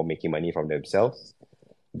 therefore making money from themselves.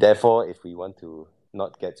 Therefore, if we want to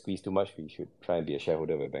not get squeezed too much, we should try and be a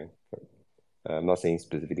shareholder of a bank. I'm not saying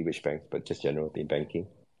specifically which banks, but just generally banking.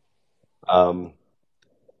 I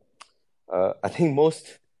think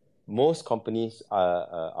most companies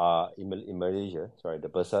are in Malaysia.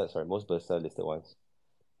 Most Bursa listed ones.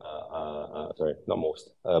 Not most.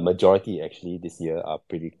 Majority actually this year are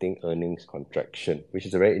predicting earnings contraction, which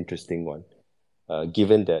is a very interesting one,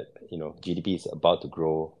 given that GDP is about to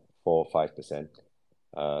grow 4 or 5%.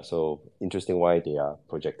 So interesting why they are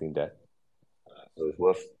projecting that. So it's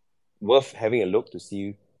worth having a look to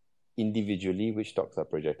see individually which stocks are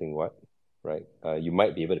projecting what, right? You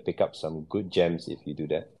might be able to pick up some good gems if you do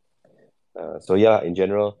that. So yeah, in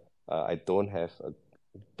general, I don't have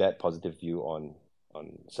that positive view on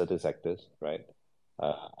certain sectors, right?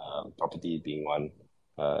 Property being one,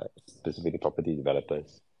 specifically property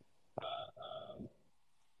developers.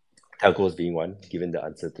 Telcos being one, given the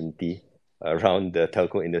uncertainty around the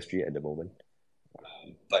telco industry at the moment.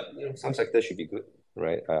 But some sectors should be good,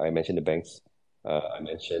 right? I mentioned the banks. I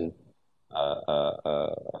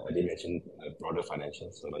did mention broader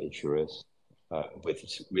financials, so like insurers.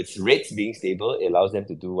 With rates being stable, it allows them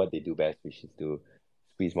to do what they do best, which is to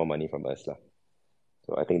squeeze more money from us.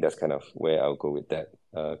 So I think that's kind of where I'll go with that.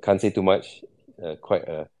 Can't say too much. Quite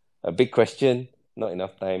a big question, not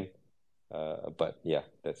enough time. But yeah,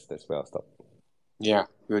 that's where I'll stop. Yeah,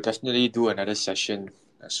 we'll definitely do another session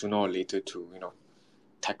sooner or later to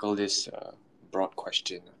tackle this broad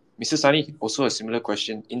question. Mr. Sani, also a similar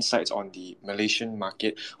question, insights on the Malaysian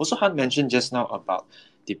market. Also, Han mentioned just now about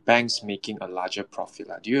the banks making a larger profit.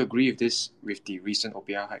 Do you agree with this, with the recent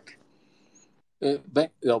OPR hike?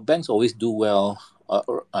 Banks always do well.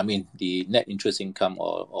 The net interest income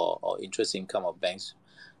or interest income of banks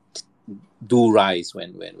do rise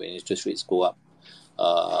when interest rates go up.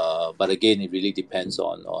 But again, it really depends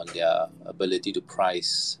on their ability to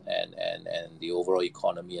price and the overall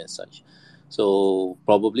economy and such. So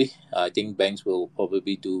probably, I think banks will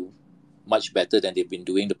probably do much better than they've been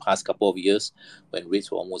doing the past couple of years when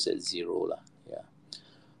rates were almost at zero. Yeah.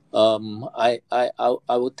 I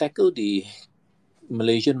will tackle the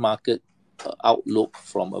Malaysian market outlook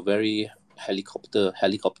from a very helicopter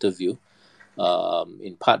view.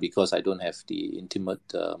 In part because I don't have the intimate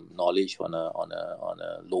knowledge on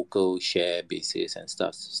a local share basis and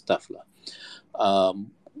stuff.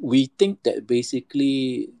 We think that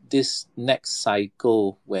basically this next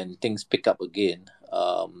cycle, when things pick up again,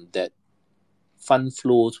 that fund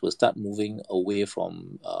flows will start moving away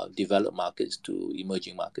from developed markets to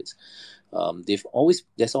emerging markets. There's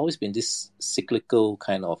always been this cyclical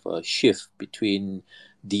kind of shift between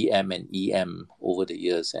DM and EM over the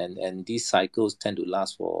years, and these cycles tend to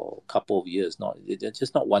last for a couple of years. They're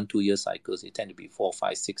just not 1-2 year cycles. They tend to be 4,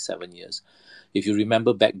 5, 6, 7 years. If you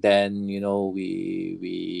remember back then, we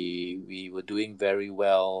were doing very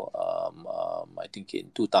well. I think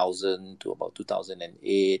in 2000 to about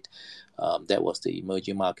 2008, that was the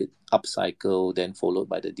emerging market upcycle, then followed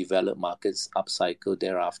by the developed markets upcycle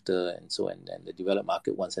thereafter, and the developed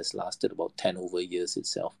market once has lasted about 10 over years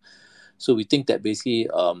itself. So we think that basically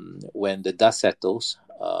when the dust settles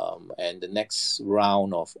and the next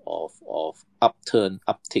round of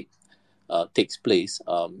uptick takes place,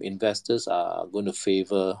 investors are going to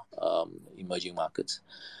favor emerging markets.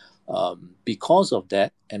 Because of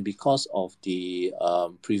that, and because of the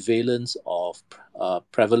prevalence of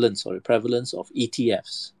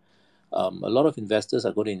ETFs, A lot of investors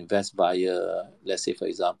are going to invest via, let's say, for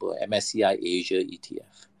example, MSCI Asia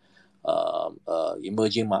ETF,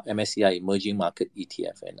 MSCI Emerging Market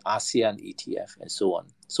ETF, and ASEAN ETF, and so on.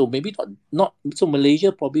 So maybe not so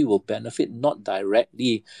Malaysia probably will benefit not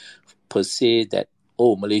directly per se that,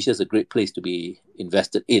 oh, Malaysia is a great place to be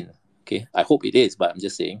invested in. Okay, I hope it is, but I'm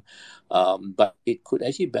just saying. But it could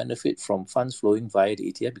actually benefit from funds flowing via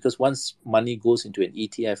the ETF, because once money goes into an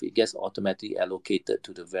ETF, it gets automatically allocated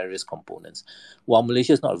to the various components. While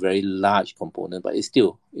Malaysia is not a very large component, but it's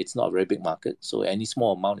not a very big market, so any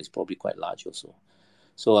small amount is probably quite large also.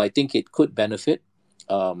 So I think it could benefit,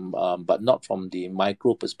 but not from the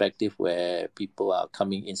micro perspective where people are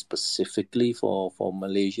coming in specifically for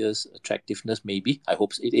Malaysia's attractiveness. Maybe, I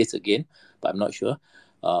hope it is again, but I'm not sure.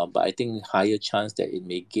 But I think higher chance that it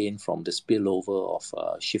may gain from the spillover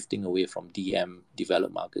of shifting away from DM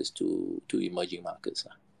developed markets to emerging markets.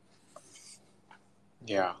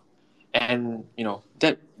 Yeah. And,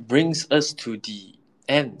 that brings us to the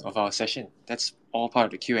end of our session. That's all part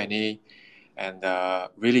of the Q&A. And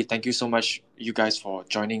really, thank you so much, you guys, for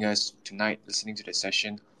joining us tonight, listening to the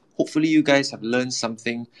session. Hopefully, you guys have learned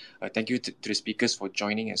something. Thank you to the speakers for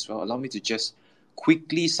joining as well. Allow me to just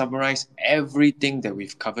quickly summarize everything that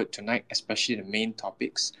we've covered tonight, especially the main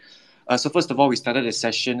topics. So first of all, we started the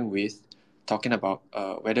session with talking about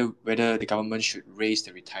whether the government should raise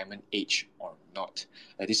the retirement age or not.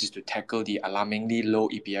 This is to tackle the alarmingly low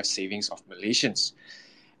EPF savings of Malaysians.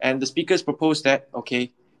 And the speakers proposed that,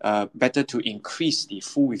 better to increase the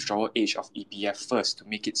full withdrawal age of EPF first to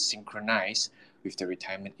make it synchronized with the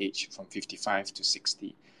retirement age from 55 to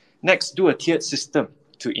 60. Next, do a tiered system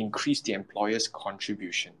to increase the employer's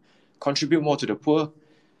contribution. Contribute more to the poor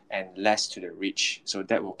and less to the rich. So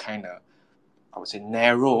that will kind of, I would say,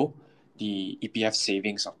 narrow the EPF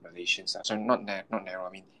savings of Malaysians. So not narrow,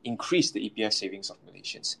 I mean increase the EPF savings of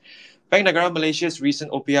Malaysians. Bank Negara Malaysia's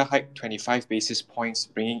recent OPR hiked 25 basis points,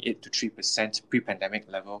 bringing it to 3% pre-pandemic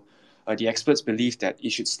level. The experts believe that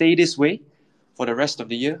it should stay this way for the rest of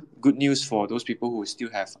the year. Good news for those people who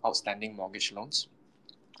still have outstanding mortgage loans.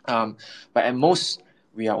 But at most,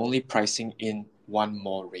 we are only pricing in one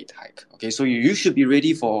more rate hike. Okay, so you should be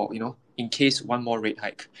ready for, in case one more rate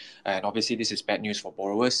hike. And obviously, this is bad news for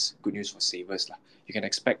borrowers, good news for savers. You can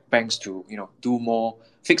expect banks to, do more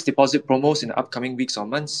fixed deposit promos in the upcoming weeks or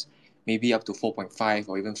months, maybe up to 4.5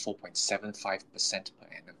 or even 4.75% per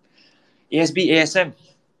annum. ASB ASM,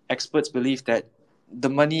 experts believe that the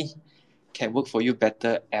money can work for you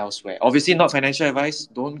better elsewhere. Obviously, not financial advice.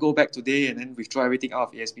 Don't go back today and then withdraw everything out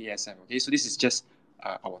of ASB ASM. Okay, so this is just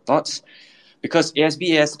our thoughts. Because ASB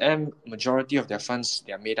ASM, majority of their funds,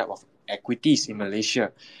 they are made up of equities in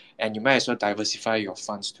Malaysia, and you might as well diversify your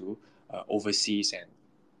funds to overseas and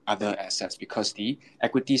other assets, because the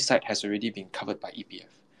equity side has already been covered by EPF.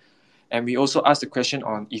 And we also asked the question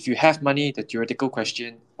on, if you have money, the theoretical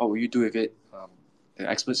question, what will you do with it? The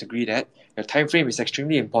experts agree that your time frame is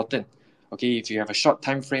extremely important. Okay, if you have a short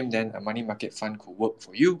time frame, then a money market fund could work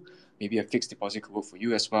for you. Maybe a fixed deposit could work for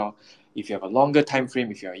you as well. If you have a longer time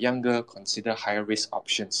frame, if you are younger, consider higher risk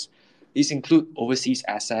options. These include overseas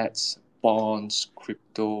assets, bonds,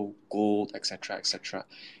 crypto, gold, etc., etc.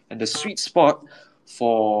 And the sweet spot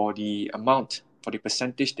for the amount, for the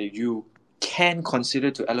percentage that you can consider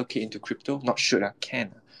to allocate into crypto, not should,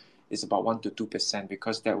 can, is about 1 to 2%,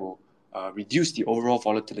 because that will reduce the overall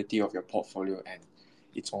volatility of your portfolio, and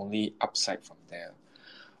it's only upside from there.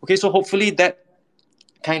 Okay, so hopefully that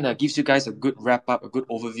kind of gives you guys a good wrap up, a good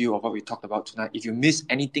overview of what we talked about tonight. If you missed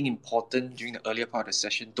anything important during the earlier part of the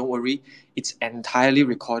session, don't worry, it's entirely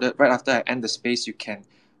recorded. Right after I end the space, you can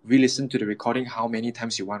re-listen to the recording how many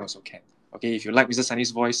times you want also can. Okay, if you like Mr.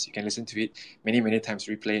 Sunny's voice, you can listen to it many, many times,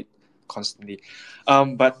 replay it constantly.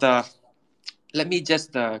 But let me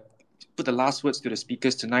just put the last words to the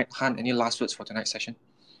speakers tonight. Han, any last words for tonight's session?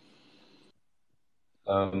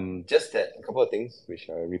 Just that a couple of things which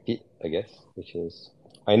I repeat, I guess, which is,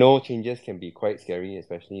 I know changes can be quite scary,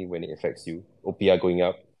 especially when it affects you. OPR going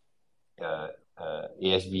up,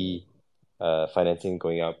 ASB financing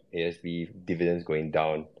going up, ASB dividends going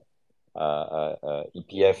down,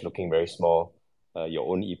 EPF looking very small,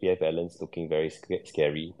 your own EPF balance looking very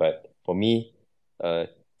scary. But for me,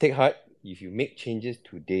 take heart. If you make changes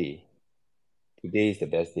today is the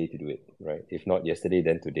best day to do it, right? If not yesterday,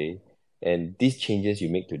 then today. And these changes you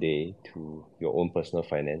make today to your own personal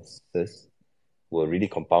finances will really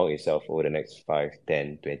compound itself over the next 5,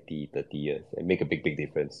 10, 20, 30 years and make a big, big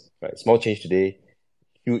difference, right? Small change today,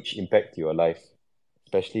 huge impact to your life,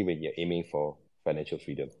 especially when you're aiming for financial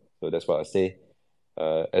freedom. So that's what I say.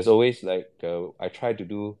 As always, I try to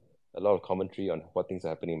do a lot of commentary on what things are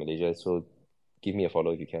happening in Malaysia. So give me a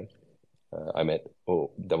follow if you can. I'm at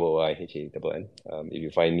OOIHANN. If you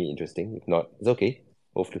find me interesting, if not, it's okay.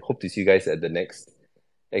 Hope to see you guys at the next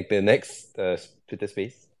Twitter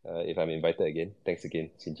space. If I'm invited again. Thanks again,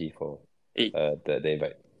 Shinji, for Hey, the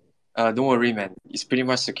invite. don't worry, man. It's pretty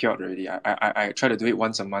much secured already. I try to do it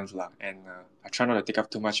once a month, and I try not to take up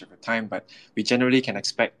too much of your time, but we generally can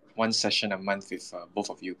expect one session a month with both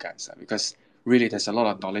of you guys, because really there's a lot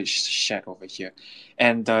of knowledge shared over here.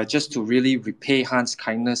 And just to really repay Hans'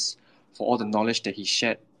 kindness for all the knowledge that he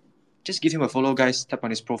shared, just give him a follow, guys. Tap on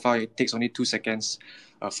his profile. It takes only 2 seconds.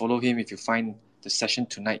 Follow him if you find the session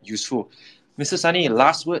tonight useful. Mr. Sunny,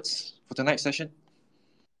 last words for tonight's session?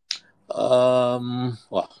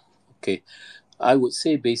 Well, okay. I would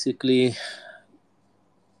say basically,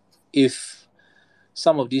 if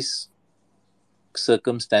some of these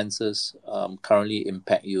circumstances currently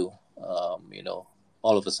impact you,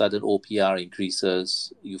 all of a sudden OPR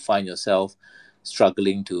increases, you find yourself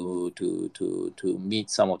struggling to meet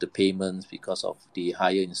some of the payments because of the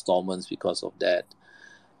higher installments because of that.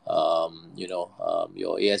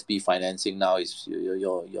 Your ASB financing now is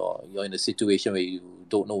you're in a situation where you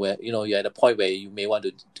don't know where, you're at a point where you may want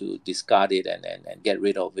to discard it and get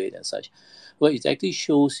rid of it and such. Well, it actually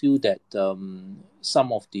shows you that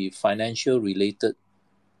some of the financial related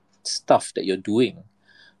stuff that you're doing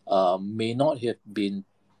may not have been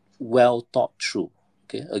well thought through.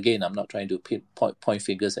 Okay, again, I'm not trying to point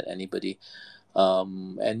fingers at anybody,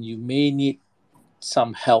 and you may need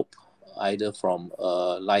some help either from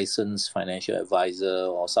a licensed financial advisor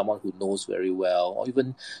or someone who knows very well, or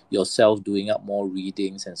even yourself doing up more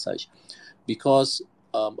readings and such, because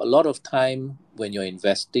a lot of time when you're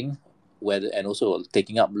investing, and also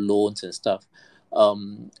taking up loans and stuff,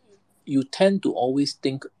 you tend to always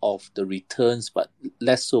think of the returns but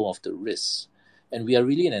less so of the risks. And we are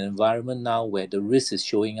really in an environment now where the risk is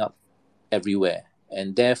showing up everywhere,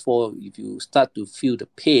 and therefore if you start to feel the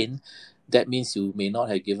pain, that means you may not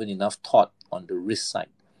have given enough thought on the risk side.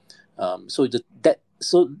 So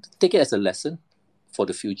take it as a lesson for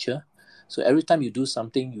the future. So every time you do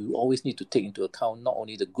something, you always need to take into account not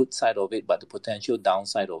only the good side of it, but the potential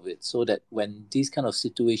downside of it, so that when these kind of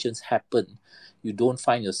situations happen, you don't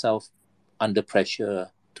find yourself under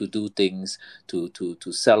pressure to do things, to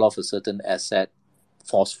sell off a certain asset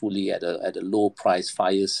forcefully at a low price,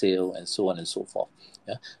 fire sale, and so on and so forth.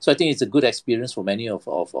 Yeah. So I think it's a good experience for many of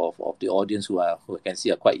the audience who I can see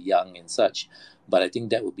are quite young and such. But I think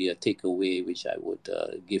that would be a takeaway which I would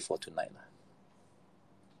give for tonight.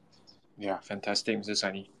 Yeah, fantastic, Mr.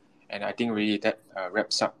 Sunny. And I think really that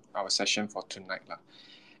wraps up our session for tonight.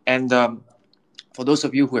 And for those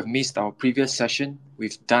of you who have missed our previous session,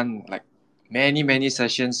 we've done like many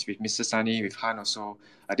sessions with Mr. Sunny, with Han also.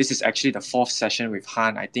 This is actually the 4th session with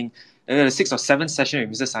Han. I think the 6th or 7th session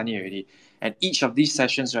with Mr. Sunny already. And each of these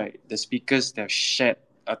sessions, right, the speakers, they've shared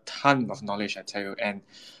a ton of knowledge, I tell you. And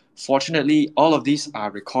fortunately, all of these are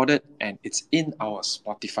recorded and it's in our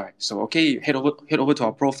Spotify. So, okay, head over to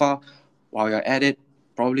our profile. While you're at it,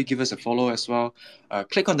 probably give us a follow as well.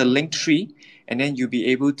 Click on the link tree, and then you'll be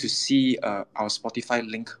able to see our Spotify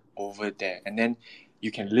link over there. And then you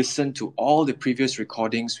can listen to all the previous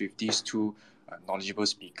recordings with these two knowledgeable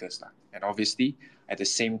speakers. And obviously, at the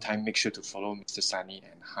same time, make sure to follow Mr. Sunny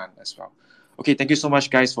and Han as well. Okay, thank you so much,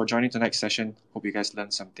 guys, for joining tonight's session. Hope you guys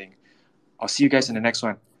learned something. I'll see you guys in the next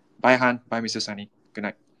one. Bye, Han. Bye, Mr. Sunny. Good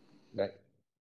night. Bye.